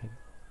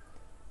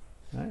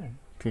হ্যাঁ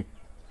ঠিক,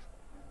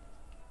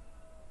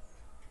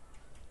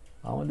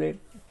 আমাদের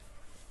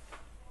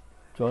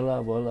চলা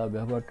বলা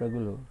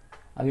ব্যাপারটাগুলো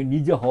আগে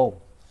নিজে হও,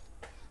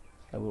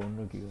 তারপর অন্য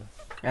কি হয়।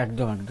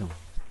 একদম একদম।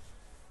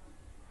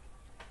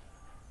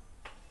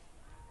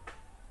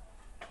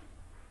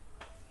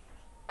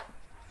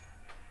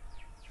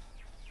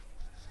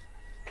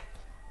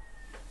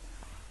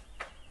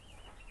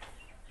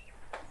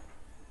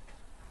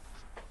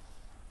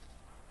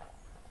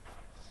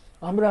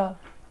 আমরা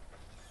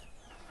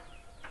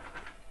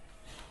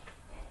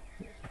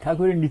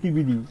ঠাকুরের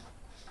নীতিবিধি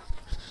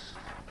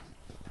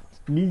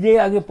নিজে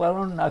আগে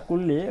পালন না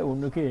করলে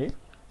অন্যকে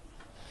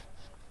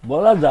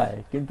বলা যায়,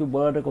 কিন্তু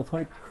বলাটা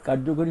কতখানি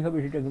কার্যকরী হবে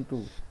সেটা কিন্তু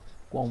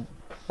কম।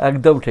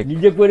 একদম ঠিক।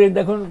 নিজে করে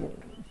দেখুন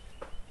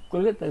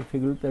করলে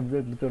সেগুলো তার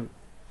ভিতর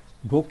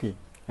ঢোকে।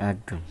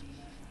 একদম।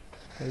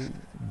 তাই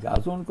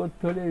যাজন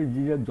করতে হলে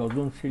নিজের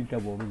যজনশীলটা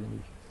বড়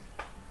জিনিস।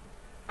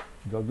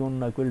 যজন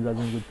না করে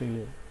যাজন করতে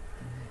গেলে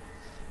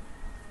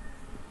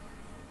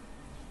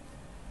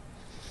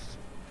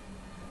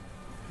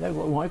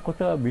অনেক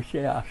কথা বেশি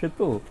আসে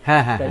তো,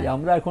 তাই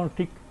আমরা এখন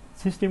ঠিক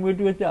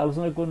সিস্টেমেটিক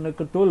আলোচনা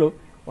করতে হলেও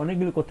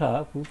অনেকগুলো কথা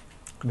খুব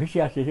বেশি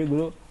আসে,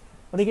 সেগুলো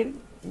অনেকের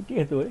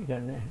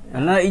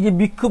না। এই যে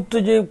বিক্ষুব্ধ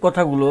যে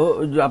কথাগুলো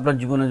আপনার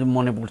জীবনে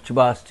মনে পড়ছে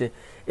বা আসছে,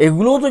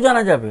 এগুলোও তো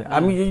জানা যাবে।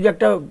 আমি যদি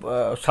একটা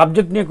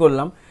সাবজেক্ট নিয়ে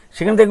করলাম,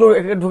 সেখান থেকে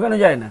এগুলো ঢোকানো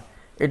যায় না,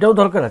 এটাও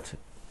দরকার আছে।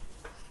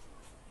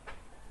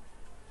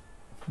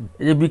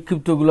 এই যে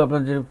বিক্ষিপ্তগুলো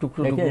আপনার যে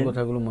টুকরো টুকরো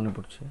কথাগুলো মনে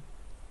পড়ছে,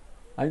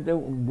 আমি তো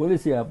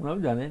বলেছি, আপনারাও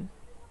জানেন,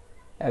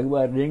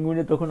 একবার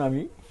রেঙ্গুনে তখন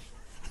আমি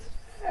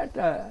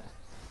একটা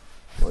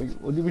ওই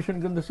অধিবেশন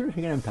কেন্দ্র ছিল,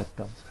 সেখানে আমি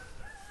থাকতাম,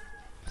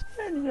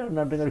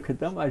 নাটকের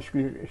খেতাম, আর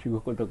স্কুলে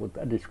শিক্ষকতা করতাম,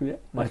 আর স্কুলে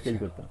মাস্টারি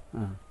করতাম।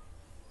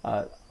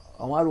 আর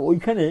আমার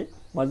ওইখানে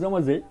মাঝে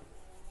মাঝে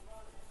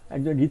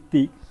একজন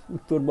ঋত্বিক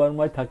উত্তর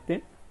বর্মায় থাকতেন,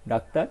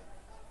 ডাক্তার,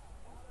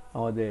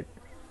 আমাদের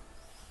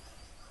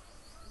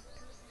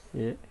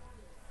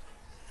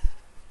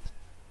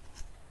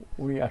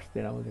উনি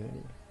আসতেন আমাদের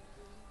এখানে।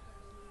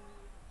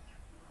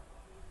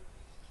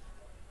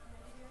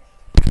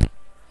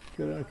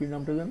 কি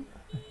নামটা জানো?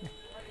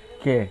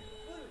 কে?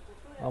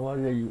 আমার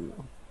এই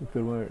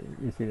উত্তর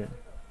ছিলেন,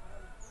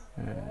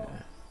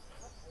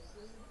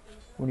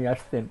 উনি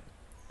আসতেন,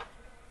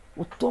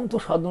 অত্যন্ত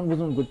সাধন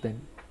বোধন করতেন।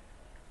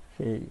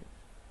 সেই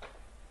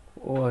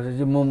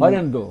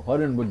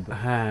হরেন বৌদ্ধ,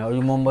 হ্যাঁ, ওই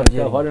মোমবাতি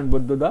হরেন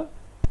বৌদ্ধদা,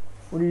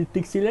 উনি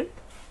ঋত্বিক ছিলেন,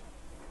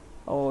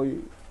 ওই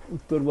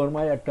উত্তর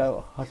বর্মায় একটা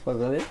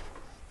হাসপাতালে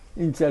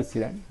ইনচার্জ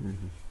ছিলেন।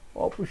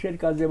 অফিসের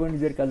কাজে এবং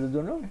নিজের কাজের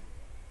জন্য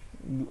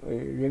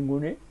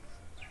রেঙ্গুনে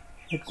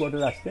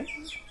হেডকোয়ার্টার আসতেন,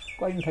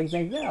 কয়েকদিন থাকতে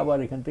থাকতে আবার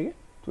এখান থেকে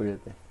চলে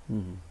যেতেন।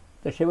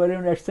 তা সেবারে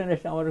উনি আসতেন,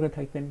 আমার ওখানে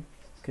থাকতেন,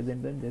 খেতেন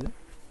যেতেন।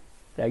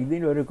 তা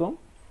একদিন ওইরকম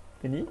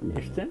তিনি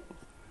এসছেন।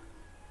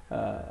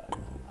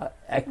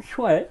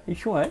 এই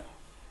সময়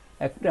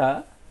একটা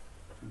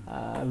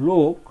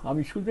লোক,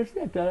 আমি শুনতেছি,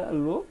 একটা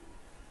লোক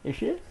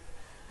এসে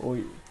ওই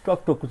টক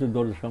টক করছে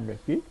দরজার সামনে,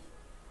 কি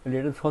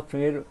এটা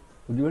সৎসঙ্গের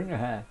অধিবেশন?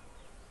 হ্যাঁ,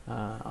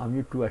 আমি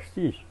একটু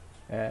আসছিস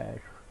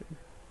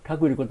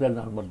ঠাকুরের কথা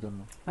জানবার জন্য।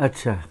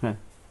 আচ্ছা, হ্যাঁ,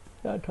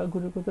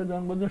 ঠাকুরের কথা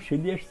জানবার জন্য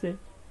সেদি আসছে,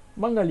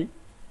 বাঙালি।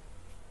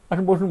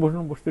 আসুন বসুন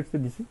বসুন, বসতে বসতে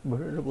দিছি,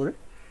 বসার পরে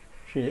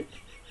সে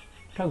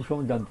ঠাকুর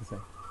সম্বন্ধে জানতে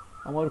চায়।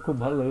 আমার খুব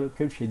ভালো লাগলো,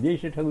 কেউ সেদি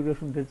এসে ঠাকুরটা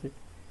শুনতেছে।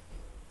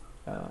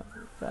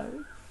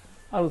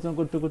 আলোচনা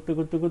করতে করতে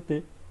করতে করতে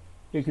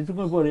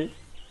কিছুক্ষণ পরে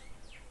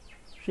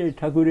সেই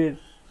ঠাকুরের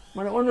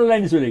মানে অন্য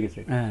লাইনে চলে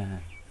গেছে।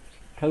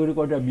 ঠাকুরের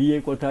কটা বিয়ে,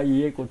 কোথায়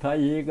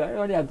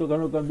মানে এত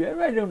কেন বিয়ে,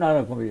 নানা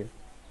রকম ইয়ে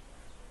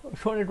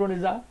শোনে টোনে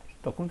যা।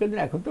 তখনকার দিন,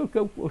 এখন তো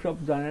কেউ ওসব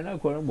জানে না,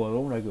 কোনো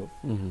বলও না কেউ।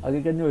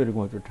 আগেকার দিন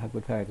ওইরকম হতো,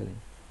 ঠাকুর থাকাকালীন।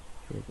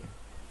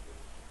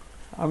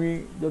 আমি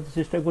যত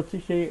চেষ্টা করছি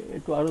সে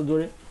একটু আরো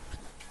জোরে।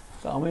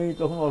 তা আমি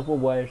তখন অল্প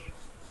বয়স,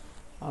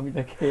 আমি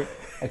তাকে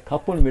এক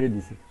থাপ্পড় মেরে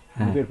দিছি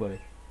মুখের পরে।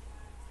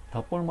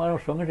 থাপ্পড়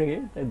মারার সঙ্গে থেকে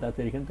তাই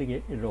দাঁতের এখান থেকে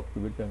রক্ত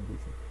বেরোতে আমি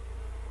দিয়েছি।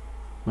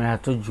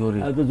 এত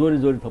জোরে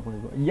জোরে থাপ্পড়।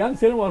 ইয়াং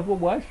ছিলাম, অল্প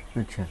বয়স।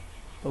 আচ্ছা,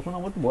 তখন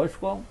আমার তো বয়স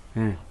কম,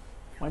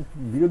 মানে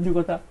বিরোধী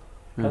কথা,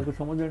 ঠাকুর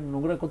সমাজের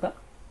নোংরা কথা,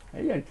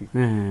 এই আর কি।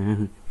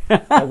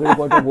 ঠাকুরের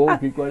কটা বউ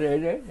কি করে,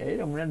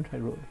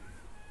 এইরকম।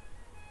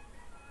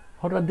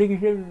 হঠাৎ দেখি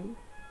সে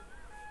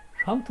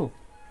শান্ত।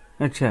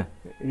 আচ্ছা,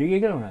 রেগে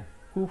গেল না,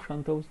 খুব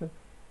শান্ত অবস্থা।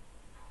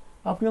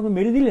 আপনি আমাকে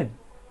মেরে দিলেন?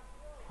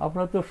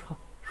 আপনারা তো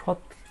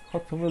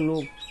সৎসঙ্গের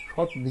লোক,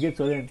 সৎ দিকে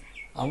চলেন,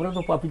 আমরা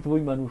তো পাপিত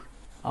বই মানুষ,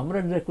 আমরা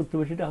যা করতে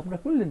হবে সেটা আপনারা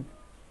করলেন,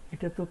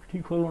 এটা তো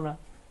ঠিক হলো না।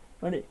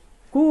 মানে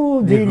খুব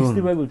ধীরে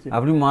স্থিরভাবে বলছে।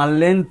 আপনি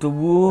মারলেন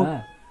তবুও?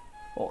 হ্যাঁ,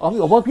 আমি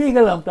অবাক হয়ে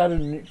গেলাম, তার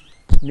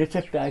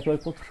নেচারটা একেবারে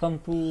কত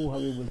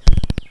শান্তভাবে বলছে।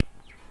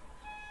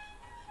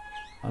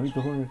 আমি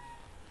তখন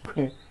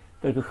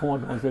একটু ক্ষমা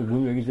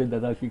ঘুমিয়ে গেছে,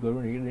 দাদা কি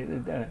করবেন,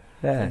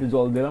 একটু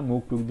জল দিলাম,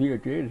 মুখ টুক দিয়ে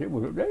এসে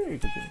বসে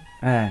রেখেছে।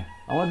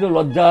 আমার তো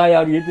লজ্জায়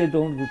আর ইয়েতে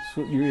তখন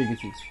ইয়ে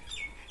গেছি,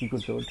 কি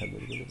করতে হবে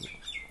ঠাকুর।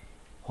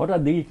 হঠাৎ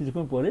দেখি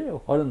কিছুক্ষণ পরে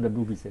হরেন্দা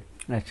ঢুকিছে।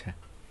 আচ্ছা,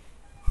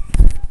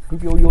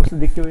 ঢুকে ওই অবস্থা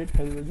দেখতে পাই,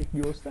 ঠাকুর কি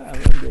অবস্থা।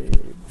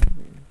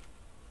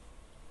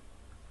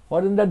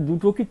 হরেন্দার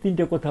দুটো কি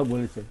তিনটে কথা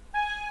বলেছে।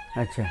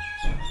 আচ্ছা,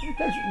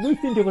 দুই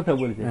তিনটে কথা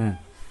বলেছে।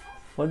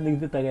 হরেন্দা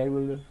কিন্তু তাকে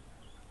বললো,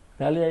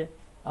 তাহলে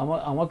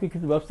আমাকে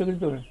কিছু ব্যবস্থা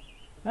করতে হবে।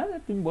 হ্যাঁ,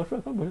 তুমি বসো,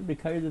 এখন বসে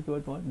দেখা হয়ে যেতে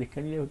পারে, তোমার দীক্ষা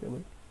নিলে হতে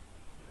পারে।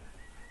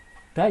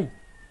 তাই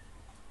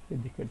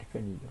দীক্ষা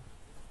নিয়ে যাও।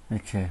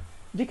 আচ্ছা,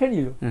 দীক্ষা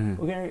নিল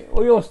ওখানে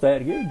ওই অবস্থায়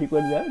আর কি, দীক্ষা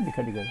দেওয়া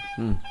দীক্ষা।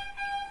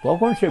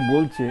 তখন সে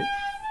বলছে,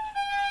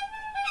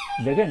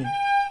 দেখেন,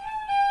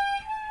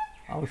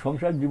 আমার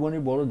সংসার জীবনে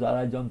বড়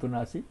জ্বালায় যন্ত্রণা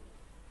আছি,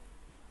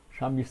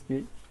 স্বামী স্ত্রী,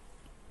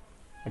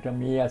 একটা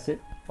মেয়ে আছে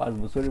 5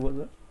 বছরের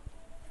মতো।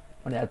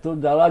 মানে এত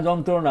জ্বালা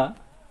যন্ত্রণা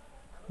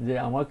যে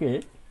আমাকে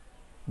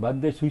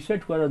বাধ্য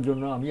সুইসাইড করার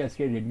জন্য আমি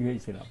আজকে রেডি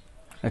হয়েছিলাম।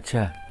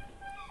 আচ্ছা,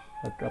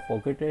 একটা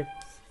পকেটে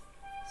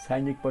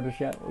সাইনিক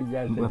পটাশিয়াম, ওই যে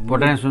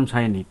পটাশিয়াম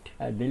সাইনিট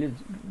দিলে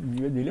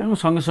দিলে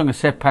সঙ্গে সঙ্গে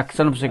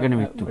ফ্র্যাকশন অফ সেকেন্ডে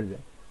মৃত্যু।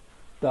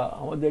 তা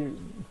আমাদের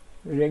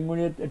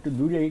রেঙ্গুনের একটু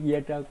দূরে গিয়ে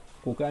একটা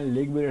কোকাইন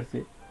লেক বেরোচ্ছে,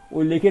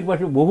 ওই লেকের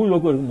পাশে বহু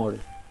লোক মরে।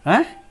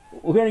 হ্যাঁ,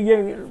 ওখানে গিয়ে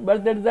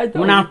বেড়াতে যাই তো,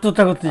 মানে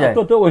আত্মহত্যা করতে যায়।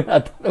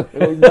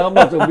 ওই নাম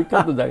আছে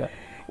বিখ্যাত জায়গা।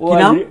 ও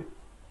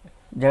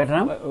জায়গাটার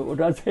নাম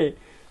ওটা আছে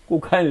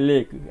কোকাইন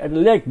লেক, একটা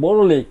লেক, বড়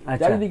লেক,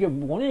 চারিদিকে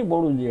অনেক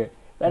বড় দিয়ে,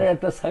 তার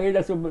একটা সাইড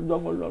আছে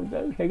জঙ্গল,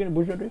 সেখানে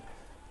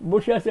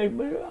বসে আছে,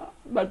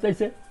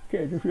 বাচ্চাইছে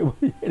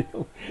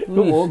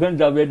ওখানে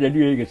যাবে, রেডি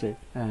হয়ে গেছে।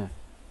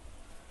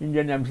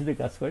 ইন্ডিয়ান এমসিতে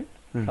কাজ করে,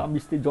 স্বামী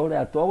স্ত্রী জ্বরে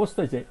এত অবস্থা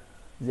হয়েছে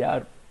যে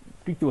আর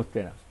টিকতে পারছে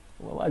না,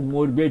 আজ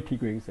মরবে, ঠিক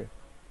হয়ে গেছে।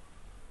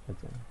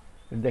 আচ্ছা,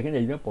 দেখেন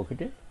এই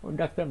পকেটে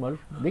ডাক্তার মানুষ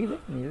দেখি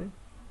নিয়ে,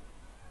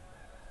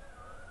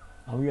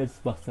 আমি আজ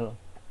বাঁচলাম,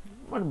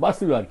 মানে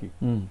বাঁচল আর কি।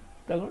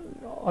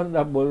 তখন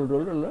বলল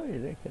টলল,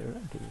 এটা খেলো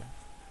না, ঠিক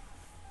আছে,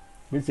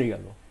 বেঁচে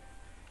গেল।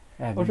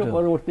 অবশ্য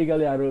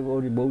পরবর্তীকালে আরো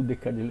ওর বউ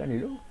দীক্ষা নিল,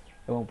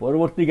 এবং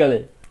পরবর্তীকালে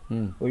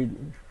ওই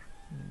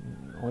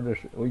আমাদের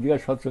ওই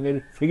জায়গায় সৎসঙ্গের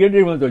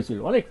সেক্রেটারির মতো হয়েছিল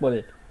অনেক পরে।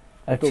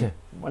 এত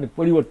মানে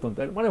পরিবর্তন,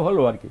 তার মানে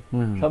ভালো আর কি,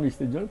 স্বামী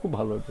স্ত্রীর জন্য খুব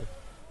ভালো হতো।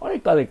 অনেক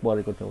কালে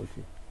পরে কথা বলছি।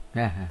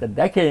 তা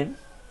দেখেন,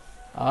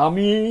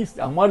 আমি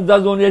আমার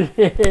যাজনের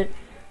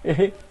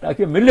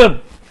তাকে মিলিয়ন,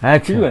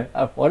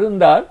 আর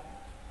পরেন্দার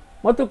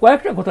মাত্র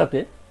কয়েকটা কথাতে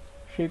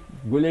সে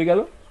গলে গেল,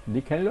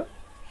 দীক্ষা নিল,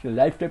 সে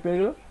লাইফটা পেয়ে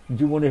গেল,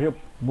 জীবনে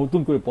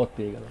নতুন করে পথ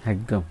পেয়ে গেল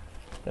একদম।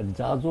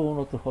 যাজন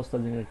অত সস্তা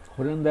জিনিস,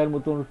 হরেন্দার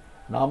মতন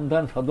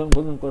নামধান সাধন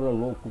ভোজন করার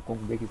লোক কম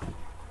দেখেছি।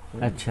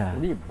 আচ্ছা,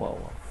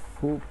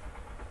 খুব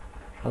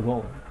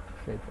সাধন,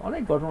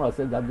 অনেক ঘটনা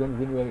আছে যার জন্য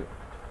তিনি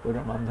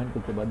ওরা নামধান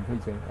করতে বাধ্য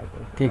হয়েছেন।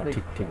 ঠিক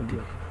ঠিক ঠিক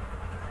ঠিক।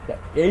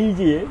 এই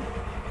যে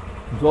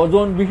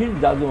যজনবিহীন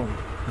যাজন,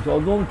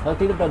 যজন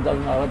থাকলে তার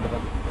যাজন আলাদা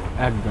হবে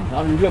একদম,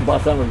 নাম লিখে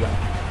বাঁচানো যায়।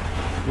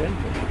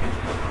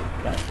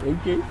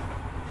 এইটাই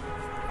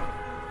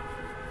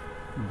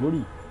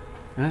ঘড়ি।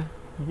 হ্যাঁ,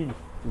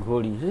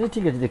 ঘড়ি,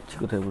 ঠিক আছে, দেখছি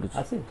কোথায় পড়েছে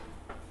আছে,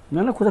 না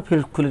না কোথায় ফের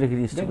খুলে রেখে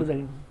দিয়েছি।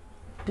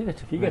 ঠিক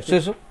আছে, ঠিক আছে,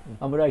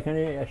 আমরা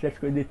এখানে শেষ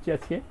করে দিচ্ছি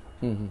আজকে।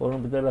 পরম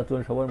পিতার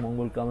আত্মার সবার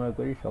মঙ্গল কামনা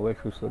করি, সবাই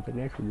সুস্থ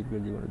থাকেন, সুদীর্ঘ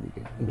জীবনের দিকে।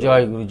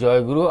 জয় গুরু,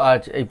 জয় গুরু।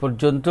 আজ এই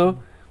পর্যন্ত,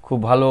 খুব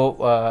ভালো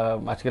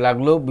আজকে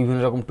লাগলো, বিভিন্ন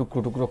রকম টুকরো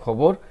টুকরো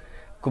খবর,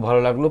 খুব ভালো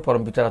লাগলো।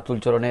 পরম পিতার আতুল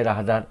চরণে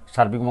রাহাদার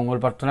সার্বিক মঙ্গল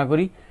প্রার্থনা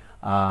করি।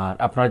 আর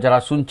আপনারা যারা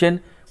শুনছেন,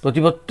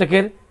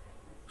 প্রত্যেকের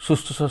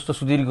সুস্থ সুস্থ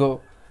সুদীর্ঘ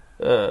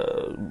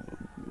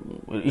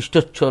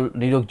ইষ্টচ্ছল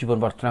নিরোগ জীবন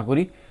প্রার্থনা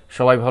করি।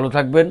 সবাই ভালো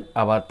থাকবেন,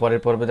 আবার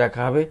পরের পর্বে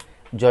দেখা হবে।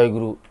 জয়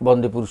গুরু,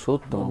 বন্দে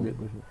পুরুষোত্তম।